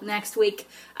sequel next week.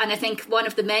 And I think one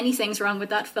of the many things wrong with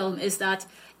that film is that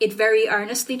it very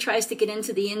earnestly tries to get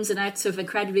into the ins and outs of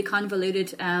incredibly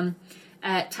convoluted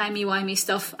timey-wimey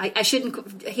stuff. I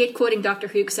hate quoting Doctor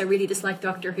Who because I really dislike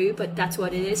Doctor Who, but that's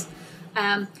what it is.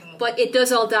 But it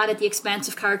does all that at the expense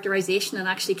of characterization and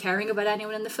actually caring about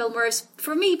anyone in the film. Whereas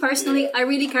for me personally, I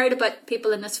really cared about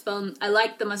people in this film. I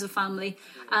liked them as a family.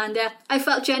 And I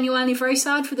felt genuinely very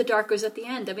sad for the Darkos at the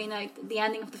end. I mean, the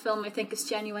ending of the film, I think, is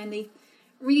genuinely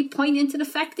really poignant and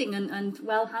affecting and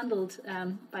well handled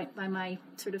by my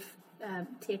sort of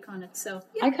take on it. So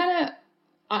yeah.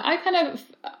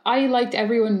 I liked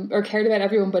everyone or cared about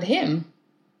everyone but him.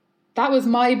 That was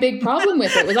my big problem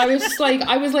with it.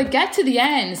 I was like, get to the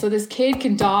end so this kid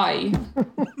can die.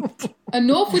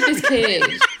 Enough with this kid.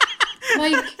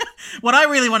 Like, what I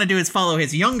really want to do is follow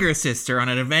his younger sister on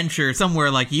an adventure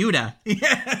somewhere like Utah.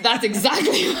 That's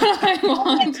exactly what I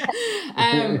want.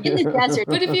 In the desert.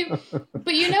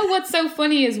 But you know what's so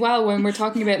funny as well when we're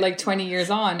talking about like 20 years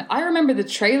on? I remember the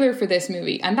trailer for this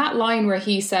movie and that line where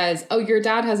he says, "Oh, your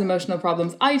dad has emotional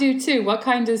problems. I do too. What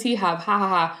kind does he have? Ha ha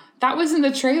ha." That was in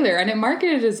the trailer and it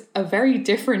marketed as a very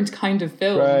different kind of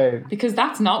film. Right. Because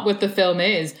that's not what the film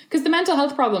is. Because the mental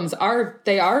health problems are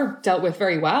dealt with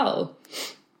very well.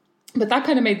 But that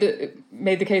kind of made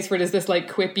the case for it as this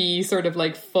like quippy sort of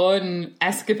like fun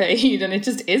escapade, and it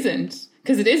just isn't,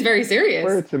 because it is very serious.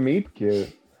 Where it's a meet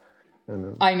cute.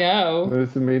 I know. It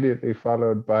was immediately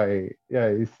followed by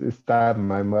he's stabbing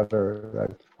my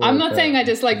mother. I'm not saying I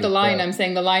dislike the line. I'm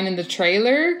saying the line in the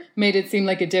trailer made it seem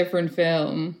like a different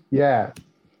film. Yeah.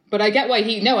 But I get why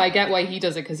he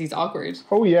does it, because he's awkward.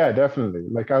 Oh yeah, definitely.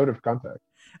 Like out of context.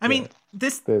 I mean,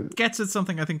 this gets at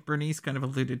something I think Bernice kind of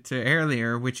alluded to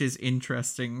earlier, which is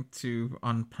interesting to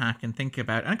unpack and think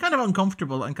about, and kind of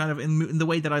uncomfortable, and kind of in the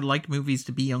way that I like movies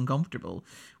to be uncomfortable,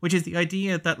 which is the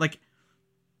idea that, like,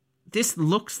 this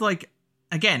looks like,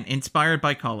 again, inspired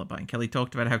by Columbine. Kelly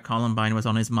talked about how Columbine was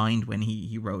on his mind when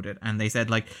he wrote it, and he said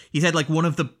one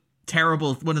of the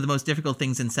most difficult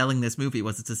things in selling this movie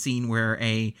was it's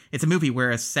a movie where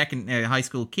a high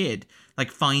school kid like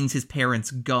finds his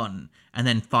parents' gun and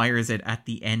then fires it at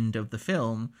the end of the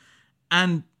film.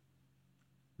 And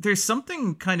there's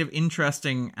something kind of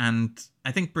interesting, and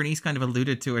I think Bernice kind of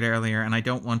alluded to it earlier, and I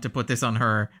don't want to put this on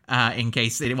her in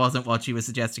case it wasn't what she was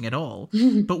suggesting at all,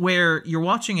 but where you're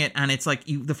watching it and it's like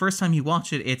the first time you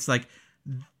watch it, it's like,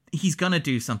 he's going to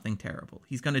do something terrible.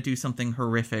 He's going to do something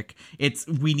horrific.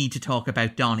 We need to talk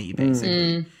about Donnie,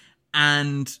 basically.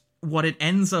 And what it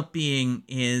ends up being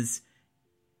is,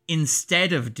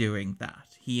 instead of doing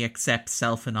that, he accepts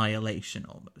self-annihilation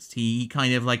almost. He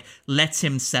kind of like lets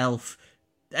himself,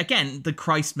 again, the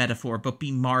Christ metaphor, but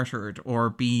be martyred or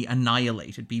be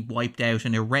annihilated, be wiped out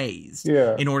and erased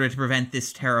in order to prevent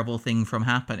this terrible thing from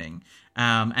happening.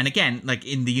 And again, like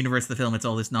in the universe of the film, it's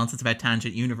all this nonsense about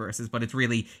tangent universes, but it's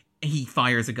really, he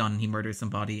fires a gun, he murders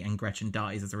somebody, and Gretchen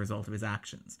dies as a result of his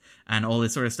actions. And all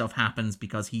this sort of stuff happens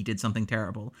because he did something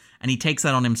terrible. And he takes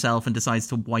that on himself and decides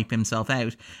to wipe himself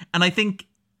out. And I think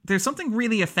there's something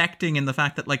really affecting in the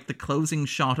fact that, like, the closing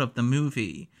shot of the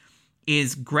movie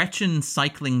is Gretchen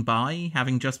cycling by,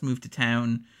 having just moved to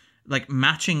town, like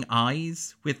matching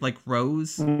eyes with like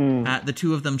Rose, the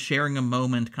two of them sharing a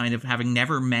moment, kind of having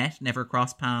never met, never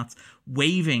crossed paths,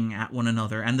 waving at one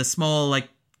another, and the small like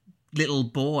little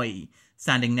boy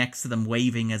standing next to them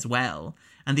waving as well.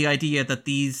 And the idea that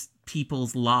these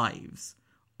people's lives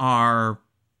are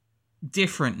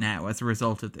different now as a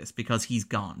result of this, because he's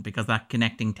gone, because that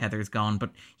connecting tether's gone, but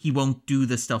he won't do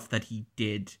the stuff that he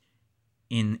did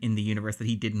in the universe that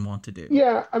he didn't want to do.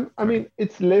 Yeah, I mean,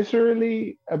 it's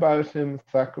literally about him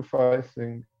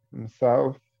sacrificing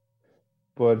himself,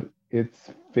 but it's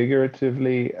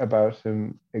figuratively about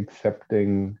him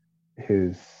accepting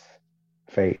his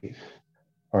fate,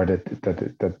 or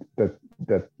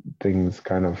that things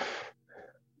kind of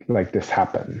like this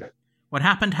happen. What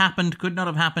happened could not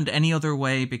have happened any other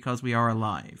way because we are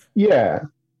alive. Yeah,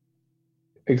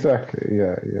 exactly.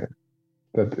 Yeah.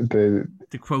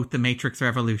 To quote the Matrix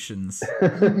Revolutions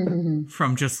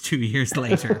from just 2 years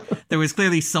later, there was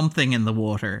clearly something in the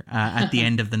water at the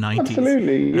end of the 90s.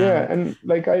 Absolutely, yeah. And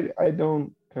like I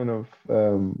don't kind of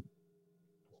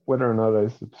whether or not I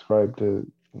subscribe to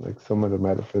like some of the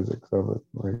metaphysics of it.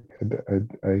 Like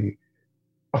I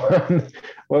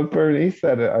what Bernice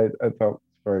said, I thought was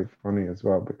very funny as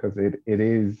well, because it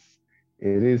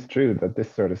is true that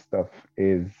this sort of stuff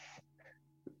is.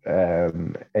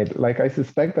 Like I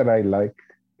suspect that I like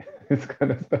this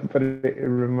kind of stuff, but it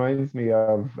reminds me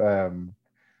of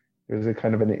there's a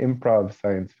kind of an improv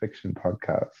science fiction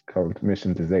podcast called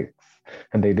Mission to X,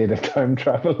 and they did a time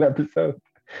travel episode,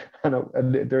 and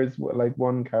there's like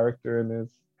one character in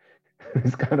this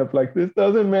who's kind of like, this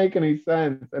doesn't make any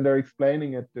sense, and they're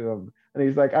explaining it to him, and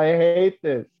he's like, I hate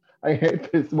this,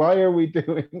 why are we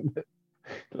doing this?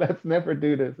 Let's never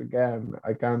do this again.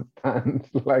 I can't stand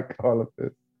like all of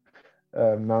this.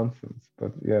 nonsense.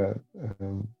 But yeah,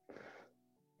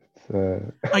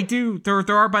 I do.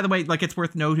 There are, by the way, like it's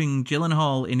worth noting,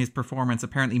 Gyllenhaal in his performance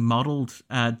apparently modelled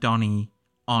Donnie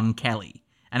on Kelly.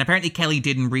 And apparently Kelly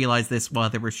didn't realize this while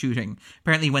they were shooting.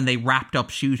 Apparently when they wrapped up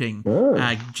shooting,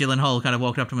 Gyllenhaal kind of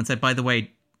walked up to him and said, by the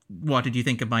way, what did you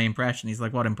think of my impression? He's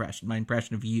like, what impression? My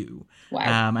impression of you.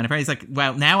 Wow. And apparently he's like,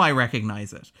 well, now I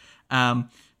recognize it.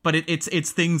 But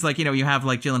it's things like, you have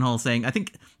like Gyllenhaal saying, I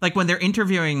think like when they're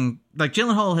interviewing, like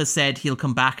Gyllenhaal has said he'll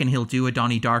come back and he'll do a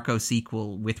Donnie Darko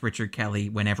sequel with Richard Kelly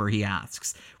whenever he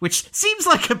asks, which seems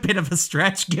like a bit of a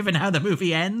stretch given how the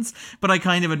movie ends, but I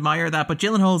kind of admire that. But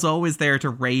Gyllenhaal's always there to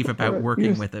rave about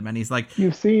working with him. And he's like,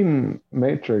 you've seen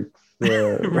Matrix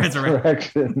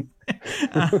Resurrection.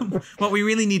 What we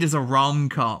really need is a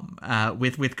rom-com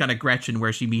with kind of Gretchen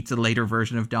where she meets a later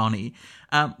version of Donnie.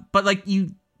 But like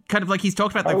you kind of like he's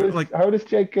talked about how does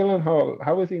Jake Gyllenhaal,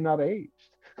 how is he not aged?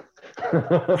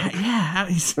 Yeah,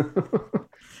 he's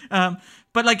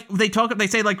but like they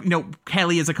say like,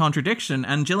 Kelly is a contradiction,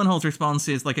 and Gyllenhaal's response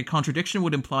is like a contradiction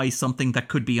would imply something that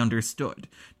could be understood,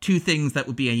 two things that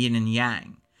would be a yin and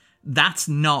yang. That's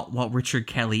not what Richard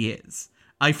Kelly is.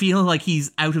 I feel like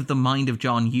he's out of the mind of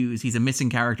John Hughes. He's a missing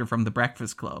character from The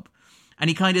Breakfast Club. And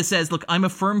he kind of says, look, I'm a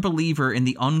firm believer in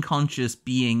the unconscious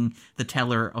being the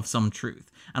teller of some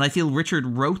truth. And I feel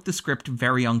Richard wrote the script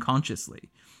very unconsciously.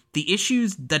 The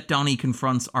issues that Donnie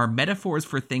confronts are metaphors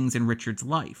for things in Richard's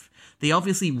life. They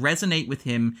obviously resonate with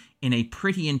him in a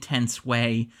pretty intense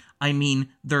way. I mean,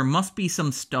 there must be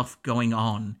some stuff going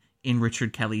on in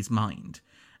Richard Kelly's mind.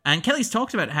 And Kelly's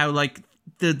talked about how, like,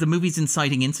 the movie's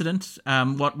inciting incident,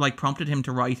 what like prompted him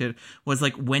to write it was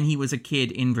like when he was a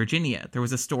kid in Virginia, there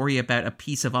was a story about a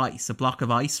piece of ice, a block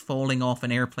of ice falling off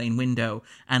an airplane window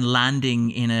and landing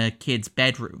in a kid's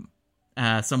bedroom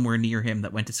somewhere near him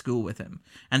that went to school with him.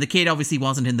 And the kid obviously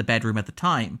wasn't in the bedroom at the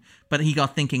time, but he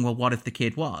got thinking, well, what if the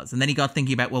kid was? And then he got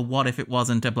thinking about, well, what if it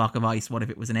wasn't a block of ice? What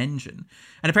if it was an engine?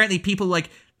 And apparently people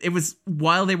like, it was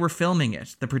while they were filming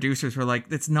it, the producers were like,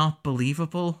 it's not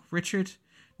believable, Richard.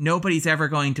 Nobody's ever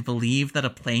going to believe that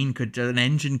an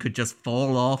engine could just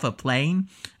fall off a plane.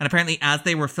 And apparently as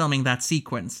they were filming that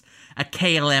sequence, a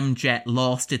KLM jet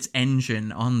lost its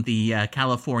engine on the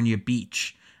California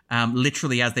beach,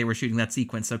 literally as they were shooting that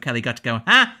sequence. So Kelly got to go,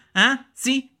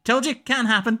 see, told you, can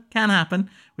happen,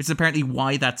 which is apparently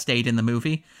why that stayed in the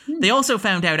movie. They also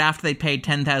found out after they paid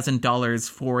 $10,000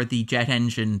 for the jet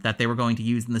engine that they were going to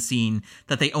use in the scene,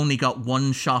 that they only got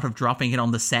one shot of dropping it on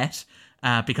the set.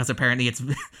 Because apparently it's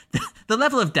the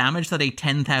level of damage that a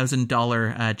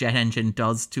 $10,000 jet engine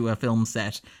does to a film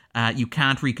set. You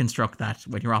can't reconstruct that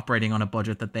when you're operating on a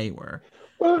budget that they were.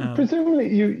 Well, presumably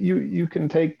you can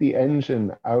take the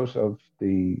engine out of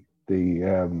that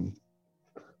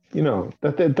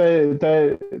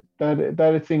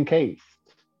it's encased,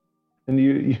 and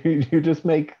you just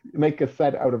make a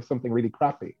set out of something really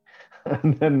crappy,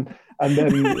 and then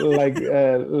like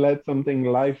let something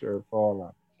lighter fall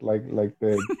on. Like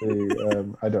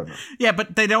the I don't know. Yeah,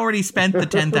 but they'd already spent the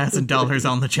 $10,000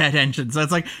 on the jet engine, so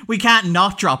it's like we can't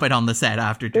not drop it on the set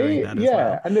after doing that.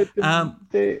 Yeah, as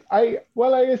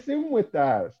well. And I assume with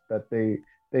that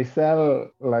they sell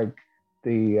like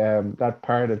the that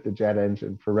part of the jet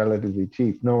engine for relatively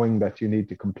cheap, knowing that you need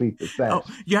to complete the set. Oh,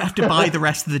 you have to buy the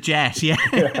rest of the jet. Yeah.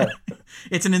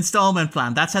 It's an installment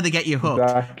plan. That's how they get you hooked.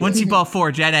 Exactly. Once you bought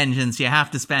 4 jet engines, you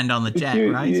have to spend on the jet,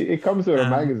 right? It comes with a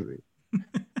magazine.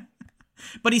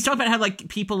 But he's talking about how like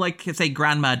people like say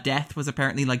Grandma Death was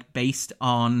apparently like based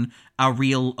on a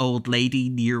real old lady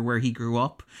near where he grew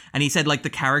up, and he said like the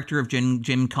character of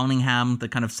Jim Cunningham, the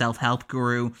kind of self-help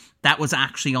guru, that was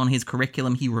actually on his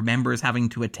curriculum. He remembers having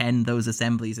to attend those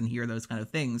assemblies and hear those kind of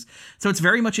things. So it's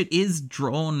very much, it is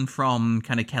drawn from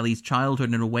kind of Kelly's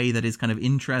childhood in a way that is kind of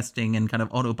interesting and kind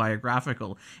of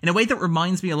autobiographical, in a way that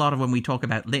reminds me a lot of when we talk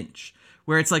about Lynch.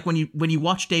 Where it's like when you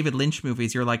watch David Lynch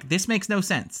movies, you're like, this makes no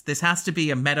sense. This has to be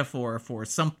a metaphor for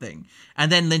something.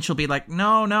 And then Lynch will be like,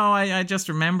 no, I just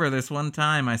remember this one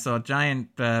time I saw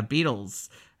giant beetles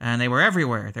and they were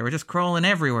everywhere. They were just crawling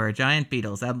everywhere, giant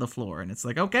beetles out on the floor. And it's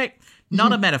like, okay,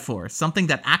 not a metaphor. Something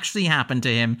that actually happened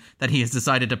to him that he has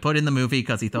decided to put in the movie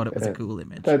because he thought it was a cool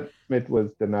image. That myth was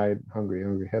denied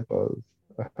Hungry Hippos.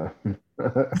 How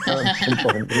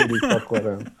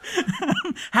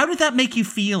did that make you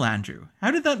feel, Andrew?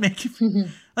 How did that make you feel?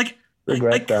 Like,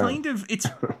 I kind of, it's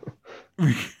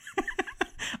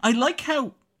I like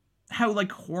how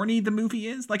like horny the movie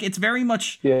is. Like it's very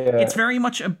much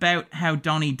about how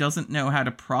Donnie doesn't know how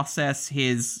to process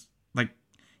his, like,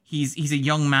 he's a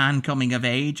young man coming of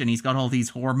age and he's got all these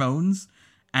hormones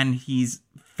and he's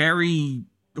very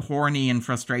horny and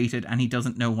frustrated and he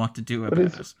doesn't know what to do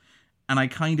about it. And I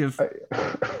kind of...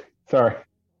 Sorry.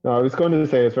 No, I was going to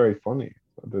say it's very funny.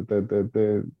 Like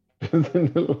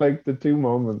the two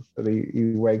moments that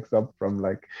he wakes up from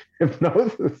like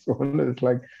hypnosis. One is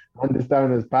like hand is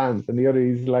down his pants, and the other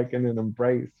he's like in an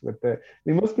embrace with the.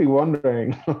 He must be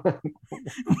wondering,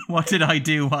 what did I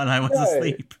do while I was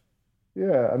asleep?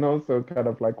 Yeah, and also kind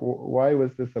of like, why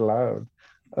was this allowed?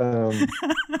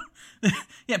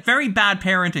 Yeah, very bad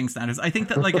parenting standards. I think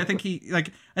that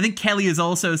I think Kelly has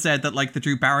also said that like the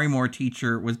Drew Barrymore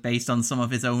teacher was based on some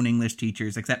of his own English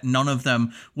teachers, except none of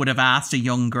them would have asked a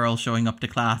young girl showing up to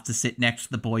class to sit next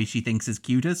to the boy she thinks is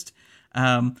cutest.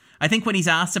 I think when he's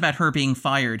asked about her being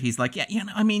fired, he's like,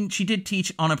 I mean, she did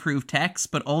teach unapproved texts,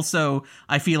 but also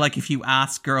I feel like if you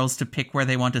ask girls to pick where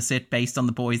they want to sit based on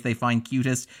the boys they find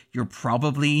cutest, you're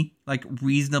probably like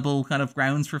reasonable kind of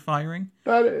grounds for firing.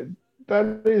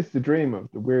 That is the dream of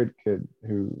the weird kid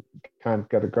who can't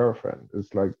get a girlfriend.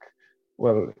 It's like,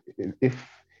 well,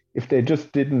 if they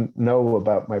just didn't know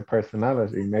about my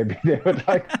personality, maybe they would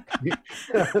like me.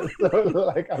 So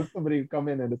like have somebody come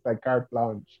in and it's like carte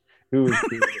blanche. Who is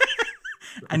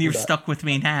and you're stuck with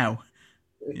me now.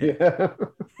 Yeah.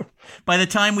 By the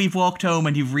time we've walked home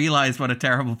and you've realized what a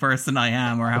terrible person I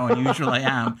am or how unusual I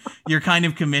am, you're kind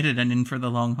of committed and in for the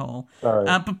long haul.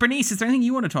 But Bernice, is there anything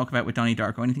you want to talk about with Donnie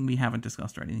Darko? Anything we haven't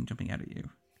discussed or anything jumping out at you?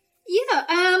 Yeah,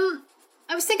 I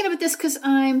was thinking about this because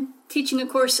I'm teaching a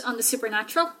course on the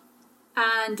supernatural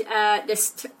and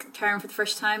this term for the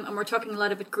first time, and we're talking a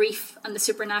lot about grief and the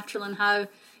supernatural and how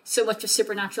so much of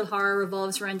supernatural horror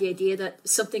revolves around the idea that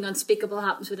something unspeakable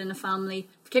happens within a family,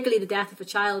 particularly the death of a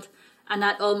child, and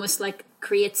that almost like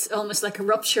creates almost like a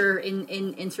rupture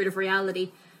in sort of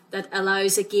reality that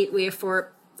allows a gateway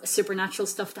for supernatural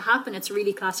stuff to happen. It's a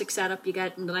really classic setup you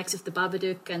get in the likes of The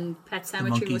Babadook and Pet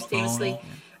Sematary most famously.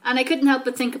 And I couldn't help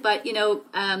but think about,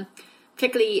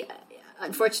 particularly,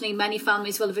 unfortunately, many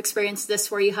families will have experienced this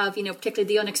where you have, particularly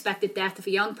the unexpected death of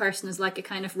a young person is like a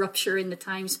kind of rupture in the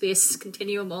time-space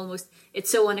continuum almost. It's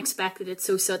so unexpected, it's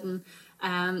so sudden.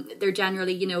 They're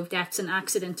generally, deaths and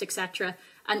accidents, etc.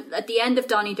 And at the end of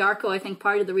Donnie Darko, I think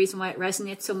part of the reason why it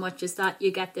resonates so much is that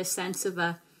you get this sense of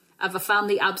a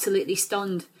family absolutely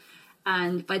stunned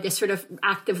and by this sort of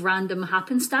act of random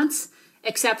happenstance.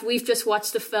 Except we've just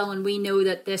watched the film and we know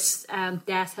that this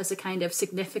death has a kind of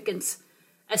significance,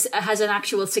 has an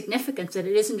actual significance, that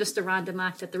it isn't just a random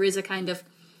act, that there is a kind of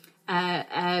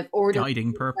order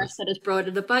guiding purpose that has brought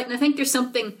it about. And I think there's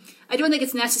something, I don't think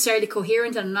it's necessarily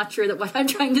coherent, and I'm not sure that what I'm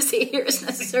trying to say here is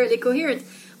necessarily coherent,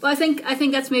 but I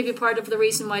think that's maybe part of the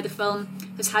reason why the film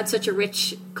has had such a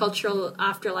rich cultural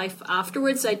afterlife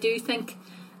afterwards. I do think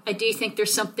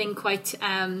there's something quite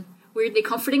weirdly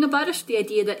comforting about it, the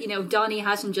idea that Donnie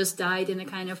hasn't just died in a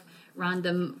kind of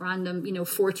random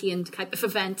Fortean type of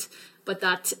event, but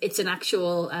that it's an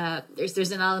actual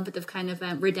there's an element of kind of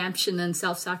redemption and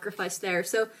self-sacrifice there.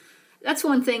 So that's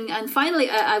one thing. And finally,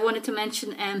 I wanted to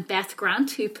mention Beth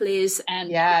Grant, who plays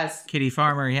Kitty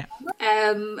Farmer.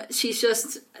 She's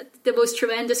just the most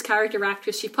tremendous character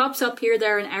actress. She pops up here,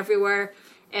 there, and everywhere.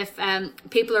 If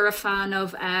people are a fan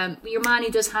of your man who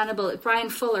does Hannibal, Brian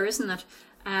Fuller, isn't it?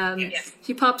 Yes.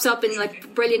 She pops up in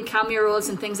like brilliant cameo roles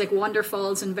and things like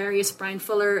Wonderfalls and various Brian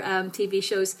Fuller TV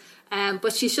shows,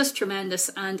 but she's just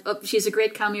tremendous, and she's a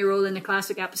great cameo role in a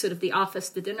classic episode of The Office,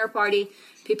 The Dinner Party.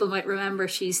 People might remember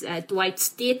she's Dwight's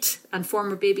date and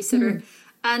former babysitter.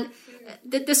 And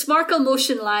the sparkle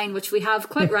motion line, which we have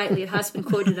quite rightly, it has been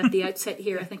quoted at the outset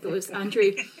here, I think it was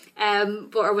Andrew,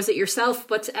 or was it yourself?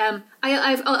 But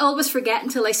I always forget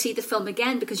until I see the film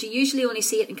again, because you usually only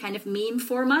see it in kind of meme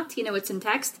format, it's in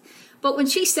text. But when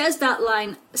she says that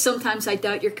line, sometimes I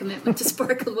doubt your commitment to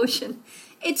sparkle motion.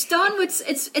 It's done with,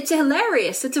 it's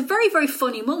hilarious. It's a very, very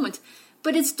funny moment.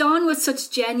 But it's done with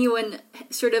such genuine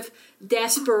sort of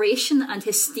desperation and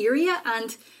hysteria,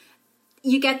 and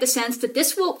you get the sense that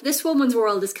this woman's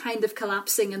world is kind of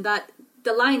collapsing, and that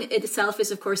the line itself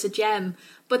is, of course, a gem,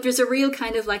 but there's a real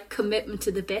kind of like commitment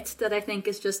to the bit that I think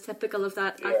is just typical of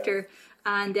that actor.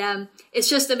 And it's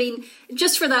just,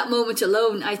 just for that moment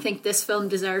alone, I think this film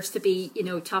deserves to be,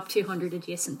 top 200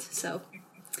 adjacent. So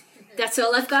that's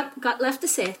all I've got left to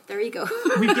say. There you go.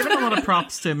 We've given a lot of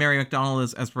props to Mary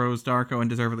McDonnell as Rose Darko, and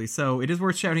deservedly so. It is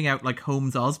worth shouting out like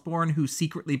Holmes Osborne, who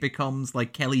secretly becomes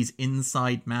like Kelly's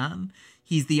inside man.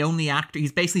 He's the only actor.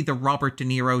 He's basically the Robert De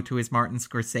Niro to his Martin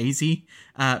Scorsese,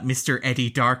 Mr. Eddie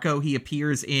Darko. He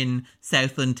appears in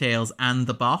Southland Tales and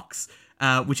The Box.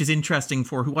 which is interesting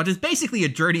for what is basically a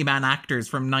journeyman actors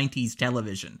from 90s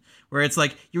television, where it's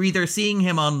like you're either seeing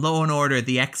him on Law and Order,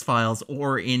 The X-Files,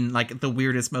 or in like the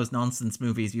weirdest, most nonsense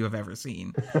movies you have ever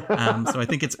seen. So I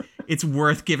think it's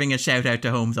worth giving a shout out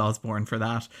to Holmes Osborne for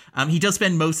that. He does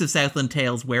spend most of Southland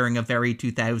Tales wearing a very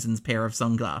 2000s pair of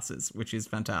sunglasses, which is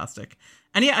fantastic.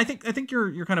 And yeah, I think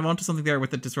you're kind of onto something there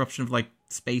with the disruption of like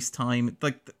space time,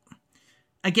 like.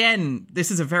 Again, this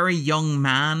is a very young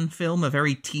man film, a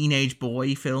very teenage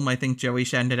boy film, I think Joey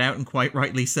shined it out, and quite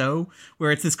rightly so,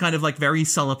 where it's this kind of like very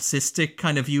solipsistic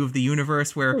kind of view of the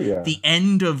universe where the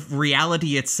end of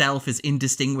reality itself is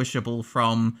indistinguishable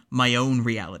from my own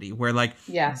reality, where like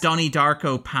Donnie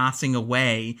Darko passing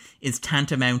away is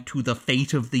tantamount to the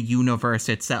fate of the universe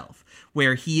itself,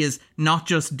 where he is not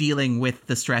just dealing with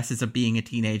the stresses of being a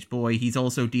teenage boy, he's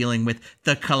also dealing with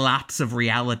the collapse of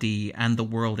reality and the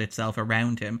world itself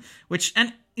around him. Which,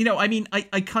 and, you know, I mean, I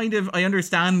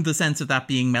understand the sense of that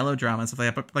being melodrama and stuff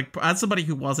like that, but like, as somebody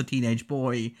who was a teenage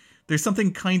boy, there's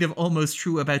something kind of almost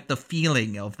true about the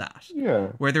feeling of that. Yeah.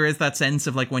 Where there is that sense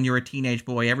of like, when you're a teenage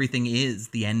boy, everything is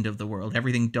the end of the world.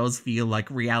 Everything does feel like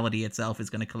reality itself is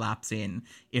going to collapse in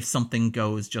if something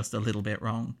goes just a little bit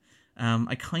wrong.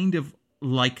 I kind of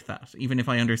like that, even if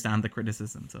I understand the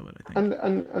criticisms of it, I think.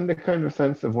 And the kind of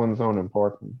sense of one's own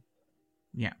importance.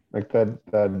 Yeah. Like that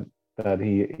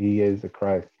he is a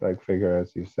Christ-like figure,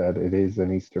 as you said. It is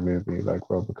an Easter movie, like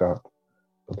RoboCop.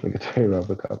 Obligatory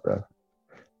RoboCop ref.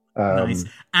 Nice.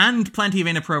 And plenty of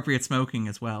inappropriate smoking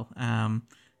as well.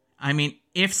 I mean,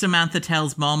 if Samantha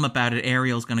tells Mom about it,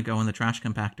 Ariel's going to go in the trash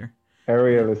compactor.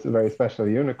 Ariel is a very special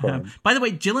unicorn. By the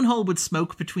way, Gyllenhaal would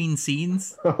smoke between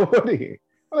scenes. Would he?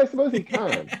 Well, I suppose he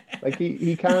can. Like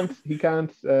he can't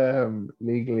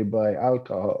legally buy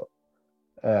alcohol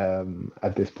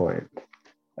at this point.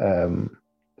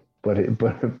 But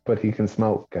he can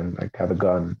smoke and like have a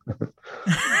gun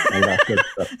and that good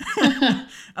stuff.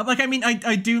 Like, I mean,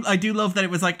 I do love that it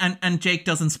was like, and Jake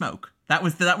doesn't smoke. That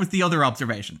was the other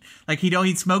observation. Like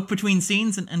he'd smoke between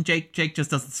scenes, and Jake just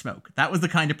doesn't smoke. That was the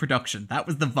kind of production. That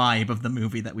was the vibe of the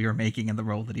movie that we were making and the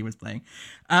role that he was playing.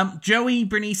 Joey,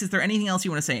 Bernice, is there anything else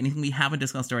you want to say? Anything we haven't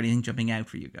discussed or anything jumping out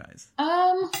for you guys?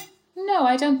 No,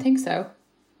 I don't think so.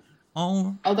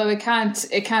 Oh, although it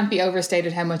can't be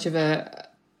overstated how much of a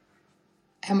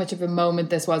moment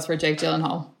this was for Jake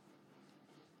Gyllenhaal,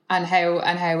 and how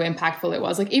impactful it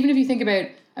was. Like, even if you think about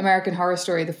American Horror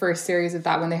Story, the first series of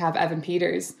that, when they have Evan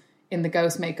Peters in the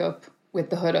ghost makeup with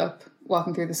the hood up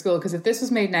walking through the school, because if this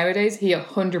was made nowadays, he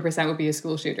 100% would be a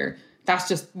school shooter. That's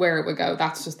just where it would go.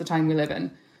 That's just the time we live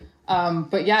in.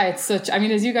 But yeah, it's such, I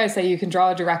mean, as you guys say, you can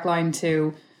draw a direct line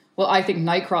to, well, I think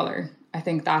Nightcrawler. I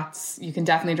think you can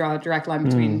definitely draw a direct line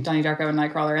between Donnie Darko and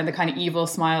Nightcrawler, and the kind of evil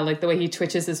smile, like the way he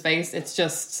twitches his face. It's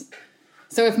just,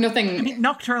 so if nothing... I mean,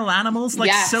 Nocturnal Animals,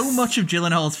 like so much of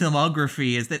Gyllenhaal's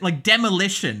filmography is that, like,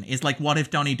 Demolition is like what if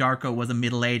Donnie Darko was a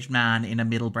middle-aged man in a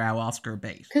middlebrow Oscar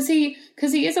bait. Because he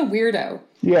is a weirdo.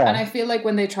 Yeah. And I feel like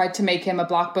when they tried to make him a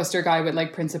blockbuster guy with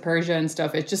like Prince of Persia and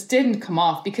stuff, it just didn't come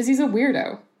off because he's a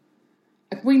weirdo.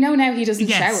 Like, we know now he doesn't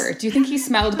shower. Do you think he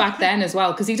smelled back then as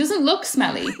well? Because he doesn't look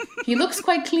smelly. He looks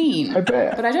quite clean. I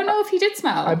bet. But I don't know if he did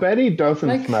smell. I bet he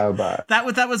doesn't smell bad. That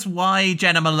was why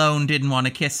Jenna Malone didn't want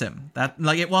to kiss him. That,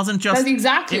 like, it wasn't just...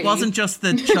 Exactly. It wasn't just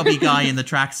the chubby guy in the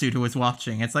tracksuit who was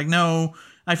watching. It's like, no,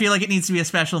 I feel like it needs to be a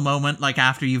special moment, like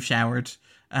after you've showered.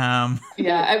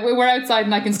 We're outside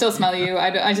and I can still smell you.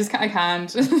 I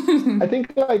can't. I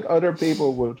think like other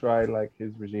people will try like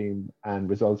his regime and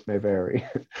results may vary.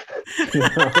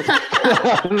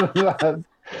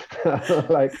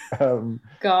 Like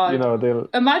God, you know, they'll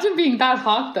imagine being that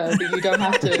hot though that you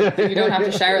don't have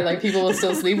to shower. Like, people will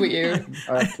still sleep with you.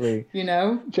 Actually, you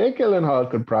know, Jake Gyllenhaal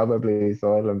could probably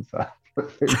soil himself.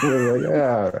 Like,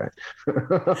 yeah, all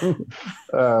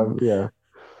right. Yeah.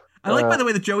 I like, by the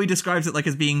way, that Joey describes it like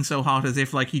as being so hot, as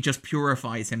if like he just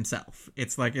purifies himself.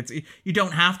 It's like you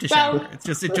don't have to shower. Well, it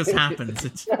just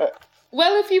happens.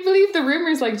 Well, if you believe the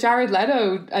rumors, like Jared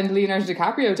Leto and Leonardo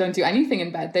DiCaprio don't do anything in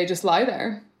bed. They just lie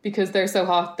there because they're so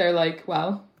hot. They're like,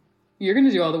 well, you're going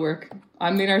to do all the work.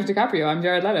 I'm Leonardo DiCaprio. I'm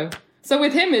Jared Leto. So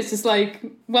with him, it's just like,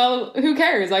 well, who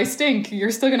cares? I stink. You're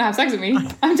still going to have sex with me.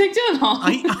 I'm Jake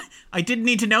Gyllenhaal. I didn't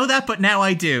need to know that, but now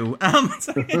I do.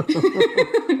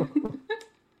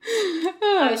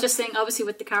 I was just saying, obviously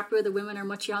with DiCaprio, the women are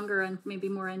much younger and maybe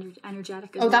more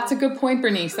energetic as well. That's a good point,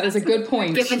 Bernice. That is a good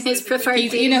point. Given his preferred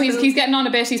he's getting on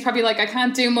a bit. He's probably like, I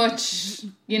can't do much,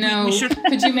 you know.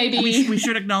 Could you maybe... We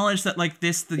should acknowledge that like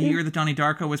the year that Donnie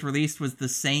Darko was released was the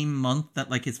same month that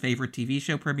like his favorite TV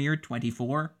show premiered,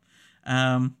 24.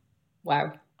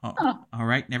 Wow. All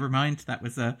right, never mind. That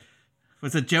was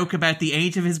was a joke about the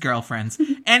age of his girlfriends.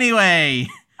 Anyway.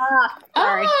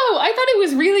 Sorry. Oh, I thought it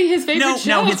was really his favorite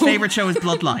show. No, his favorite show is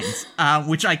Bloodlines,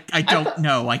 which I don't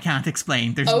know. I can't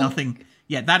explain. There's nothing.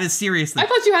 Yeah, that is seriously. I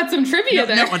thought you had some trivia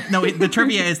there. No, the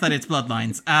trivia is that it's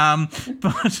Bloodlines.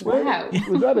 But wow.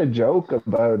 Was that a joke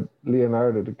about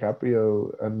Leonardo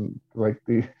DiCaprio and like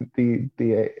the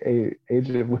age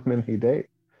of women he dates?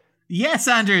 Yes,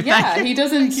 Andrew. Yeah, he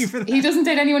doesn't. He doesn't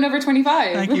date anyone over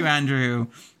 25. Thank you, Andrew.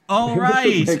 All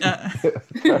right,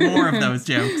 more of those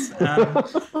jokes.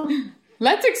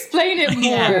 Let's explain it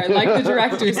more, like the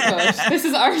director's cut. This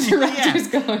is our director's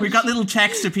cut. We've got little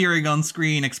text appearing on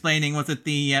screen explaining, was it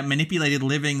the manipulated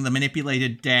living, the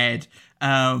manipulated dead,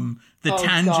 the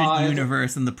tangent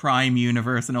universe and the prime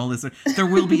universe and all this. There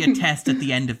will be a test at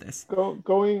the end of this.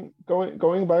 Going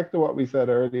back to what we said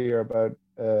earlier about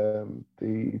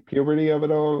the puberty of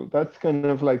it all, that's kind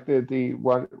of like the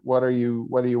what are you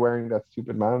wearing that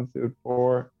stupid man suit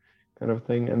for kind of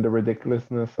thing, and the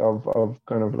ridiculousness of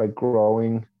kind of like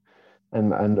growing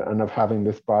and of having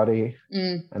this body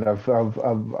and of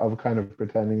kind of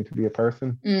pretending to be a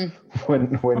person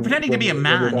when pretending to be a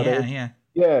man,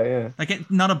 yeah like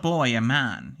not a boy, a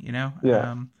man, you know.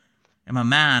 I'm a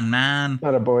man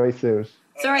not a boy suit.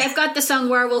 Sorry, I've got the song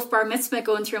Werewolf Bar Mitzvah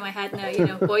going through my head now, you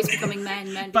know, boys becoming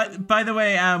men. But by the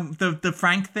way, the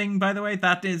Frank thing, by the way,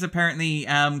 that is apparently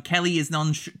Kelly is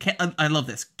I love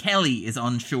this. Kelly is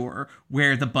unsure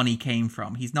where the bunny came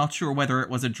from. He's not sure whether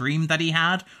it was a dream that he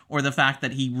had or the fact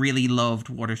that he really loved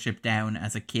Watership Down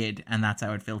as a kid, and that's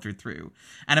how it filtered through.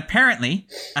 And apparently,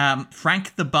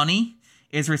 Frank the bunny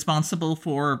is responsible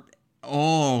for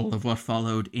all of what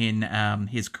followed in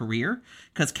his career,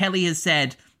 because Kelly has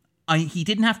said he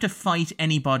didn't have to fight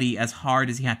anybody as hard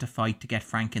as he had to fight to get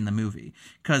Frank in the movie.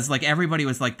 Because, like, everybody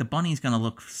was like, the bunny's going to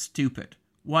look stupid.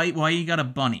 Why you got a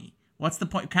bunny? What's the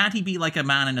point? Can't he be like a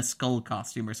man in a skull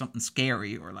costume or something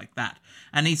scary or like that?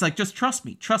 And he's like, just trust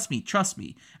me.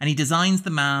 And he designs the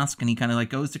mask and he kind of like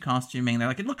goes to costuming. They're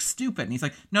like, it looks stupid. And he's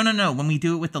like, no. When we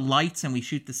do it with the lights and we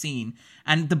shoot the scene.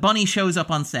 And the bunny shows up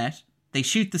on set. They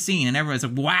shoot the scene and everyone's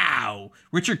like, wow,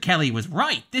 Richard Kelly was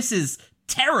right. This is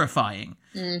terrifying.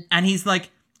 And he's like,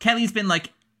 Kelly's been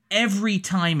like, every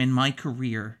time in my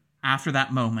career after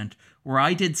that moment where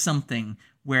I did something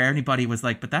where everybody was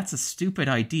like, but that's a stupid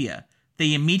idea,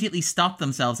 they immediately stop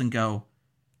themselves and go,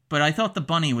 but I thought the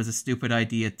bunny was a stupid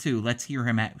idea too. Let's hear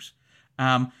him out.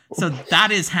 So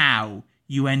that is how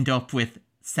you end up with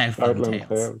Southland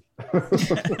Tales.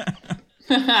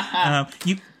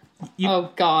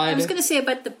 Oh, God. I was going to say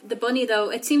about the bunny, though,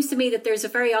 it seems to me that there's a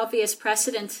very obvious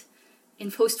precedent in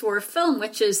post-war film,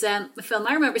 which is a film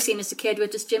I remember seeing as a kid,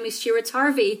 which is Jimmy Stewart's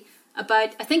Harvey,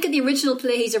 about, I think in the original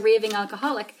play he's a raving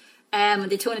alcoholic, and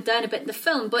they tone it down a bit in the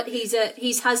film, but he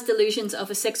has delusions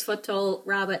of a 6-foot-tall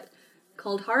rabbit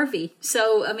called Harvey.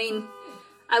 So, I mean,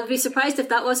 I would be surprised if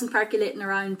that wasn't percolating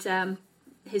around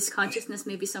his consciousness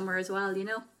maybe somewhere as well, you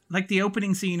know? Like the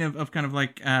opening scene of kind of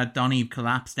like Donnie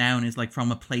collapse down is like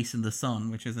From a Place in the Sun,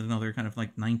 which is another kind of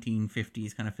like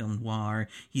 1950s kind of film noir.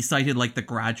 He cited like The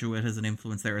Graduate as an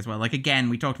influence there as well. Like, again,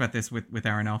 we talked about this with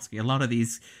Aronofsky. A lot of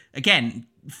these, again,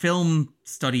 film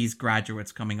studies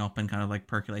graduates coming up and kind of like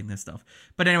percolating this stuff.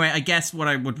 But anyway, I guess what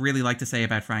I would really like to say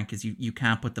about Frank is you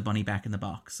can't put the bunny back in the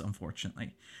box,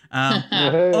 unfortunately.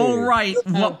 All right.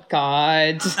 Oh,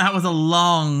 God. That was a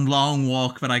long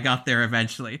walk, but I got there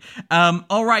eventually.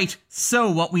 All right.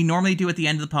 So what we normally do at the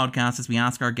end of the podcast is we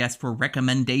ask our guests for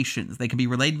recommendations. They can be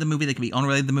related to the movie. They can be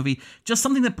unrelated to the movie. Just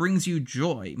something that brings you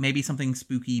joy. Maybe something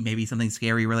spooky, maybe something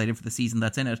scary related for the season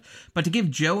that's in it. But to give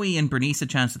Joey and Bernice a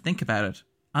chance to think about it,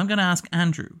 I'm going to ask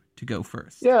Andrew to go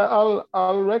first. Yeah,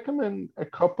 I'll recommend a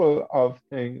couple of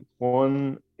things.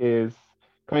 One is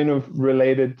kind of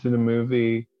related to the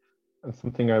movie, and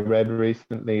something I read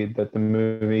recently that the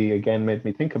movie again made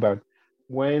me think about.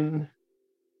 When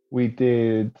we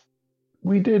did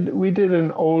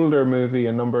an older movie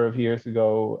a number of years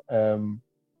ago,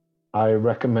 I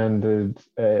recommended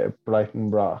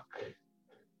Brighton Rock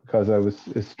because I was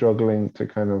struggling to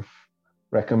kind of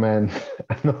recommend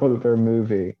an older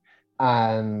movie,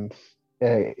 and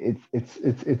it's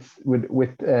with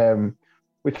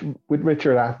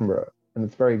Richard Attenborough, and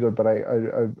it's very good. But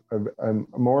I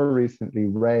more recently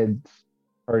read,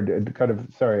 or kind of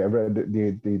sorry, I read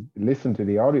the listened to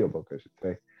the audiobook, I should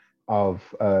say, of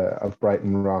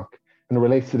Brighton Rock, and it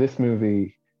relates to this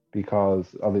movie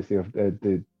because obviously of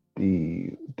the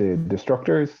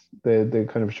Destructors, the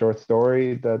kind of short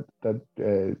story that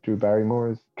Drew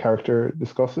Barrymore's character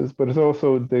discusses, but it's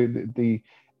also the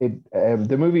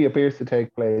movie appears to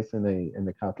take place in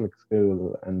a Catholic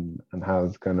school and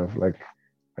has kind of like,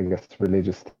 I guess,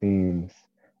 religious themes,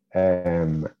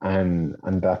 and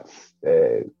that's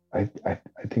I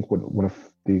think one of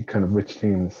the kind of rich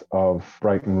themes of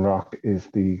Brighton Rock is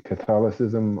the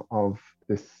Catholicism of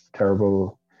this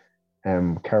terrible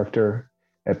character,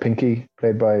 Pinky,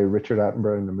 played by Richard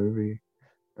Attenborough in the movie,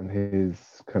 and his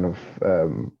kind of I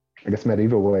guess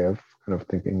medieval way of kind of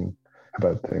thinking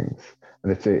about things.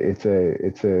 And it's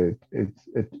a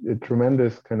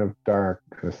tremendous kind of dark,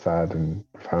 kind of sad and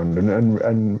profound,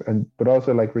 and but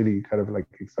also like really kind of like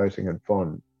exciting and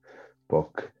fun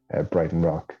book, Brighton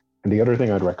Rock. And the other thing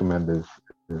I'd recommend is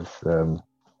just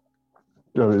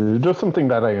something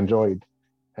that I enjoyed,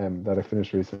 that I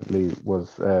finished recently,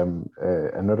 was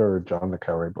another John le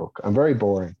Carré book. I'm very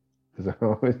boring because I'm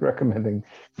always recommending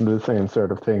the same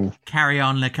sort of things. Carry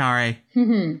on, le Carré.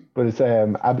 But it's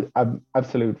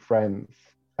Absolute Friends.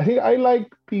 I think I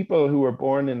like people who were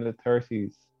born in the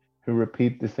 30s who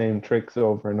repeat the same tricks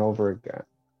over and over again.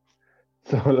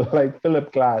 So like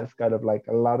Philip Glass, kind of like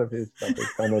a lot of his stuff is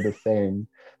kind of the same,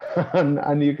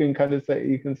 and you can kind of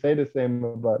say the same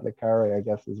about le Carré, I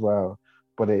guess, as well.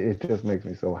 But it just makes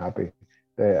me so happy.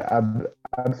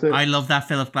 I love that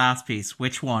Philip Glass piece.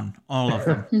 Which one? All of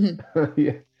them.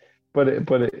 Yeah, but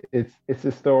it's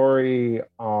a story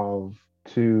of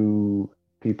two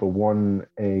people. One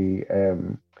a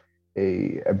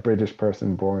British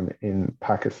person born in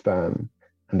Pakistan,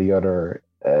 and the other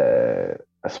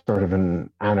a sort of an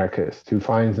anarchist who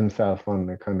finds himself on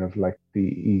the kind of like the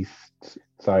east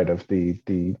side of the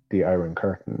Iron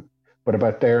Curtain, but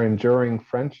about their enduring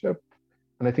friendship.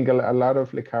 And I think a lot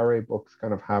of le Carré books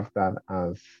kind of have that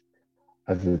as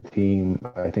a theme.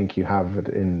 I think you have it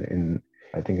in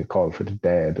I think A Call for the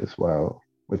Dead as well,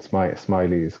 with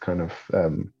Smiley is kind of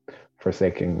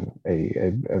forsaking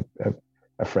a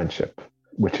friendship,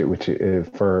 which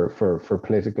for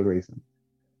political reasons.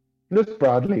 Just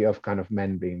broadly of kind of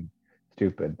men being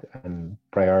stupid and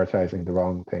prioritizing the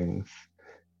wrong things,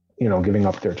 giving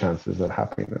up their chances at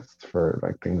happiness for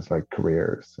like things like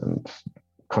careers and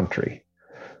country.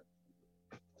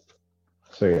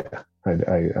 So yeah, I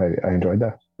enjoyed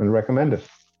that and recommend it.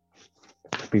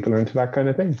 People are into that kind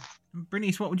of thing.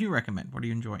 Bernice, what would you recommend? What are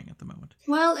you enjoying at the moment?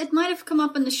 Well, it might have come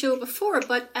up on the show before,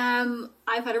 but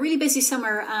I've had a really busy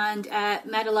summer and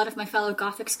met a lot of my fellow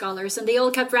Gothic scholars, and they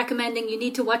all kept recommending you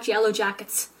need to watch Yellow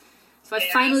Jackets. So I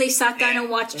finally sat down and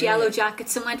watched Yellow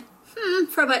Jackets and went,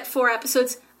 for about 4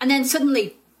 episodes, and then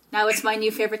suddenly, now it's my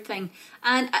new favourite thing.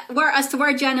 And as to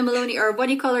where Jenna Maloney, or what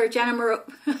do you call her, Jenna Malone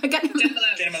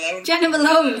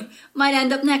might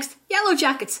end up next, Yellow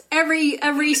Jackets.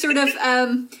 Every sort of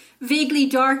vaguely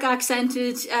dark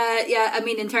accented,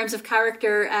 in terms of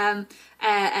character,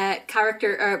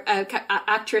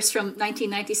 actress from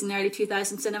 1990s and early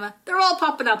 2000s cinema, they're all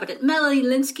popping up at it. Melanie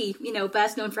Linsky,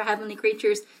 best known for Heavenly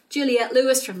Creatures, Juliette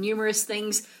Lewis from numerous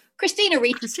things, Christina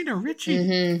Ricci.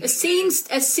 Mm-hmm.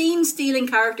 A scene-stealing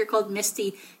character called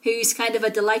Misty, who's kind of a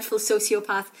delightful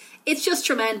sociopath. It's just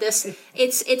tremendous.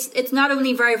 It's not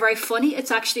only very, very funny, it's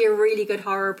actually a really good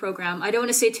horror program. I don't want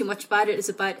to say too much about it. It's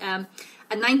about a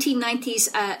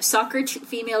 1990s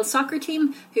female soccer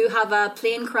team who have a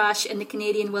plane crash in the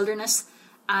Canadian wilderness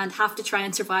and have to try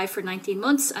and survive for 19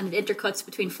 months. And it intercuts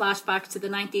between flashbacks to the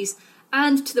 90s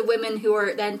and to the women who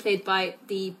are then played by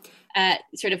the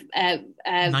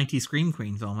 90s scream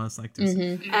queens, almost like this.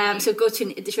 Mm-hmm. So it goes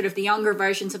to the sort of the younger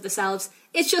versions of themselves.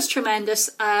 It's just tremendous.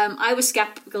 I was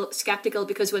skeptical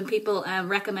because when people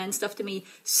recommend stuff to me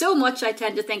so much, I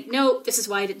tend to think, no, this is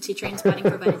why I didn't see Trainspotting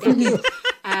for about a decade.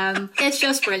 It's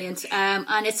just brilliant,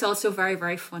 and it's also very,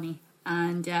 very funny.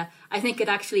 And I think it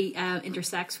actually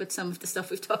intersects with some of the stuff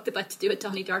we've talked about to do with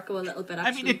Donnie Darko a little bit,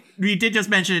 actually. I mean, we did just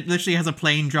mention it literally has a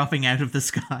plane dropping out of the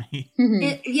sky.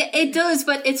 It does,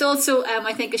 but it's also,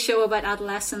 I think, a show about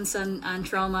adolescence and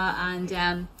trauma,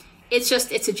 and it's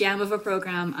a gem of a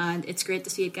programme, and it's great to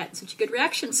see it getting such a good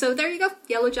reaction. So there you go,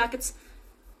 Yellow Jackets,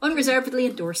 unreservedly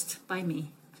endorsed by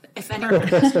me. If anyone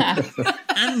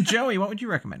And Joey, what would you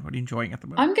recommend? What are you enjoying at the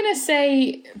moment? I'm going to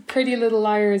say Pretty Little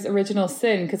Liars Original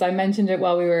Sin, because I mentioned it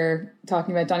while we were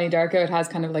talking about Donnie Darko. It has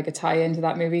kind of like a tie into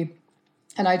that movie.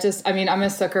 And I'm a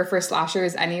sucker for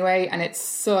slashers anyway, and it's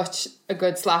such a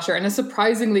good slasher, and a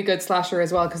surprisingly good slasher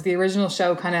as well, because the original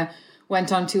show kind of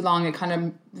went on too long. It kind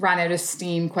of ran out of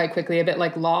steam quite quickly, a bit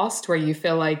like Lost, where you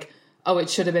feel like, oh, it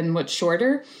should have been much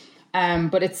shorter.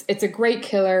 But it's a great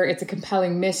killer. It's a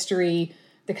compelling mystery.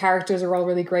 The characters are all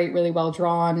really great, really well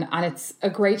drawn, and it's a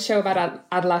great show about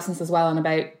adolescence as well, and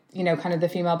about, kind of the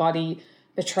female body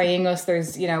betraying us.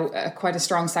 There's, quite a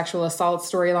strong sexual assault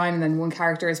storyline, and then one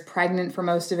character is pregnant for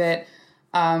most of it.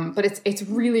 But it's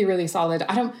really, really solid.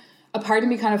 A part of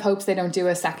me kind of hopes they don't do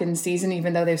a second season,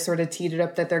 even though they've sort of teed it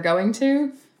up that they're going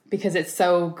to. because it's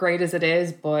so great as it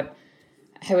is, but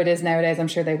how it is nowadays, I'm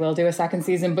sure they will do a second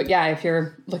season. But yeah, if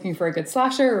you're looking for a good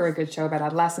slasher or a good show about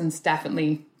adolescence,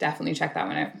 definitely check that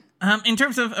one out. In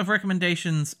terms of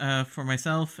recommendations for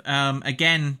myself,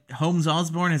 again, Holmes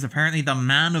Osborne is apparently the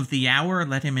man of the hour.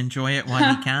 Let him enjoy it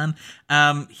while he can.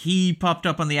 He popped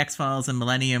up on the X-Files and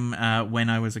Millennium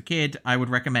when I was a kid. I would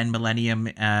recommend Millennium.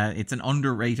 It's an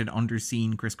underrated,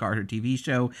 underseen Chris Carter TV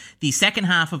show. The second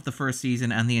half of the first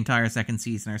season and the entire second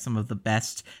season are some of the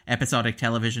best episodic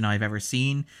television I've ever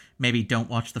seen. Maybe don't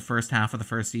watch the first half of the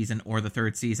first season or the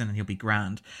third season and you'll be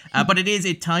grand. But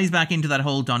it ties back into that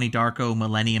whole Donnie Darko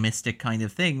millenniumistic kind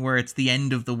of thing where it's the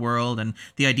end of the world and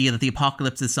the idea that the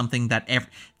apocalypse is something that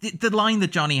the line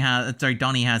that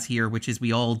Donnie has here, which is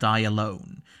we all die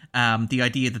alone. The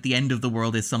idea that the end of the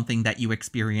world is something that you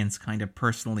experience kind of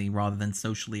personally rather than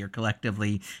socially or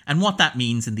collectively, and what that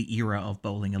means in the era of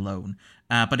Bowling Alone.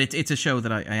 But it's a show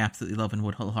that I absolutely love and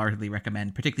would wholeheartedly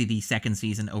recommend, particularly the second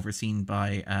season overseen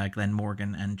by Glenn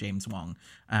Morgan and James Wong.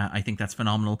 I think that's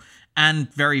phenomenal. And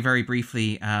very, very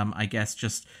briefly, I guess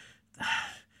just...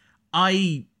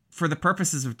 For the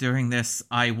purposes of doing this,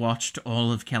 I watched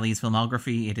all of Kelly's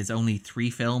filmography. It is only 3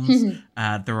 films.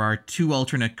 There are 2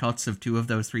 alternate cuts of 2 of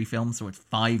those 3 films, so it's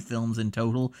 5 films in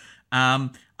total. I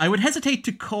would hesitate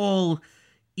to call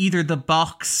either The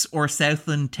Box or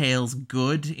Southland Tales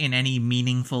good in any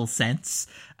meaningful sense,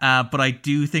 but I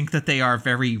do think that they are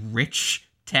very rich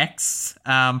texts.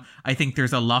 I think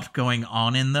there's a lot going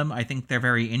on in them. I think they're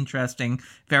very interesting,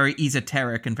 very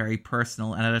esoteric, and very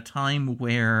personal, and at a time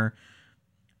where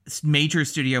major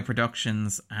studio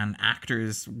productions and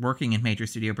actors working in major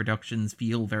studio productions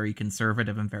feel very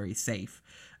conservative and very safe.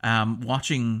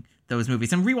 Watching those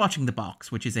movies and rewatching The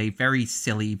Box, which is a very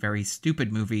silly, very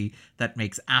stupid movie that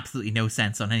makes absolutely no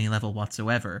sense on any level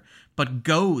whatsoever, but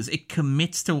it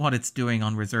commits to what it's doing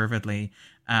unreservedly.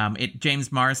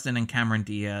 James Marsden and Cameron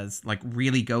Diaz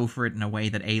really go for it in a way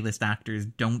that A-list actors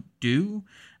don't do.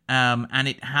 And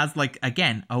it has,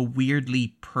 again, a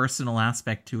weirdly personal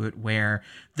aspect to it where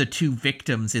the 2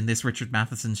 victims in this Richard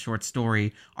Matheson short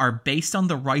story are based on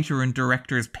the writer and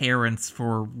director's parents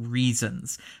for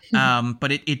reasons.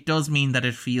 But it does mean that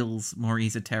it feels more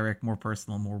esoteric, more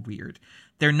personal, more weird.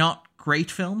 They're not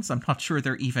great films. I'm not sure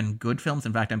they're even good films.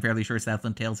 In fact, I'm fairly sure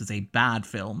Southland Tales is a bad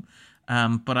film.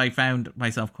 But I found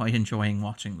myself quite enjoying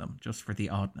watching them just for the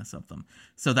oddness of them.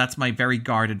 So that's my very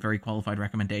guarded, very qualified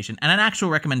recommendation. And an actual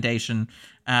recommendation,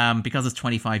 because it's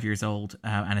 25 years old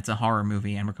and it's a horror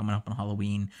movie and we're coming up on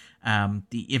Halloween,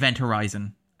 the Event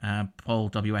Horizon, Paul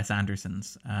W.S.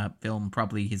 Anderson's film,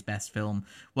 probably his best film.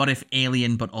 What if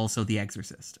Alien, but also The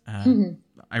Exorcist?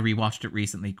 I rewatched it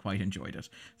recently, quite enjoyed it.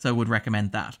 So I would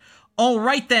recommend that. All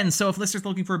right, then. So if listeners are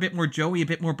looking for a bit more Joey, a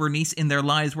bit more Bernice in their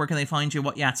lives, where can they find you?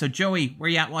 So Joey, where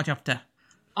you at? What you up to?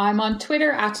 I'm on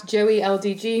Twitter at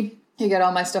JoeyLDG. You get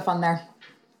all my stuff on there.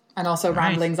 And also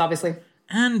ramblings, obviously.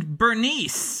 And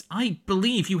Bernice, I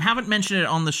believe you haven't mentioned it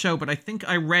on the show, but I think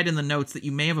I read in the notes that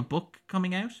you may have a book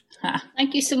coming out.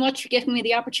 Thank you so much for giving me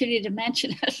the opportunity to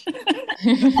mention it.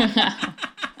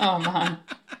 Oh, man.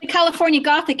 The California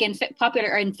Gothic in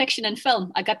fiction and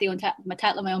film. I got the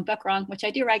title of my own book wrong, which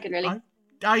I do regularly.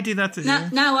 I do that too.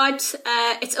 Now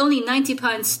it's only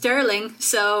 £90 sterling.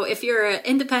 So if you're an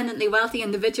independently wealthy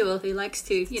individual who likes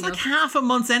to, it's like half a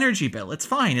month's energy bill. It's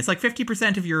fine. It's like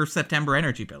 50% of your September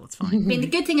energy bill. It's fine. I mean, the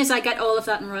good thing is I get all of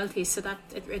that in royalties, so that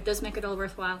it does make it all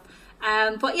worthwhile.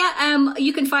 But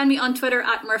you can find me on Twitter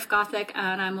at Murph Gothic,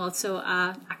 and I'm also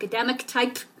an academic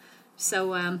type.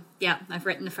 So, I've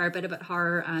written a fair bit about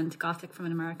horror and Gothic from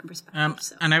an American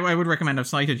perspective. And I would recommend, I've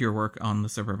cited your work on the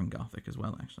Suburban Gothic as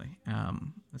well, actually.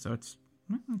 So it's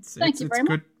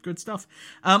good stuff.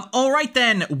 All right,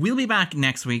 then. We'll be back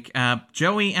next week.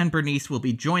 Joey and Bernice will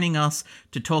be joining us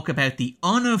to talk about the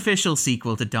unofficial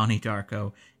sequel to Donnie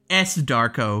Darko, S.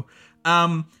 Darko.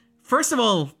 First of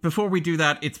all, before we do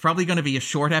that, it's probably going to be a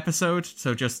short episode,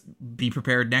 so just be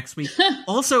prepared next week.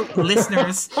 Also,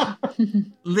 listeners,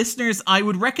 I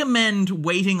would recommend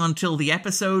waiting until the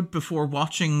episode before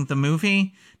watching the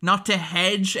movie, not to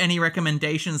hedge any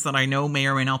recommendations that I know may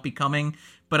or may not be coming,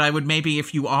 but I would maybe,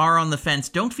 if you are on the fence,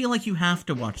 don't feel like you have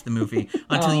to watch the movie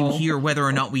until you hear whether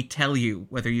or not we tell you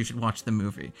whether you should watch the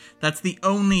movie. That's the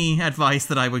only advice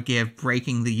that I would give,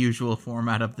 breaking the usual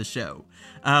format of the show.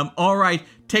 All right,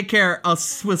 take care. We'll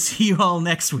see you all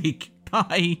next week.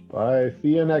 Bye. Bye.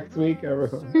 See you next week,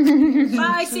 everyone.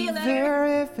 Bye. See you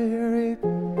later. Very,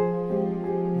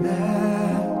 very